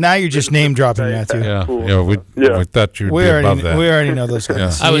is. Now you're just name dropping, Matthew. Yeah, cool. We thought you'd be above that. We already know those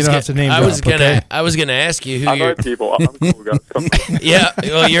guys. Yeah. You don't have to name drop. I was gonna ask you who I know people. I'm cool guys. Yeah,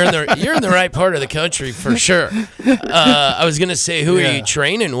 well, you're in the right part of the country for sure. I was gonna say who are you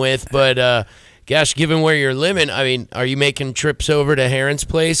training with, but gosh, given where you're living, are you making trips over to Heron's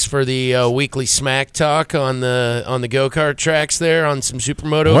place for the weekly smack talk on the go-kart tracks there on some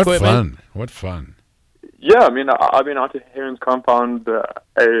supermoto equipment? What fun! Yeah, I've been out to Heron's compound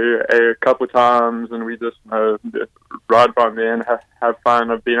a couple times, and we just ride by there and have fun.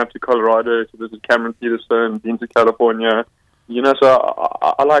 I've been up to Colorado to visit Cameron Peterson, been to California. So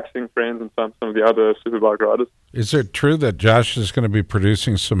I like seeing friends and some of the other superbike riders. Is it true that Josh is going to be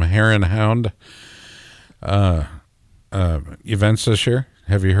producing some Heron Hound events this year?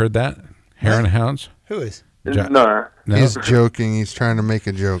 Have you heard that? Heron Hounds? Who is? No. He's joking. He's trying to make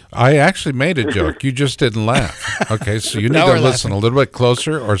a joke. I actually made a joke. You just didn't laugh. Okay, so you need to listen a little bit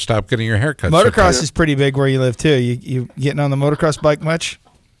closer or stop getting your hair cut. Motocross is pretty big where you live, too. You getting on the motocross bike much?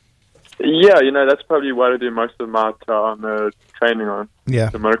 Yeah, that's probably what I do most of my time training on. Yeah.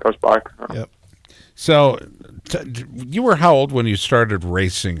 The motocross bike. Yep. So you were how old when you started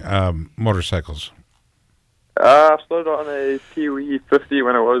racing motorcycles? I started on a Pee-wee 50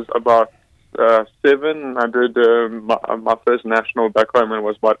 when I was about 7. I did my first national back home when I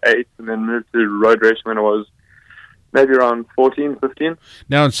was about 8, and then moved to road racing when I was maybe around 14, 15.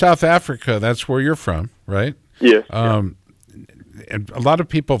 Now, in South Africa, that's where you're from, right? Yes. And a lot of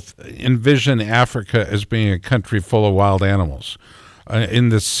people envision Africa as being a country full of wild animals. In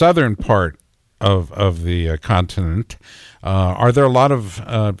the southern part of the continent, are there a lot of,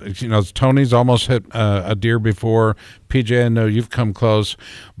 Tony's almost hit a deer before. PJ, I know you've come close,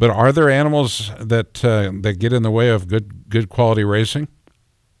 but are there animals that get in the way of good quality racing?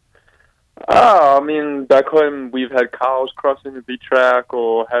 I mean, back home we've had cows crossing the track,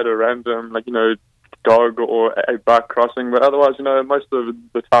 or had a random, dog or a buck crossing, but otherwise, most of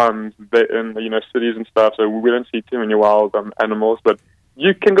the time they're in, cities and stuff, so we don't see too many wild animals, but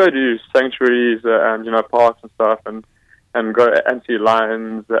you can go to sanctuaries and, parks and stuff and go and see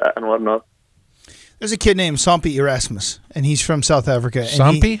lions and whatnot. There's a kid named Sampi Erasmus, and he's from South Africa.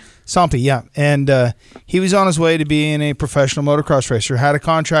 Sampi? Sampi, yeah. And he was on his way to being a professional motocross racer, had a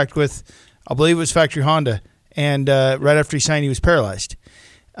contract with, I believe it was Factory Honda, and right after he signed, he was paralyzed.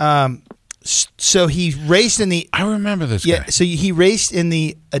 So he raced in the... I remember this guy. So he raced in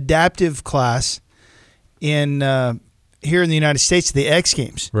the adaptive class in here in the United States, the X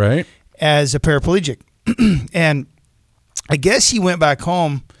Games. Right. As a paraplegic. And I guess he went back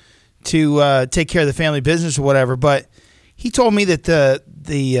home to take care of the family business or whatever, but he told me that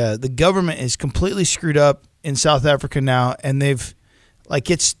the government is completely screwed up in South Africa now, and they've...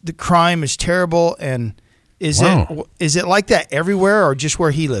 the crime is terrible, and is it like that everywhere or just where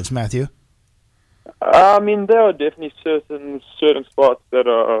he lives, Matthew? I mean, there are definitely certain spots that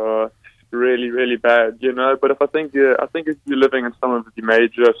are really, really bad, but I think if you're living in some of the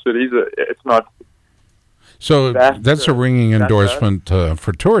major cities, it's not. So that's a ringing endorsement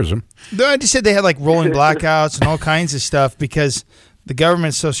for tourism. I just said they had rolling blackouts and all kinds of stuff because the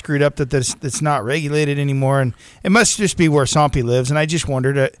government's so screwed up that it's not regulated anymore, and it must just be where Sampi lives. And I just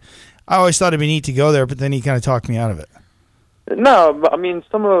wondered. I always thought it'd be neat to go there, but then he kind of talked me out of it. No, I mean,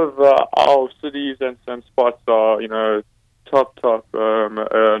 some of our cities and some spots are, top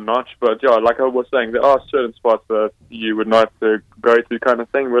notch. But yeah, like I was saying, there are certain spots that you would not go to, kind of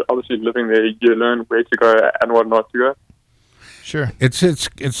thing. But obviously, living there, you learn where to go and what not to go. Sure,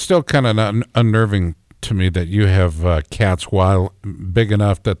 it's still kind of unnerving to me that you have cats big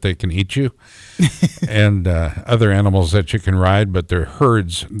enough that they can eat you, and other animals that you can ride, but they're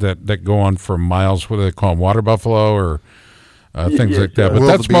herds that go on for miles. What do they call them? Water buffalo or things like that. But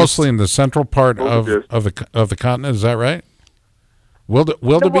that's mostly in the central part of the continent. Is that right? Wildebeest?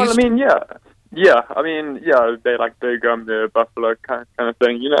 Well, I mean, yeah. I mean, yeah. They big the buffalo kind of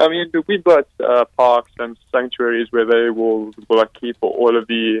thing. I mean, we've got parks and sanctuaries where they will keep all of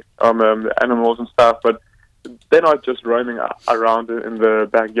the animals and stuff, but they're not just roaming around in the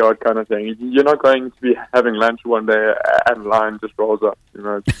backyard kind of thing. You're not going to be having lunch one day and a lion just rolls up.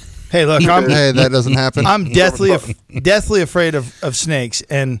 Hey, look, that doesn't happen. I'm deathly afraid of snakes,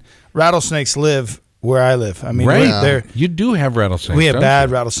 and rattlesnakes live where I live. I mean, right. You do have rattlesnakes. We have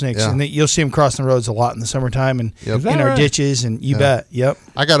bad rattlesnakes, and you'll see them crossing the roads a lot in the summertime and in our ditches, and you bet. Yep.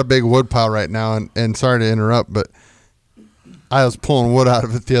 I got a big wood pile right now, and sorry to interrupt, but I was pulling wood out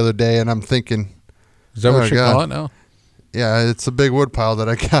of it the other day, and I'm thinking... Is that what you call it now? Yeah, it's a big wood pile that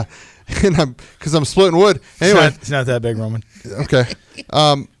I got, and because I'm splitting wood. Anyway, it's not that big, Roman. Okay.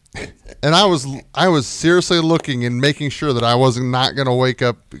 And I was seriously looking and making sure that I was not going to wake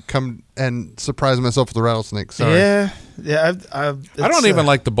up, come and surprise myself with a rattlesnake. Sorry. Yeah. I don't even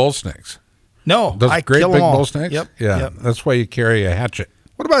like the bull snakes. No, those I great kill big them all. bull snakes. Yep. Yeah, yep. That's why you carry a hatchet.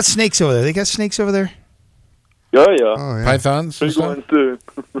 What about snakes over there? They got snakes over there? Yeah. Oh, yeah. Pythons? Big ones too.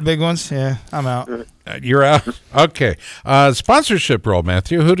 Big ones? Yeah, I'm out. You're out? Okay. Sponsorship role,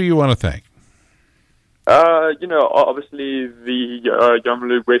 Matthew. Who do you want to thank? Obviously the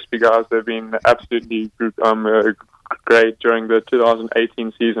Yamalu Westby guys have been absolutely great during the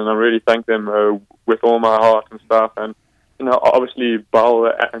 2018 season. I really thank them with all my heart and stuff. And, obviously Bell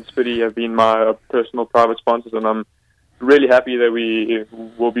and Spitty have been my personal private sponsors, and I'm really happy that we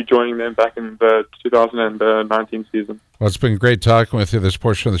will be joining them back in the 2019 season. Well, it's been great talking with you. This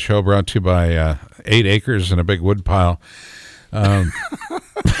portion of the show brought to you by 8 Acres and a Big Wood Pile.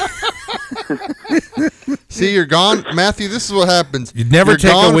 See, you're gone, Matthew. This is what happens. You never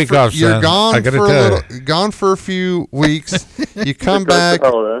take a week off, son. You're gone I gotta for tell you. gone for a few weeks. You come back.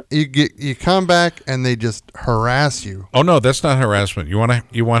 You come back, and they just harass you. Oh no, that's not harassment. You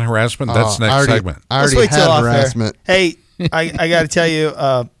want harassment? That's next segment. I already had harassment. Hey, I got to tell you,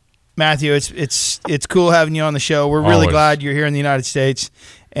 Matthew, it's cool having you on the show. We're really glad you're here in the United States,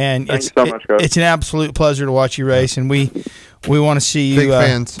 and Thank you so much, Coach. It's an absolute pleasure to watch you race, and we want to see Big you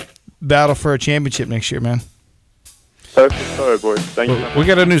fans. battle for a championship next year, man. Sorry, boys. Thank you so much. We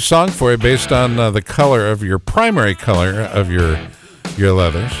got a new song for you based on the color of your primary color of your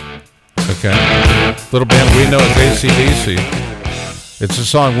leathers. Okay, little band we know as AC/DC. It's a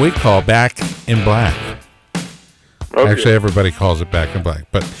song we call Back in Black. Okay. Actually, everybody calls it Back in Black.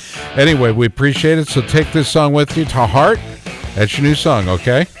 But anyway, we appreciate it. So take this song with you to heart. That's your new song,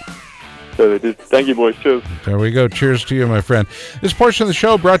 okay? Thank you, boys. Cheers. There we go. Cheers to you, my friend. This portion of the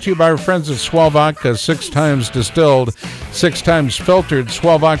show brought to you by our friends at Swell Vodka, 6 times distilled, 6 times filtered.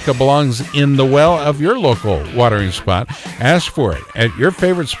 Swell Vodka belongs in the well of your local watering spot. Ask for it at your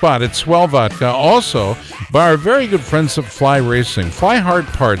favorite spot at Swell Vodka. Also, by our very good friends at Fly Racing. Fly Hard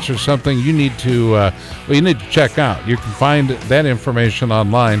parts are something you need to check out. You can find that information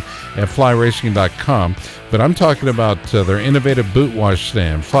online at flyracing.com. But I'm talking about their innovative boot wash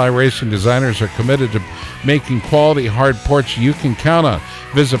stand. Fly Racing designers are committed to making quality hard parts you can count on.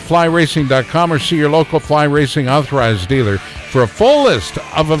 Visit flyracing.com or see your local Fly Racing authorized dealer for a full list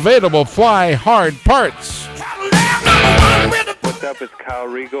of available Fly Hard parts. What's up? It's Kyle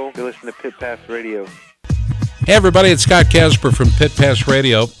Regal. You're listening to Pit Pass Radio. Hey everybody, it's Scott Casper from Pit Pass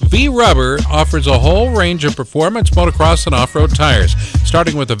Radio. V-Rubber offers a whole range of performance motocross and off-road tires,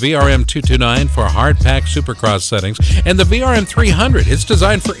 starting with the VRM 229 for hard-pack supercross settings and the VRM 300. It's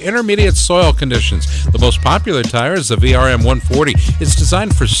designed for intermediate soil conditions. The most popular tire is the VRM 140. It's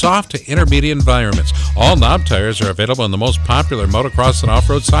designed for soft to intermediate environments. All knob tires are available in the most popular motocross and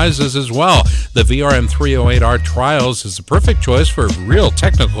off-road sizes as well. The VRM 308R Trials is the perfect choice for real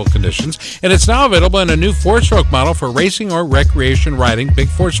technical conditions, and it's now available in a new 4-stroke model for racing or recreation riding big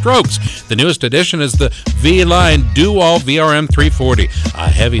 4 strokes. The newest addition is the V-Line Do-All VRM 340, a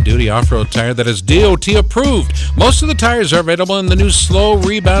heavy-duty off-road tire that is DOT approved. Most of the tires are available in the new Slow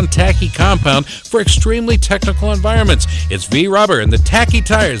Rebound Tacky compound for extremely technical environments. It's V-Rubber and the Tacky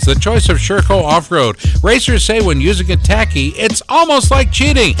tires, the choice of Sherco off-road. Racers say when using a Tacky, it's almost like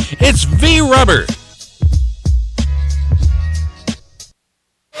cheating. It's V-Rubber.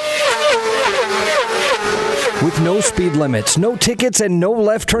 With no speed limits, no tickets, and no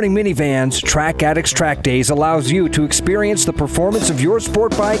left-turning minivans, Track Addicts Track Days allows you to experience the performance of your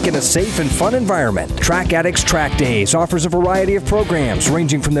sport bike in a safe and fun environment. Track Addicts Track Days offers a variety of programs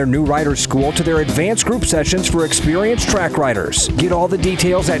ranging from their new rider school to their advanced group sessions for experienced track riders. Get all the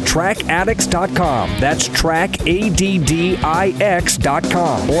details at trackaddicts.com. That's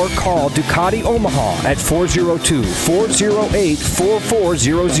trackaddix.com. Or call Ducati Omaha at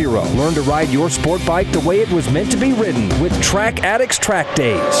 402-408-4400. Learn to ride your sport bike the way it was meant to be ridden with Track Addicts Track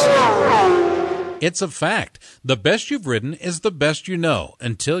Days. It's a fact. The best you've ridden is the best you know.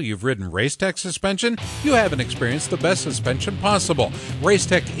 Until you've ridden Racetech suspension, you haven't experienced the best suspension possible.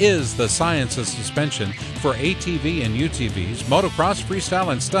 Racetech is the science of suspension for ATV and UTVs, motocross,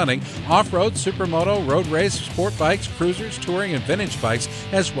 freestyle, and stunning, off-road, supermoto, road race, sport bikes, cruisers, touring, and vintage bikes,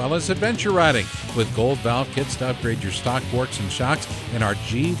 as well as adventure riding. With gold valve kits to upgrade your stock forks and shocks and our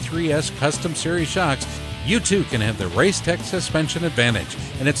G3S Custom Series shocks, you too can have the Racetech suspension advantage,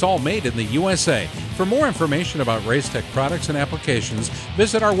 and it's all made in the USA. For more information about Racetech products and applications,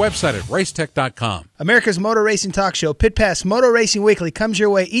 visit our website at racetech.com. America's Motor Racing Talk Show, Pit Pass Motor Racing Weekly, comes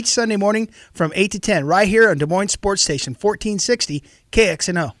your way each Sunday morning from 8 to 10, right here on Des Moines Sports Station, 1460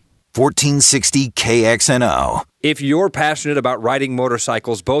 KXNO. 1460 KXNO. If you're passionate about riding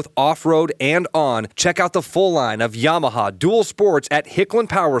motorcycles both off-road and on, check out the full line of Yamaha dual sports at Hicklin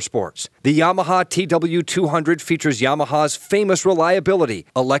Power Sports. The Yamaha TW200 features Yamaha's famous reliability,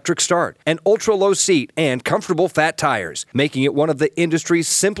 electric start, an ultra-low seat, and comfortable fat tires, making it one of the industry's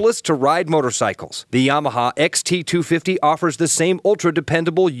simplest to ride motorcycles. The Yamaha XT250 offers the same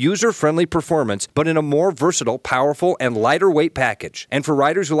ultra-dependable, user-friendly performance, but in a more versatile, powerful, and lighter weight package. And for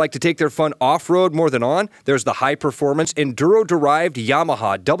riders who like to take their fun off-road more than on, there's the high-performance, enduro-derived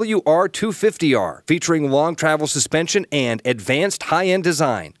Yamaha WR250R, featuring long travel suspension and advanced high-end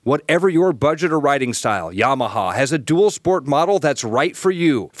design. Whatever your budget or riding style, Yamaha has a dual sport model that's right for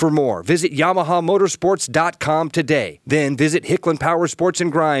you. For more, visit YamahaMotorsports.com today. Then visit Hicklin Power Sports in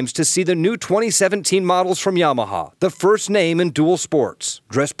Grimes to see the new 2017 models from Yamaha, the first name in dual sports.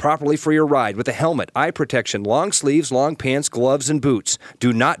 Dress properly for your ride with a helmet, eye protection, long sleeves, long pants, gloves, and boots.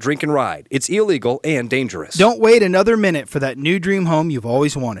 Do not drink and ride. It's illegal and dangerous. Don't wait another minute for that new dream home you've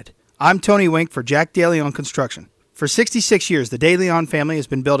always wanted. I'm Tony Wink for Jack Daly on Construction. For 66 years, the De Leon family has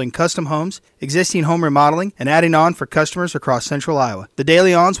been building custom homes, existing home remodeling, and adding on for customers across central Iowa. The De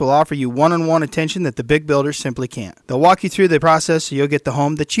Leons will offer you one-on-one attention that the big builders simply can't. They'll walk you through the process so you'll get the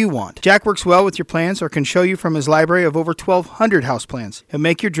home that you want. Jack works well with your plans or can show you from his library of over 1,200 house plans. He'll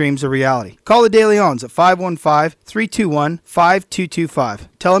make your dreams a reality. Call the De Leons at 515-321-5225.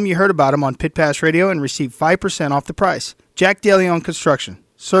 Tell them you heard about him on Pit Pass Radio and receive 5% off the price. Jack De Leon Construction,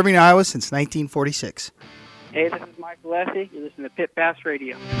 serving Iowa since 1946. Hey, this is Michael Lessie. You're listening to Pit Pass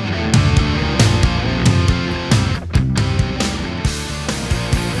Radio. All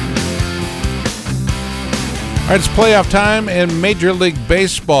right, it's playoff time in Major League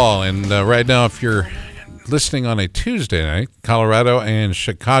Baseball. And right now, if you're listening on a Tuesday night, Colorado and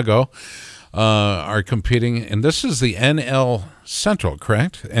Chicago are competing. And this is the NL Central,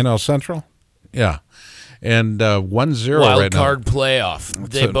 correct? NL Central? Yeah. And 1-0 wild right now. card playoff.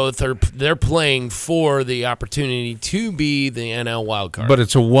 They're playing for the opportunity to be the NL wild card. But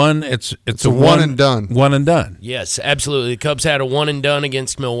it's a one and done. One and done. Yes, absolutely. The Cubs had a one and done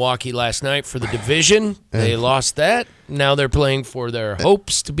against Milwaukee last night for the division. They lost that. Now they're playing for their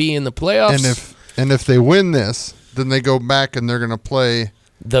hopes to be in the playoffs. And if they win this, then they go back and they're going to play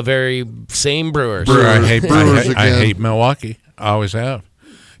the very same Brewers. I hate Milwaukee. I always have.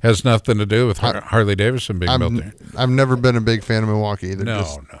 Has nothing to do with Harley Davidson being built there. I've never been a big fan of Milwaukee either. No.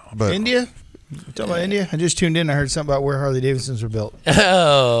 But India? You talking about India? I just tuned in. I heard something about where Harley Davidsons were built.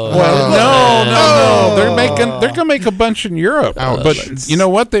 Oh. Well, no. They're going to make a bunch in Europe. But you know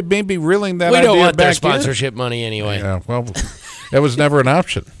what? They may be reeling that idea back in. We don't want their sponsorship money anyway. Yeah, well, that was never an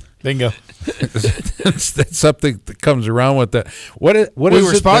option. Bingo. That's something that comes around with that. We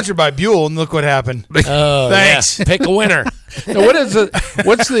were sponsored by Buell, and look what happened. Oh, thanks. Yeah. Pick a winner. Now,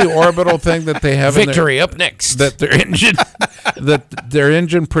 what's the orbital thing that they have? Victory up next. That their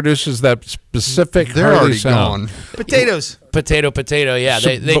engine produces that specific They're Harley already sound. gone. Potatoes. Potato. Yeah,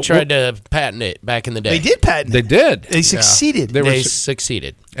 they tried to patent it back in the day. They did patent it. They did. They succeeded. They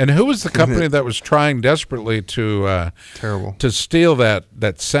succeeded. And who was the company that was trying desperately to steal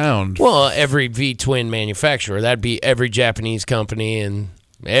that sound? Well, every V-twin manufacturer. That'd be every Japanese company and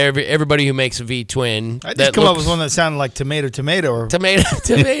everybody who makes a V-twin. I just come up with one that sounded like tomato or tomato,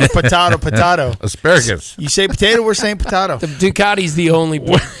 potato. Asparagus. You say potato, we're saying potato. The Ducati's the only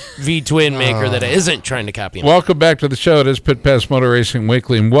V-twin maker that isn't trying to copy them. Welcome back to the show. It is Pit Pass Motor Racing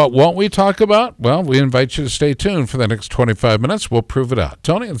Weekly. And what won't we talk about? Well, we invite you to stay tuned for the next 25 minutes. We'll prove it out.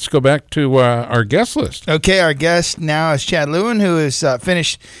 Tony, let's go back to our guest list. Okay, our guest now is Chad Lewin, who has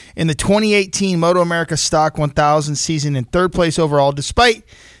finished in the 2018 Moto America Stock 1000 season in third place overall, despite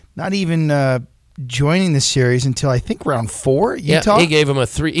not even joining the series until I think round 4. Utah. Yeah, he gave him a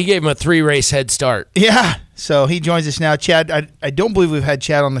 3 race head start. Yeah, so he joins us now. Chad, I don't believe we've had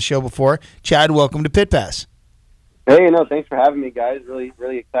Chad on the show before. Chad, welcome to Pit Pass. Hey, thanks for having me, guys. Really,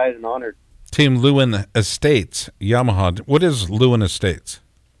 really excited and honored. Team Lewin Estates, Yamaha. What is Lewin Estates?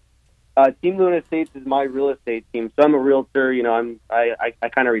 Team Lewin Estates is my real estate team. So I'm a realtor. I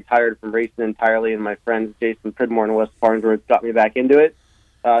kind of retired from racing entirely, and my friends Jason Pridmore and Wes Farnsworth got me back into it.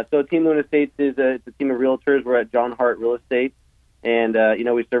 So Team Lewin Estates is a team of realtors. We're at John Hart Real Estate, and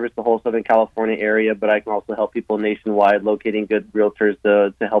we service the whole Southern California area. But I can also help people nationwide locating good realtors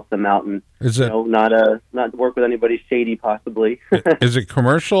to help them out and not work with anybody shady, possibly. Is it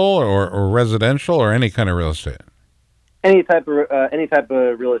commercial or residential or any kind of real estate? Any type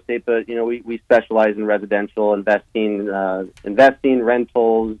of real estate, but we specialize in residential investing,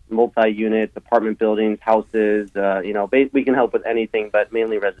 rentals, multi-unit, apartment buildings, houses. We can help with anything, but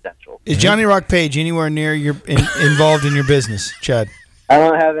mainly residential. Is Johnny Rock Page anywhere near involved in your business, Chad? I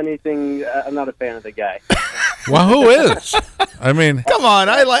don't have anything. I'm not a fan of the guy. Well, who is? I mean, come on.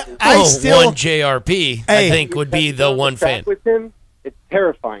 I still one JRP. I think would be the one fan. With him, it's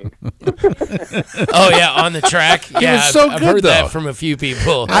terrifying. Oh yeah, on the track. Yeah, I've heard that from a few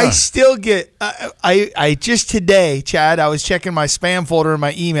people. I still get. I just today, Chad. I was checking my spam folder in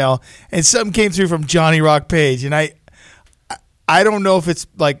my email, and something came through from Johnny Rock Page, and I don't know if it's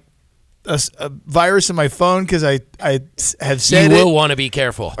like a virus in my phone because I have said you will want to be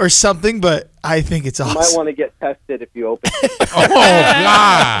careful or something, but I think it's awesome. You might want to get tested if you open it. Oh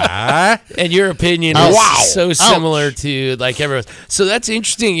God! And your opinion is so similar to like everyone's. So that's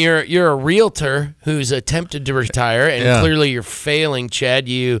interesting. You're a realtor who's attempted to retire, and clearly you're failing, Chad.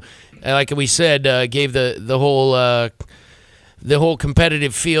 You, like we said, gave the whole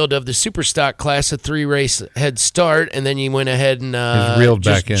competitive field of the super stock class a 3-race head start, and then you went ahead and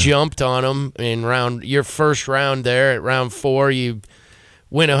just jumped on them in your first round there at round 4. You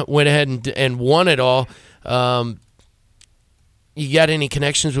went ahead and won it all. you got any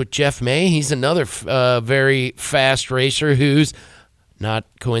connections with Jeff May? He's another very fast racer who's not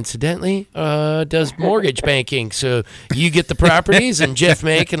coincidentally does mortgage banking. So you get the properties, and Jeff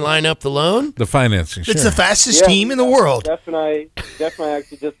May can line up the loan. The financing. It's the fastest team in the world. Jeff and I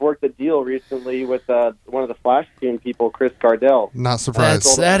actually just worked a deal recently with one of the Flash team people, Chris Gardell. Not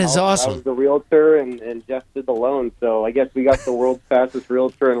surprised. That is awesome. I was the realtor, and Jeff did the loan. So I guess we got the world's fastest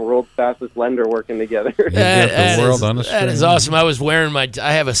realtor and the world's fastest lender working together. That is awesome. I was wearing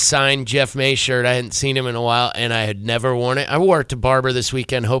I have a signed Jeff May shirt. I hadn't seen him in a while, and I had never worn it. I wore it to Barber this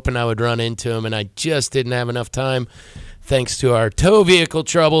weekend, hoping I would run into him, and I just didn't have enough time thanks to our tow vehicle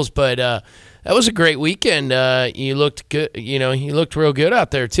troubles. But that was a great weekend. You looked good. You looked real good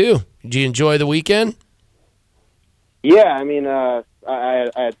out there too. Did you enjoy the weekend? Yeah, I mean, I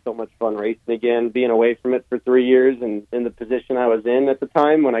had so much fun racing again, being away from it for 3 years, and in the position I was in at the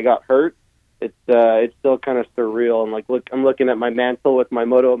time when I got hurt. It's still kind of surreal. I'm looking at my mantle with my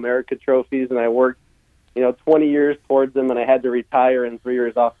Moto America trophies, and I worked 20 years towards them, and I had to retire and 3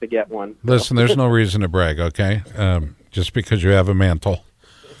 years off to get one. Listen, there's no reason to brag, okay? Just because you have a mantle.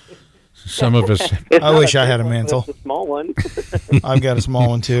 Some of us... I wish I had a mantle. It's a small one. I've got a small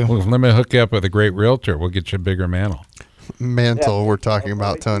one, too. Well, let me hook you up with a great realtor. We'll get you a bigger mantle. Mantle we're talking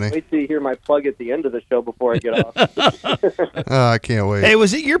about, Tony. Wait till you hear my plug at the end of the show before I get off. I can't wait. Hey,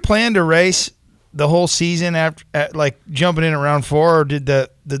 was it your plan to race the whole season after jumping in at round 4, or did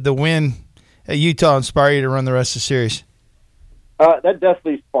the win at Utah inspire you to run the rest of the series? That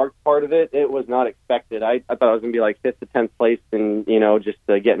definitely sparked part of it. It was not expected. I thought I was going to be like 5th to 10th place and, just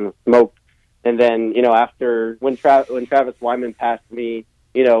getting smoked. And then, after when Travis Wyman passed me,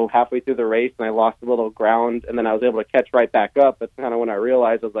 halfway through the race and I lost a little ground and then I was able to catch right back up, that's kind of when I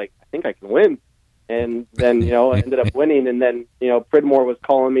realized I was like, I think I can win. And then, I ended up winning. And then, Pridmore was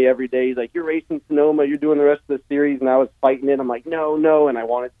calling me every day. He's like, you're racing Sonoma, you're doing the rest of the series. And I was fighting it. I'm like, no. And I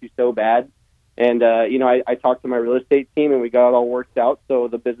wanted to so bad. And, I talked to my real estate team and we got it all worked out so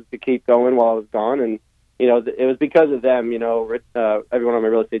the business could keep going while I was gone. And, it was because of them, everyone on my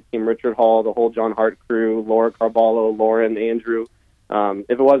real estate team, Richard Hall, the whole John Hart crew, Laura Carballo, Lauren, Andrew.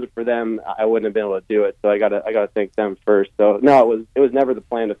 If it wasn't for them, I wouldn't have been able to do it. So I gotta thank them first. So no, it was never the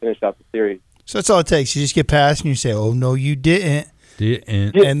plan to finish out the series. So that's all it takes. You just get past and you say, "Oh no, you didn't."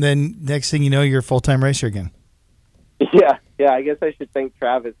 And then next thing you know, you're a full-time racer again. Yeah. I guess I should thank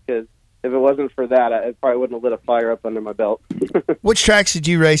Travis because if it wasn't for that, I probably wouldn't have lit a fire up under my belt. Which tracks did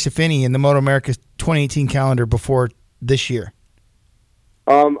you race, if any, in the Moto America 2018 calendar before this year?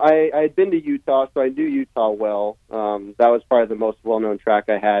 I had been to Utah, so I knew Utah well. That was probably the most well-known track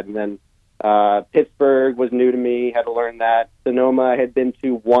I had. And then Pittsburgh was new to me, had to learn that. Sonoma I had been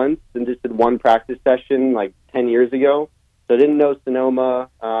to once and just did one practice session like 10 years ago. So I didn't know Sonoma.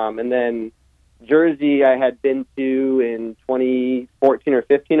 And then Jersey I had been to in 2014 or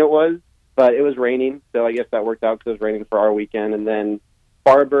 15 it was, but it was raining. So I guess that worked out because it was raining for our weekend. And then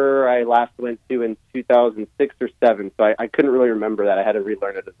Barber I last went to in 2006 or 7, so I couldn't really remember that. I had to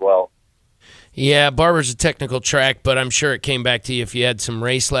relearn it as well. Yeah, Barber's a technical track, but I'm sure it came back to you if you had some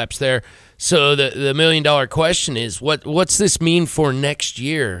race laps there. So the $1 million question is, what's this mean for next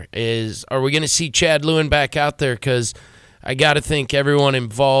year? Are we going to see Chad Lewin back out there? Because I got to think everyone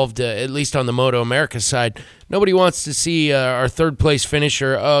involved, at least on the Moto America side, nobody wants to see our third-place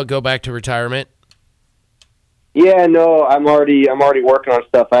finisher go back to retirement. Yeah, no, I'm already working on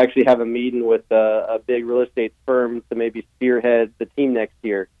stuff. I actually have a meeting with a big real estate firm to maybe spearhead the team next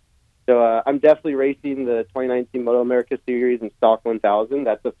year. So I'm definitely racing the 2019 Moto America Series and Stock 1000.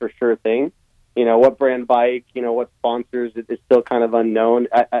 That's a for sure thing. What brand bike, what sponsors, it's still kind of unknown.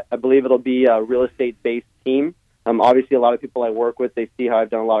 I believe it'll be a real estate-based team. Obviously, a lot of people I work with, they see how I've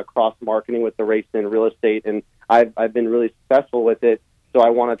done a lot of cross-marketing with the racing and real estate, and I've been really successful with it. So I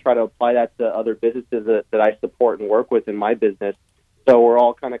want to try to apply that to other businesses that I support and work with in my business. So we're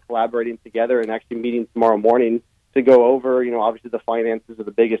all kind of collaborating together and actually meeting tomorrow morning to go over, obviously the finances are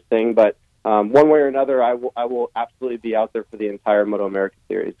the biggest thing, but one way or another, I will absolutely be out there for the entire Moto America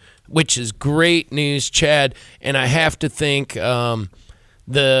Series. Which is great news, Chad. And I have to think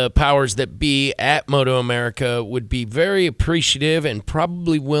the powers that be at Moto America would be very appreciative and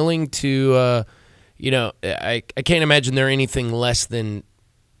probably willing to I can't imagine they're anything less than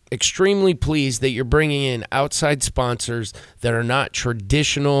extremely pleased that you're bringing in outside sponsors that are not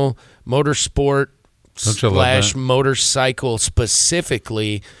traditional motorsport / motorcycle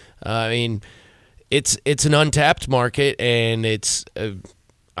specifically. I mean, it's an untapped market, and it's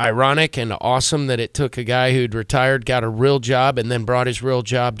ironic and awesome that it took a guy who'd retired, got a real job, and then brought his real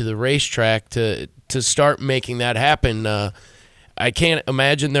job to the racetrack to start making that happen. I can't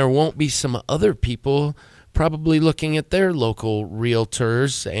imagine there won't be some other people probably looking at their local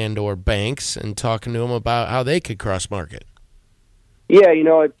realtors and or banks and talking to them about how they could cross-market. Yeah,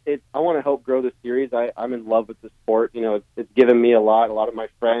 I want to help grow the series. I'm in love with the sport. It's given me a lot. A lot of my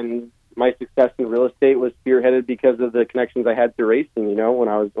friends, my success in real estate was spearheaded because of the connections I had through racing, when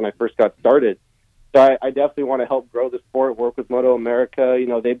I first got started. So I definitely want to help grow the sport, work with Moto America.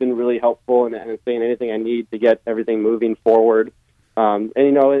 They've been really helpful and saying anything I need to get everything moving forward. And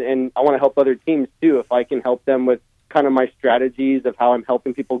I want to help other teams too. If I can help them with kind of my strategies of how I'm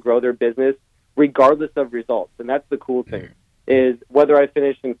helping people grow their business, regardless of results. And that's the cool thing, is whether I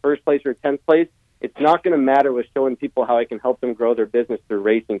finish in first place or 10th place, it's not going to matter with showing people how I can help them grow their business through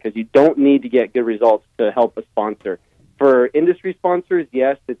racing, because you don't need to get good results to help a sponsor. For industry sponsors,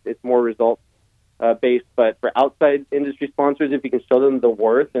 yes, it's more results based, but for outside industry sponsors, if you can show them the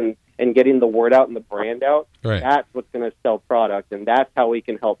worth and getting the word out and the brand out, that's what's going to sell product, and that's how we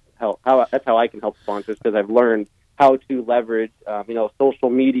can that's how I can help sponsors, because I've learned how to leverage social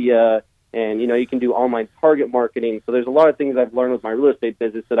media, and you can do online target marketing. So there's a lot of things I've learned with my real estate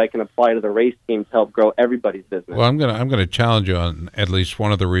business that I can apply to the race team to help grow everybody's business. Well, I'm gonna challenge you on at least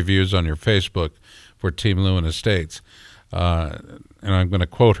one of the reviews on your Facebook for Team Lewin Estates. And I'm going to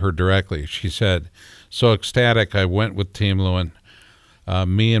quote her directly. She said, "So ecstatic I went with Team Lewin.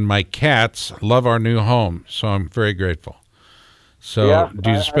 Me and my cats love our new home, so I'm very grateful." So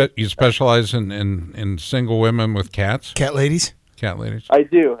do you specialize in single women with cats? Cat ladies? Cat ladies? I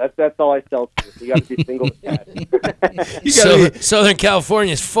do. That's all I sell to. You got to be single with cats. Southern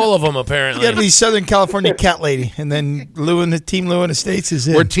California is full of them, apparently. You got to be Southern California cat lady, and then Team Lewin Estates is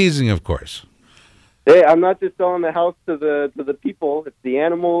in. We're teasing, of course. Hey, I'm not just selling the house to the people. It's the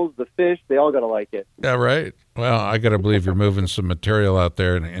animals, the fish. They all got to like it. Yeah, right. Well, I got to believe you're moving some material out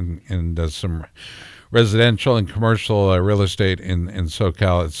there and some residential and commercial real estate in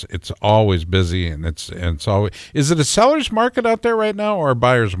SoCal. It's always busy, and it's always. Is it a seller's market out there right now or a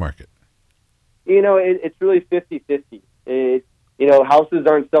buyer's market? It's really 50-50. Houses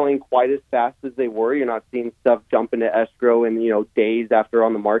aren't selling quite as fast as they were. You're not seeing stuff jump into escrow in days after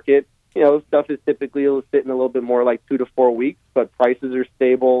on the market. Stuff is typically sitting a little bit more like 2 to 4 weeks, but prices are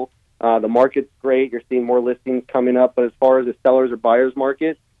stable. The market's great. You're seeing more listings coming up. But as far as the sellers or buyers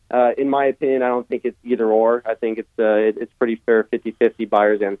market, in my opinion, I don't think it's either or. I think it's pretty fair 50-50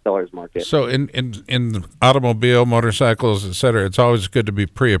 buyers and sellers market. So in automobile, motorcycles, et cetera, it's always good to be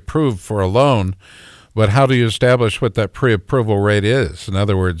pre-approved for a loan. But how do you establish what that pre-approval rate is? In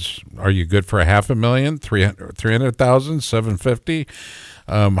other words, are you good for $500,000, 300,000, $750,000?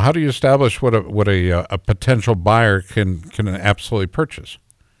 How do you establish what a potential buyer can absolutely purchase?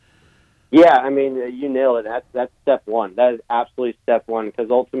 Yeah, I mean, you nail it. That's step one. That is absolutely step one,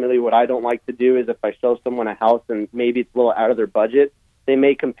 because ultimately what I don't like to do is if I show someone a house and maybe it's a little out of their budget, they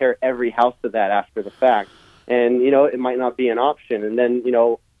may compare every house to that after the fact. And, it might not be an option. And then,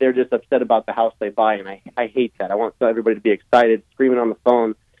 they're just upset about the house they buy, and I hate that. I want everybody to be excited, screaming on the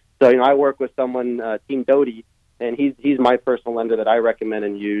phone. So, I work with someone, Team Doty, and he's my personal lender that I recommend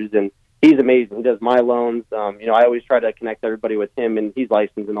and use, and he's amazing. He does my loans. I always try to connect everybody with him, and he's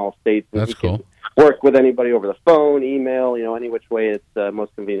licensed in all states. And That's cool. Work with anybody over the phone, email, any which way it's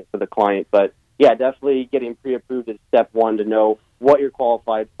most convenient for the client. But, yeah, definitely getting pre-approved is step one to know what you're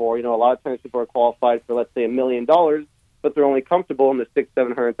qualified for. A lot of times people are qualified for, let's say, $1 million, but they're only comfortable in the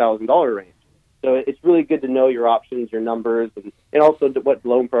 $600,000-$700,000 range. So it's really good to know your options, your numbers, and also what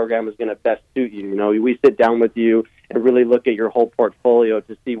loan program is going to best suit you. We sit down with you and really look at your whole portfolio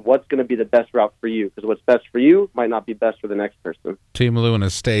to see what's going to be the best route for you, because what's best for you might not be best for the next person. Team Lewin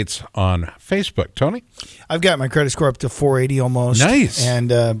Estates on Facebook. Tony? I've got my credit score up to 480 almost. Nice. And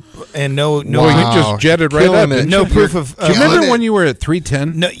no. Wow. You just jetted right up. No proof of. Do you remember when you were at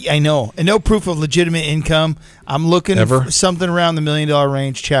 310? No, I know. And no proof of legitimate income. I'm looking for something around the $1 million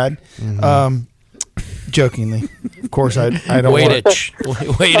range, Chad. Mm-hmm. Jokingly, of course, I don't way want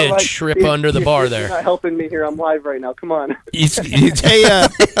to trip under the bar there. You're not helping me here. I'm live right now. Come on. Hey,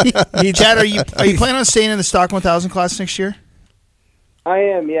 Chad, are you planning on staying in the Stock 1000 class next year? I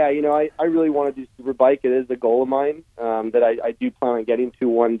am. Yeah. I really want to do Superbike. It is a goal of mine that I do plan on getting to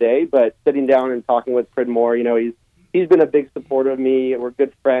one day. But sitting down and talking with Pridmore, he's been a big supporter of me. We're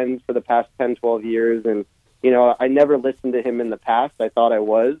good friends for the past 10, 12 years, and I never listened to him in the past. I thought I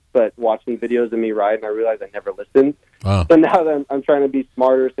was, but watching videos of me riding, I realized I never listened. Wow. So now that I'm trying to be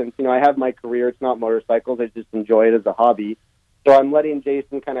smarter, since, I have my career. It's not motorcycles. I just enjoy it as a hobby. So I'm letting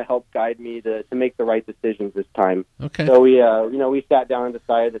Jason kind of help guide me to make the right decisions this time. Okay. So we sat down and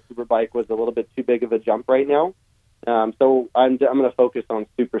decided that Superbike was a little bit too big of a jump right now. So I'm going to focus on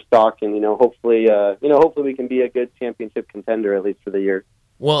Super Stock, and hopefully we can be a good championship contender at least for the year.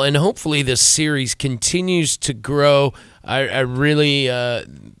 Well, and hopefully this series continues to grow. I really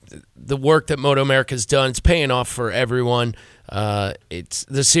the work that Moto America's done, it's paying off for everyone.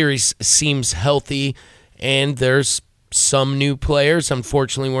 The series seems healthy, and there's some new players.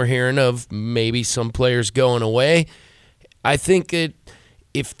 Unfortunately, we're hearing of maybe some players going away. I think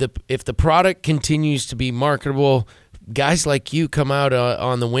if the product continues to be marketable, guys like you come out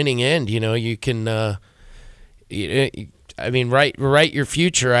on the winning end. You can. Write your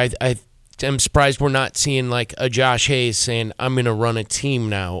future. I'm surprised we're not seeing like a Josh Hayes saying, I'm going to run a team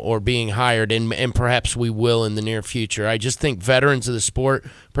now, or being hired, and perhaps we will in the near future. I just think veterans of the sport,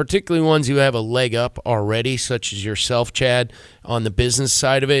 particularly ones who have a leg up already, such as yourself, Chad, on the business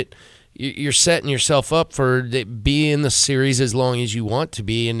side of it, you're setting yourself up for be in the series as long as you want to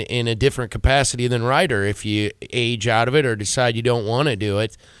be in a different capacity than Ryder if you age out of it or decide you don't want to do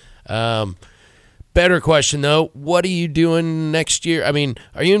it. Better question, though. What are you doing next year? I mean,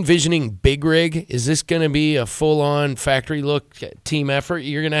 are you envisioning big rig? Is this going to be a full-on factory-look team effort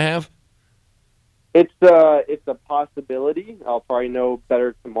you're going to have? It's a possibility. I'll probably know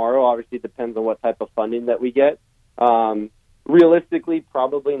better tomorrow. Obviously, it depends on what type of funding that we get. Realistically,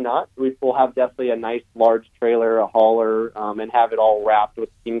 probably not. We'll have definitely a nice large trailer, a hauler, and have it all wrapped with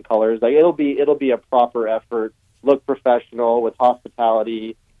team colors. Like it'll be a proper effort, look professional with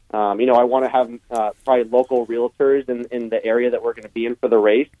hospitality. I want to have probably local realtors in the area that we're going to be in for the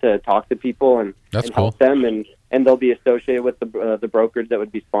race to talk to people and help them, and they'll be associated with the brokerage that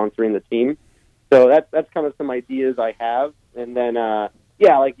would be sponsoring the team. So that's kind of some ideas I have, and then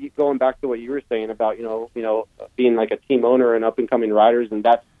going back to what you were saying about being like a team owner and up and coming riders, and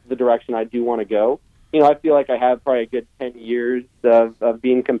that's the direction I do want to go. I feel like I have probably a good 10 years of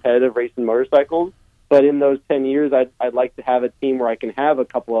being competitive racing motorcycles. But in those 10 years, I'd like to have a team where I can have a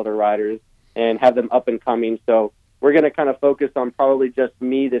couple other riders and have them up and coming. So we're going to kind of focus on probably just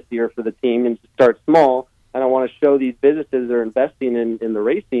me this year for the team and start small. And I want to show these businesses that are investing in the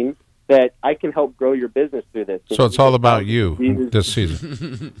racing that I can help grow your business through this. So it's all about you this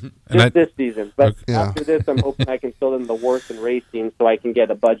season. This season. But after this, I'm hoping I can show them the worth in racing so I can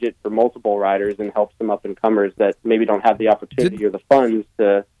get a budget for multiple riders and help some up-and-comers that maybe don't have the opportunity or the funds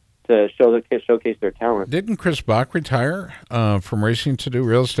to showcase their talent. Didn't Chris Bach retire from racing to do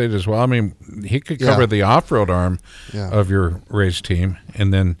real estate as well? I mean, he could cover the off-road arm of your race team.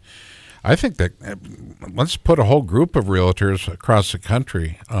 And then I think that let's put a whole group of realtors across the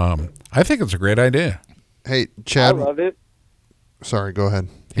country. I think it's a great idea. Hey, Chad. I love it. Sorry, go ahead.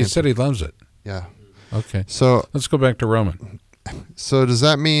 He said he loves it. Yeah. Okay. So let's go back to Roman. So does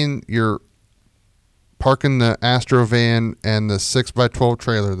that mean you're parking the Astro van and the 6x12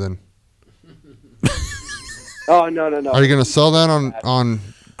 trailer then? Oh, no. Are you going to sell that on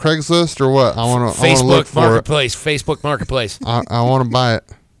Craigslist or what? I want to look for Marketplace. Facebook Marketplace. I want to buy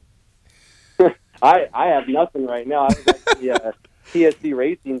it. I have nothing right now. I was actually, TSC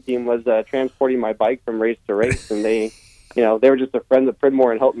racing team was transporting my bike from race to race, and they were just a friend of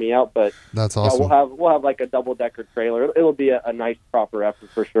Pridmore and helped me out. But that's awesome. We'll have like a double-decker trailer. It'll be a nice proper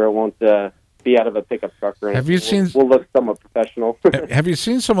effort for sure. It won't be out of a pickup truck or anything. We'll look somewhat professional. Have you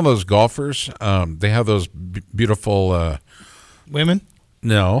seen some of those golfers? They have those beautiful women.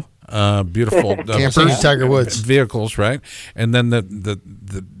 No, beautiful Tiger Woods vehicles, right? And then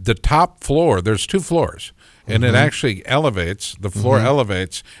the top floor. There's two floors, and it actually elevates. The floor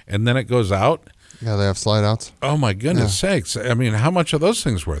elevates, and then it goes out. Yeah, they have slide outs. Oh my goodness sakes! I mean, how much are those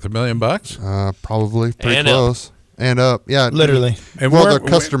things worth? $1 million? Probably pretty and close. And up, yeah, literally. And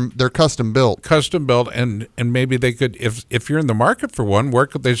they're custom built, and maybe they could, if you're in the market for one, where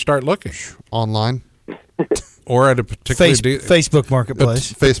could they start looking? Online, or at a particular Facebook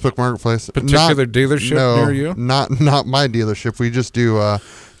Marketplace. Facebook Marketplace, particular dealership near you? Not my dealership. We just do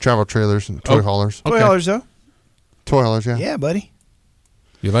travel trailers and toy haulers. Toy haulers, though. Toy haulers, yeah. Yeah, buddy.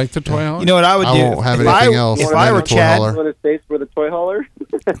 You like the toy hauler? You know what I would do? I won't have anything else. If I were Chad, for the toy hauler.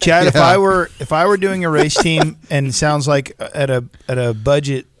 Chad, if I were doing a race team, and it sounds like at a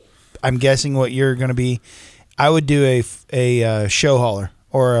budget, I'm guessing what you're going to be, I would do a show hauler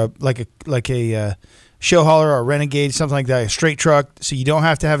or a show hauler or a Renegade, something like that, a straight truck. So you don't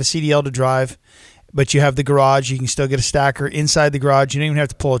have to have a CDL to drive, but you have the garage. You can still get a stacker inside the garage. You don't even have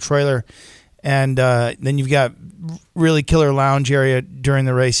to pull a trailer. And then you've got really killer lounge area during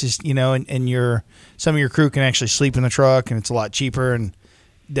the races, and some of your crew can actually sleep in the truck, and it's a lot cheaper. And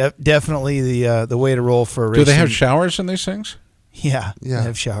definitely the way to roll for a race. Do they have showers in these things? Yeah. They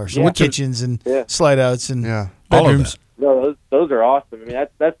have showers, kitchens, and slide outs, and bedrooms. No, those are awesome. I mean,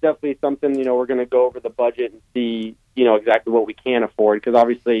 that's definitely something. We're going to go over the budget and see, exactly what we can afford, because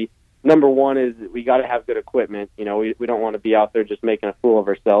obviously, number one is we got to have good equipment. We don't want to be out there just making a fool of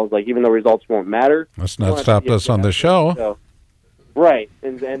ourselves. Like, even though results won't matter. Let's not stop us on the show. So, right.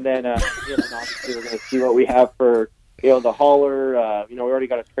 And then obviously we're going to see what we have for, the hauler. We already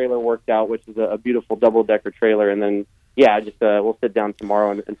got a trailer worked out, which is a beautiful double-decker trailer. And then, we'll sit down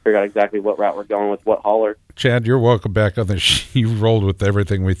tomorrow and figure out exactly what route we're going with, what hauler. Chad, you're welcome back on the You rolled with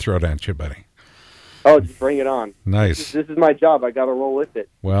everything we throw at you, buddy. Oh, just bring it on. Nice. This is my job. I got to roll with it.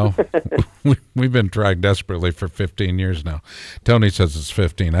 Well, we've been trying desperately for 15 years now. Tony says it's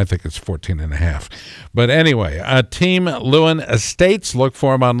 15. I think it's 14 and a half. But anyway, Team Lewin Estates. Look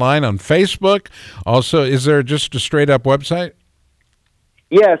for them online on Facebook. Also, is there just a straight-up website?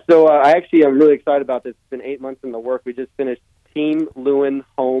 Yeah, so I'm really excited about this. It's been 8 months in the work. We just finished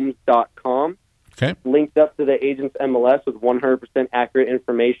teamlewinhomes.com. Okay. Linked up to the agent's MLS with 100% accurate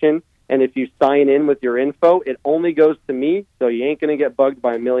information. And if you sign in with your info, it only goes to me, so you ain't going to get bugged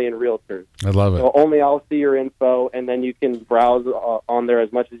by a million realtors. I love it. So only I'll see your info, and then you can browse on there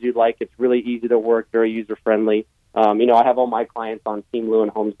as much as you'd like. It's really easy to work, very user-friendly. I have all my clients on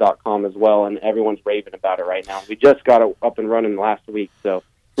teamlewinhomes.com as well, and everyone's raving about it right now. We just got it up and running last week, so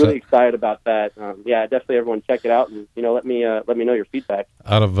really excited about that. Definitely everyone check it out, and let me know your feedback.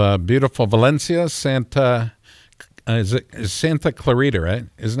 Out of beautiful Valencia, Santa Clarita, right?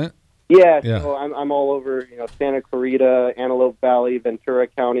 Isn't it? Yeah. So I'm all over, Santa Clarita, Antelope Valley, Ventura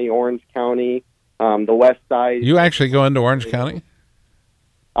County, Orange County, the west side. You actually go into Orange County?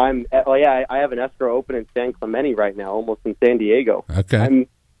 I have an escrow open in San Clemente right now, almost in San Diego. Okay.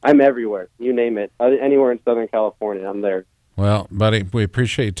 I'm everywhere. You name it. Anywhere in Southern California, I'm there. Well, buddy, we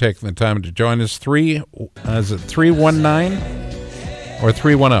appreciate you taking the time to join us. Is it 319 or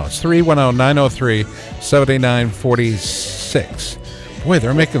 310? It's 310-903-7946. Boy,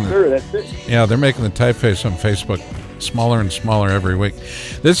 they're making they're making the typeface on Facebook smaller and smaller every week.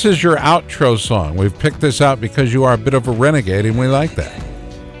 This is your outro song. We've picked this out because you are a bit of a renegade, and we like that.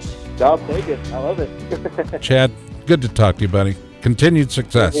 I'll take it. I love it. Chad, good to talk to you, buddy. Continued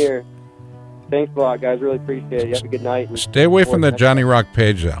success. Here. Thanks a lot, guys. Really appreciate it. You have a good night. Stay away from that Johnny Rock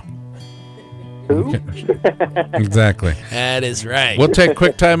page, though. Who? Exactly. That is right. We'll take a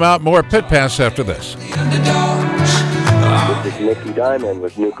quick time out. More Pit Pass after this. This is Nicky Diamond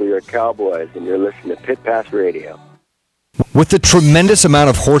with Nuclear Cowboys, and you're listening to Pit Pass Radio. With the tremendous amount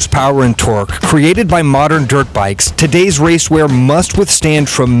of horsepower and torque created by modern dirt bikes, today's racewear must withstand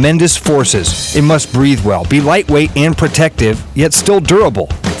tremendous forces. It must breathe well, be lightweight and protective, yet still durable.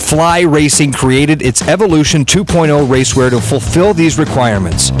 Fly Racing created its Evolution 2.0 racewear to fulfill these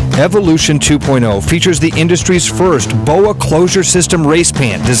requirements. Evolution 2.0 features the industry's first BOA closure system race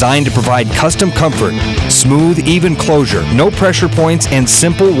pant designed to provide custom comfort, smooth, even closure, no pressure points, and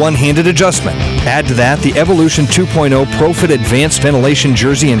simple one-handed adjustment. Add to that the Evolution 2.0 ProFit Advanced Ventilation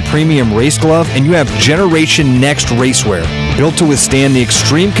Jersey and Premium Race Glove, and you have Generation Next racewear, built to withstand the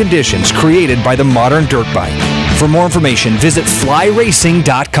extreme conditions created by the modern dirt bike. For more information, visit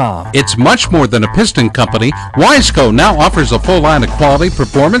flyracing.com. It's much more than a piston company. Wiseco now offers a full line of quality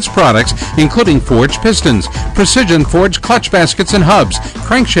performance products, including forged pistons, precision forged clutch baskets and hubs,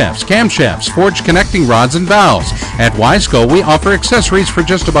 crankshafts, camshafts, forged connecting rods and valves. At Wiseco, we offer accessories for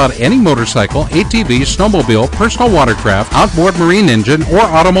just about any motorcycle, ATV, snowmobile, personal watercraft, outboard marine engine, or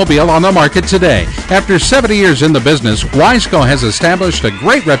automobile on the market today. After 70 years in the business, Wiseco has established a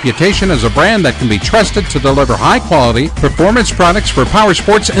great reputation as a brand that can be trusted to deliver high-quality performance products for power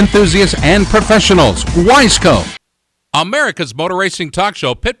sports enthusiasts and professionals. Wiseco. America's Motor Racing Talk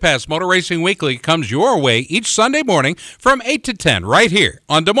Show, Pit Pass Motor Racing Weekly, comes your way each Sunday morning from 8 to 10 right here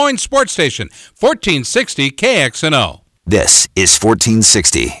on Des Moines Sports Station, 1460 KXNO. This is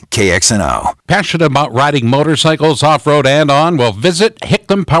 1460 KXNO. Passionate about riding motorcycles off-road and on? Well, visit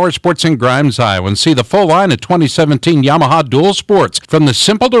Hickman Power Sports in Grimes, Iowa, and see the full line of 2017 Yamaha Dual Sports. From the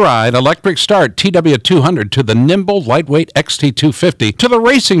simple-to-ride electric start TW200 to the nimble lightweight XT250 to the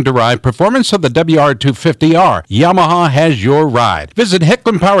racing-derived performance of the WR250R, Yamaha has your ride. Visit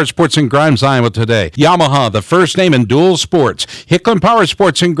Hickman Power Sports in Grimes, Iowa today. Yamaha, the first name in dual sports. Hickman Power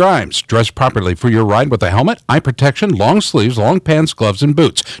Sports in Grimes. Dress properly for your ride with a helmet, eye protection, long sleeves, long pants, gloves, and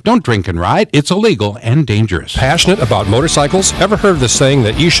boots. Don't drink and ride. It's illegal and dangerous. Passionate about motorcycles? Ever heard the saying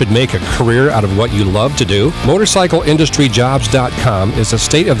that you should make a career out of what you love to do? MotorcycleIndustryJobs.com is a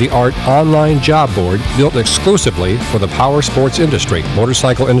state-of-the-art online job board built exclusively for the power sports industry.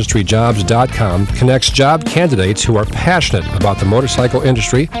 MotorcycleIndustryJobs.com connects job candidates who are passionate about the motorcycle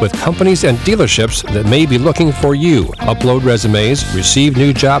industry with companies and dealerships that may be looking for you. Upload resumes, receive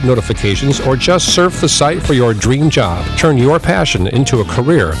new job notifications, or just surf the site for your dream job. Turn your passion into a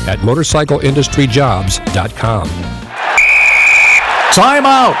career at MotorcycleIndustryJobs.com. Time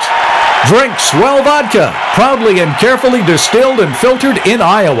out! Drink Swell Vodka, proudly and carefully distilled and filtered in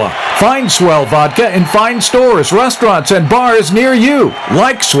Iowa. Find Swell Vodka in fine stores, restaurants, and bars near you.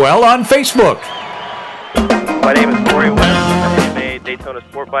 Like Swell on Facebook. My name is Corey West. I am a Daytona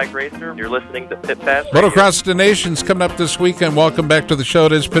Sport Bike racer. You're listening to Pit Pass Radio. Motocross the Nation's coming up this weekend. Welcome back to the show.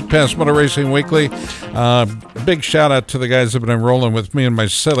 It is Pit Pass Motor Racing Weekly. Big shout out to the guys that have been rolling with me and my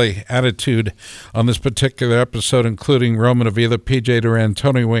silly attitude on this particular episode, including Roman Avila, PJ Duran,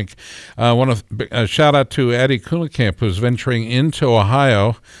 Tony Wink. Shout out to Addy Kuhlenkamp, who's venturing into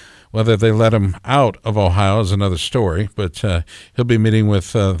Ohio. Whether they let him out of Ohio is another story, but he'll be meeting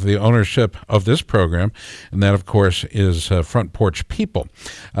with the ownership of this program, and that, of course, is Front Porch People.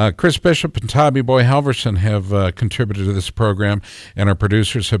 Chris Bishop and Tommy Boy Halverson have contributed to this program, and our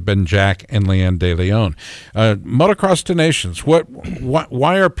producers have been Jack and Leanne De Leon. Motocross to Nations,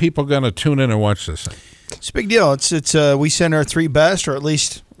 why are people going to tune in and watch this thing? It's a big deal. It's we send our three best, or at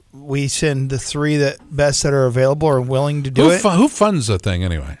least we send the three best that are available or willing to do it. Who funds the thing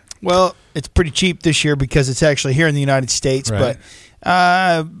anyway? Well, it's pretty cheap this year because it's actually here in the United States. Right.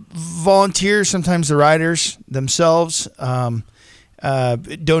 But volunteers, sometimes the riders themselves, donations,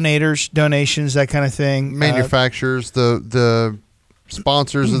 that kind of thing. Manufacturers, the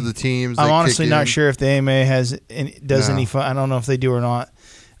sponsors of the teams. I'm honestly not sure if the AMA does any fun. I don't know if they do or not.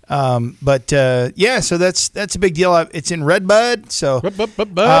 So that's a big deal. It's in Redbud, so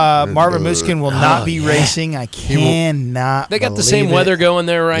Marvin Muskin will not be racing. I cannot. They got the same weather going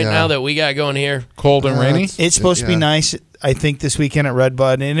there right now that we got going here. Cold and rainy. It's supposed to be nice, I think, this weekend at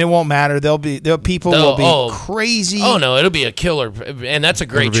Redbud, and it won't matter. People will be crazy. Oh no, ittle be a killer, and that's a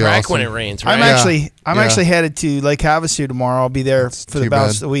great track when it rains. Right? I'm actually headed to Lake Havasu tomorrow. I'll be there for the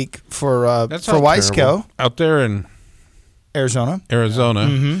balance of the week for Weisco out there in Arizona.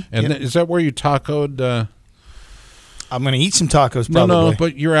 Mm-hmm. And is that where you tacoed? I'm going to eat some tacos probably. No,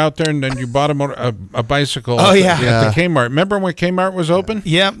 but you're out there and then you bought a bicycle at the Kmart. Remember when Kmart was open?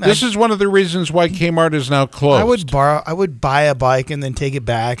 Yeah. This is one of the reasons why Kmart is now closed. I would buy a bike and then take it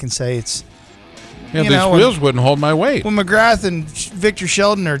back and say it's... Yeah, these wheels wouldn't hold my weight. When McGrath and Victor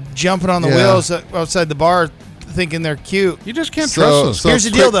Sheldon are jumping on the wheels outside the bar thinking they're cute. You just can't trust them. Here's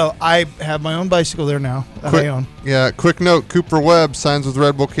the deal, though. I have my own bicycle there now that I own. Yeah, quick note. Cooper Webb signs with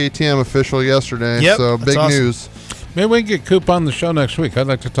Red Bull KTM official yesterday. Yep, so big news. Maybe we can get Coop on the show next week. I'd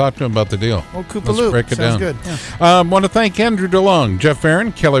like to talk to him about the deal. Oh, Let's break it Sounds down. good. Yeah. Want to thank Andrew DeLong, Jeff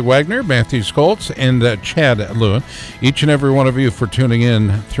Aaron, Kelly Wagner, Matthew Skoltz, and Chad Lewin. Each and every one of you for tuning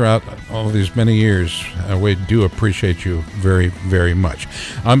in throughout all of these many years. We do appreciate you very, very much.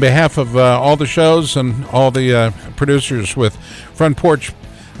 On behalf of all the shows and all the producers with Front Porch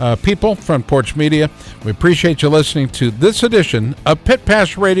People, Front Porch Media, we appreciate you listening to this edition of Pit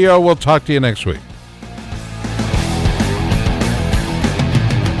Pass Radio. We'll talk to you next week.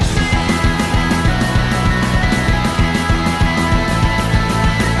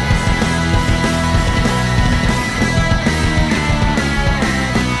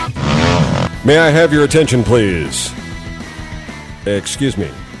 May I have your attention, please? Excuse me.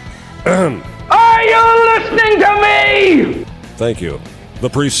 Are you listening to me? Thank you. The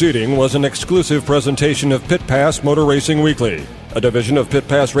preceding was an exclusive presentation of Pit Pass Motor Racing Weekly, a division of Pit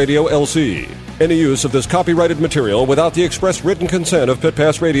Pass Radio LC. Any use of this copyrighted material without the express written consent of Pit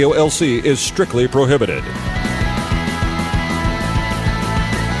Pass Radio LC is strictly prohibited.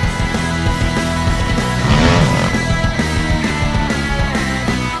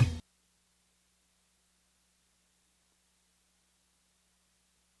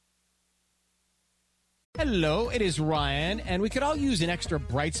 Hello, it is Ryan, and we could all use an extra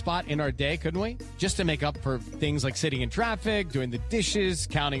bright spot in our day, couldn't we? Just to make up for things like sitting in traffic, doing the dishes,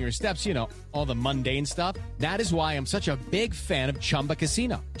 counting your steps, all the mundane stuff. That is why I'm such a big fan of Chumba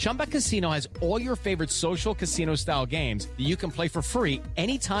Casino. Chumba Casino has all your favorite social casino-style games that you can play for free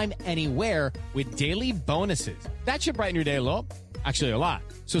anytime, anywhere with daily bonuses. That should brighten your day a little. Actually, a lot.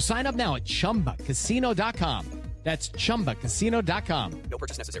 So sign up now at ChumbaCasino.com. That's ChumbaCasino.com. No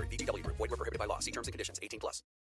purchase necessary. VGW Group. Void where prohibited by law. See terms and conditions. 18+.